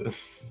 others.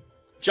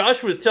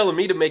 Josh was telling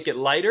me to make it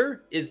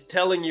lighter, is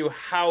telling you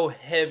how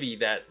heavy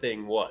that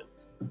thing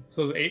was.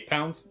 So it's 8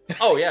 pounds.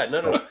 Oh yeah,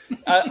 no.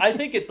 I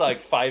think it's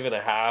like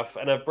 5.5,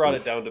 and I've brought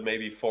it down to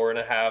maybe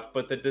 4.5.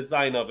 But the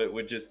design of it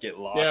would just get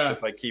lost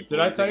if I keep. Did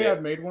I tell you it. I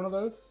made one of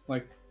those,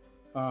 like,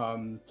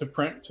 to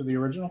print to the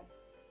original?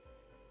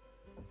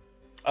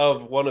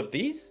 Of one of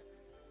these?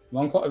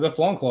 Longclaw. That's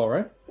Longclaw,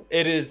 right?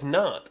 It is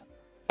not.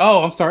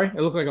 Oh, I'm sorry.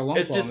 It looked like a Longclaw.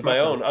 It's just my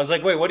own. I was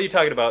like, wait, what are you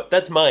talking about?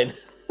 That's mine.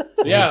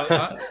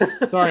 Yeah.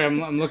 Sorry,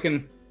 I'm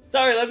looking.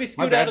 Sorry, let me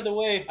scoot out of the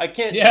way. I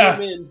can't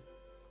zoom in.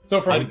 So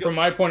from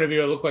my point of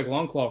view, it looked like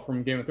Longclaw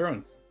from Game of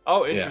Thrones.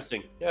 Oh,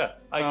 interesting. Yeah.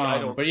 I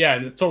don't. But yeah,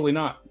 it's totally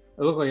not.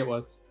 It looked like it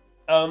was.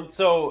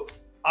 So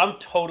I'm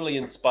totally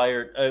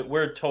inspired.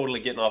 We're totally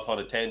getting off on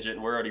a tangent,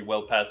 and we're already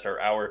well past our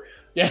hour.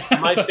 Yeah.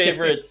 My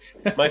favorites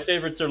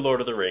are Lord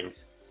of the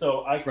Rings.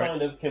 So I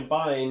kind of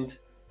combined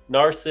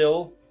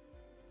Narsil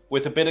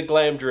with a bit of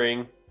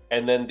Glamdring,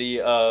 and then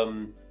the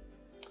oh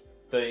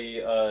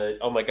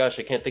my gosh,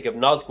 I can't think of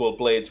Nazgul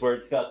blades, where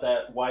it's got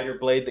that wider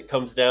blade that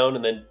comes down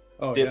and then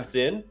dips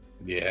in.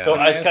 Yeah. So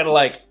I was kind of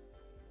like,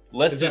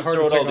 let's just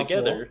throw it all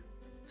together.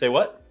 Say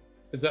what?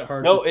 Is that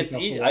hard? No, it's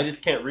easy. I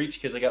just can't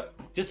reach because I got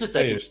just a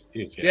second.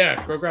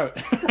 Yeah, go grab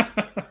it.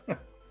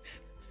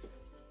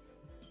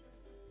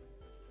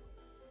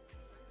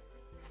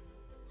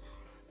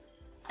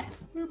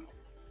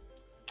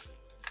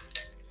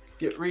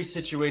 Get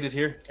resituated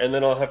here, and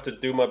then I'll have to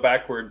do my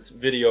backwards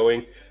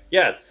videoing.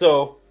 Yeah,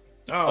 so.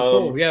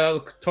 Oh, cool. Yeah, that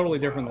looked totally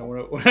different than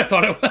what I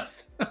thought it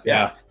was.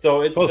 Yeah,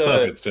 so it's close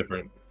up. It's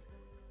different.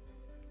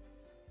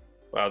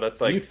 Wow,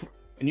 that's like.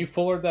 And you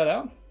fullered that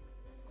out?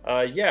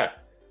 Yeah.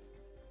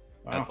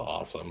 Wow. That's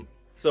awesome.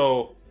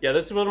 So yeah,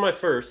 this is one of my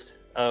first.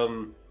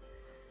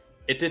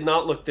 It did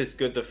not look this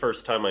good the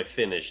first time I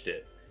finished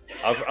it.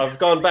 I've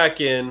gone back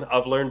in.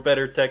 I've learned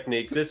better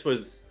techniques. This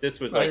was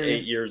like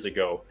 8 years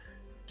ago,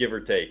 give or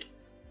take.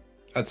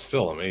 That's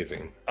still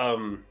amazing.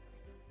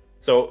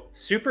 So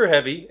super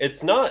heavy.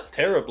 It's not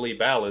terribly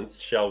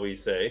balanced, shall we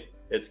say?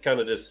 It's kind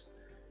of just.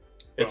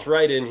 It's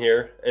right in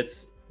here.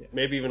 It's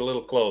maybe even a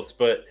little close,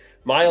 but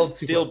mild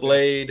steel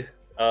blade.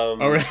 Oh,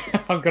 really?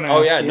 I was gonna.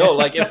 Oh yeah, no.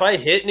 Like if I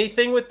hit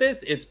anything with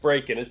this, it's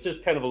breaking. It's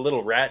just kind of a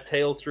little rat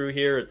tail through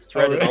here. It's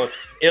threaded on.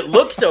 It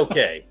looks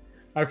okay.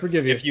 I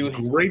forgive you. It's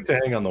great to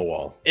hang on the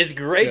wall. It's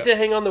great to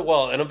hang on the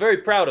wall, and I'm very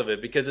proud of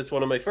it because it's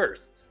one of my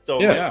firsts. So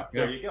there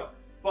you go.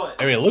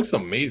 But I mean, it looks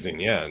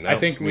amazing. Yeah. I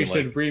think we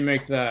should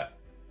remake that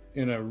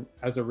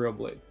as a real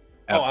blade.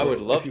 Absolutely. Oh, I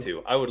would love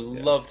to. I would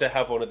love to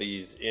have one of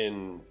these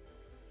in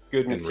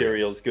good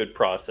materials, good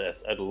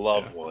process. I'd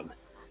love one.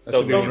 That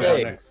so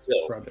someday, next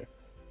project.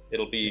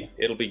 It'll be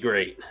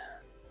great.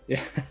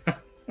 Yeah.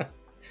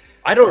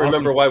 I don't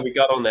remember why we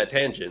got on that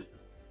tangent.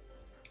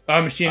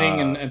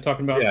 Machining and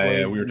talking about blades.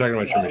 Yeah, we were talking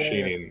about your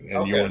machining,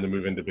 and you wanted to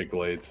move into big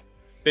blades.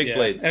 Big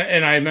blades.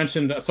 And I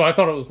mentioned, so I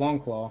thought it was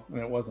Longclaw, and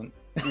it wasn't.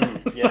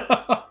 Yes.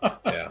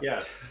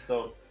 Yeah.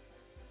 So.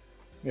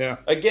 Yeah.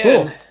 Again.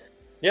 Cool.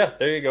 Yeah.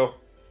 There you go.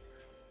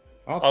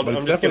 Awesome. But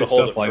it's definitely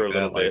stuff like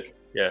that. Like,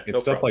 it's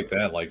stuff like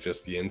that, like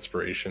just the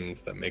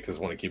inspirations that make us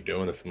want to keep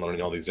doing this and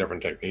learning all these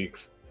different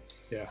techniques.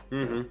 Yeah.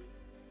 Mm-hmm.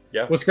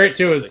 Yeah. What's great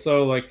too is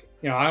I'm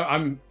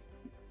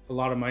a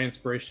lot of my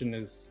inspiration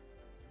is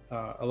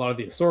a lot of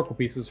the historical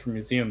pieces from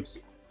museums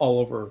all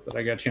over that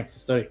I got a chance to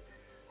study.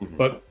 Mm-hmm.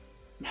 But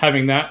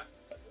having that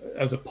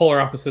as a polar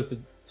opposite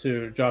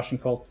to Josh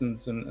and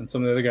Colton's and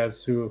some of the other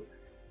guys who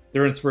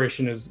their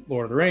inspiration is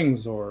Lord of the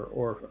Rings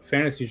or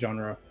fantasy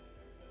genre,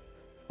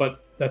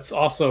 but that's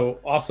also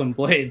awesome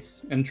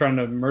blades, and trying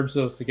to merge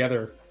those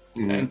together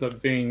ends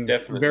up being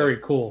very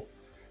cool.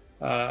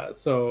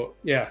 So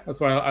yeah, that's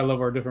why I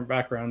love our different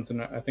backgrounds,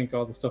 and I think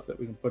all the stuff that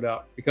we can put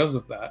out because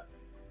of that,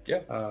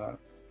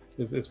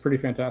 is pretty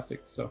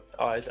fantastic. So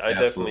I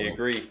definitely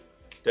agree.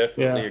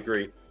 Definitely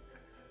agree.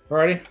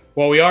 Alrighty.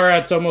 Well, we are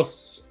at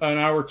almost an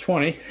hour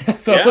 20,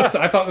 so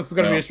I thought this was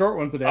going to be a short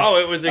one today. Oh,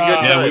 it was a good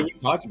time. We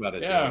talked about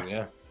it.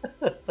 Yeah.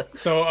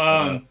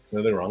 So,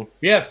 no, they're wrong.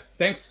 Yeah,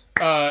 thanks.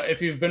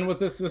 If you've been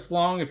with us this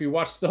long, if you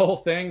watched the whole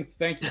thing,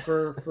 thank you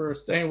for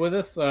staying with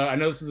us. I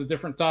know this is a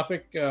different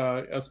topic.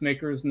 Us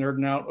makers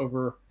nerding out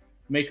over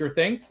maker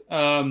things.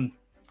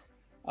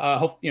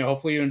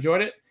 Hopefully you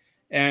enjoyed it.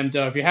 And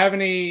if you have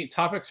any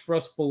topics for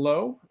us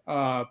below,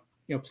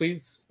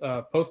 please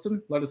post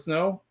them. Let us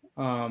know.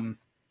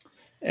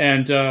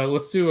 And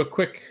let's do a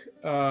quick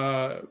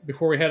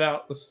before we head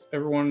out.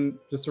 Everyone,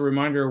 just a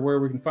reminder of where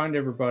we can find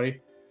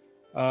everybody.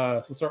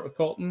 So start with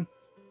Colton.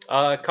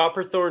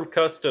 Copperthorn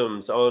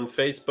Customs on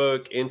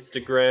Facebook,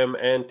 Instagram,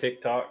 and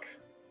TikTok.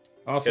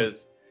 Awesome.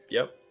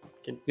 Yep.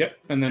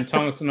 And then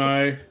Thomas and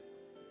I.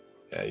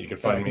 Yeah, you can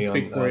find me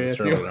on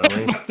Sterling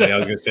Armory. I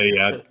was gonna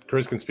say,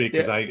 Chris can speak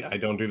because I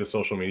don't do the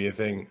social media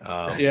thing.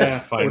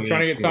 We're trying to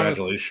get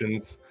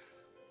congratulations.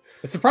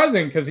 It's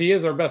surprising because he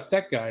is our best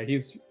tech guy.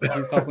 He's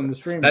helping the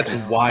stream. That's right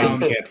now. why you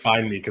can't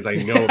find me, because I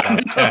know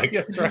about tech.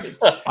 That's right.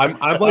 I'm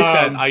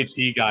like that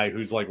IT guy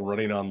who's like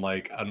running on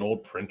like an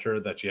old printer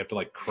that you have to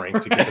like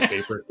crank to get the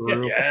paper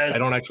through. Yes. I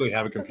don't actually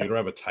have a computer. I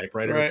have a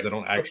typewriter because I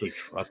don't actually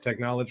trust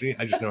technology.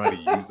 I just know how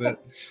to use it.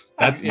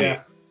 That's me.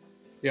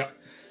 Yeah.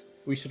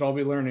 We should all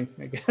be learning,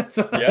 I guess.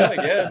 Yeah, I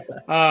guess.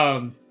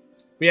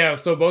 Yeah,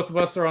 so both of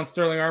us are on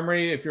Sterling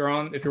Armory. If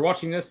you're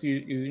watching this,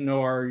 you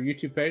know our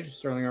YouTube page,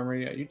 Sterling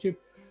Armory at YouTube.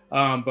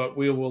 But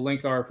we will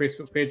link our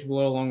Facebook page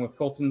below, along with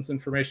Colton's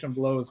information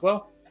below as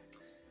well.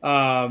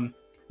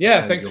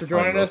 Thanks for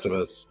joining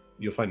us.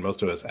 You'll find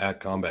most of us at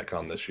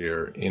CombatCon this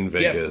year in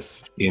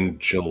Vegas in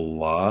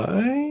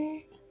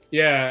July.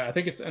 Yeah, I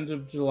think it's end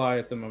of July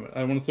at the moment.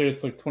 I want to say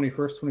it's like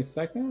 21st,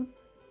 22nd.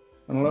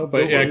 I don't know,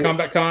 but yeah,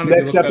 CombatCon.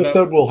 Next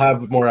episode we'll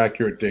have more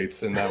accurate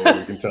dates, and that way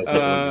we can tell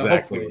people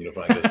exactly when to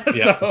find us.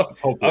 Yeah, so,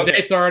 the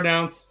dates are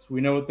announced.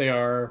 We know what they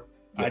are.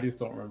 Yeah. I just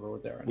don't remember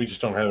what they are. We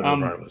just don't have it in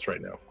front of us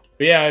right now.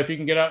 But yeah, if you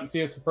can get out and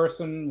see us in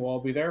person, we'll all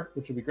be there,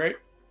 which would be great.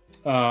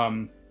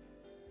 And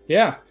you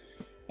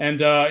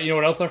know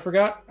what else I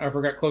forgot? I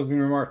forgot closing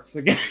remarks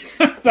again.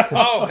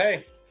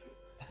 Hey.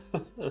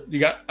 You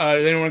got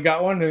anyone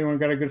got one? Anyone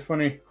got a good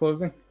funny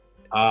closing?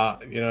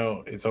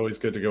 It's always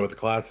good to go with the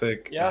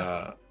classic.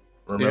 Yeah.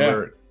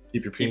 Remember,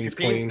 keep your peens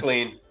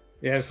clean.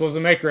 Yeah, this was a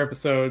maker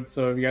episode,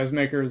 so if you guys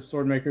makers,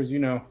 sword makers,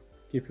 keep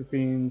your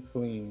peens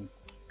clean.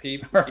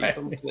 Keep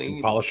them clean.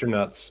 And polish your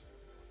nuts.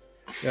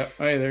 Yep.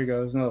 Hey, there you go.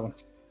 There's another one.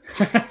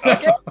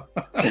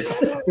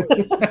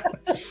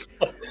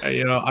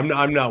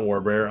 I'm not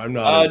Warbear. I'm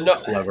not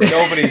clever.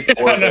 Nobody's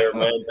Warbear,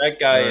 man. That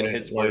guy and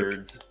his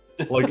words.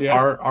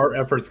 Our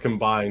efforts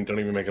combined don't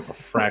even make up a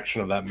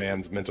fraction of that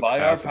man's mental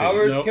capacity. By our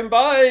powers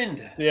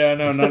combined. Yeah,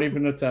 no, not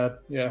even a tad.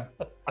 Yeah,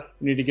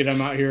 we need to get him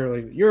out here.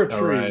 Like, you're a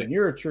tree. Right.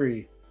 You're a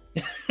tree.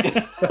 All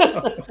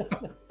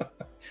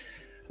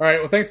right.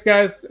 Well, thanks,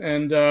 guys,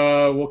 and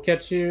we'll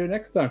catch you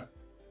next time.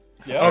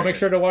 Yeah. Make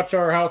sure to watch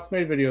our How It's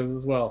Made videos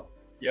as well.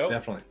 Yep.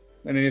 Definitely.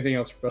 And anything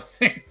else we're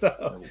posting. So,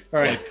 all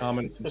right. Like,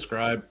 comment,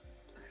 subscribe.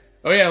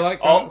 Oh yeah,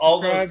 like, comment,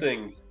 all those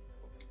things.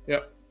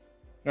 Yep.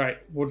 All right,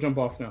 we'll jump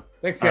off now.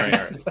 Thanks,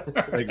 guys. All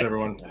right. Thanks,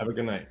 everyone. Have a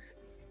good night.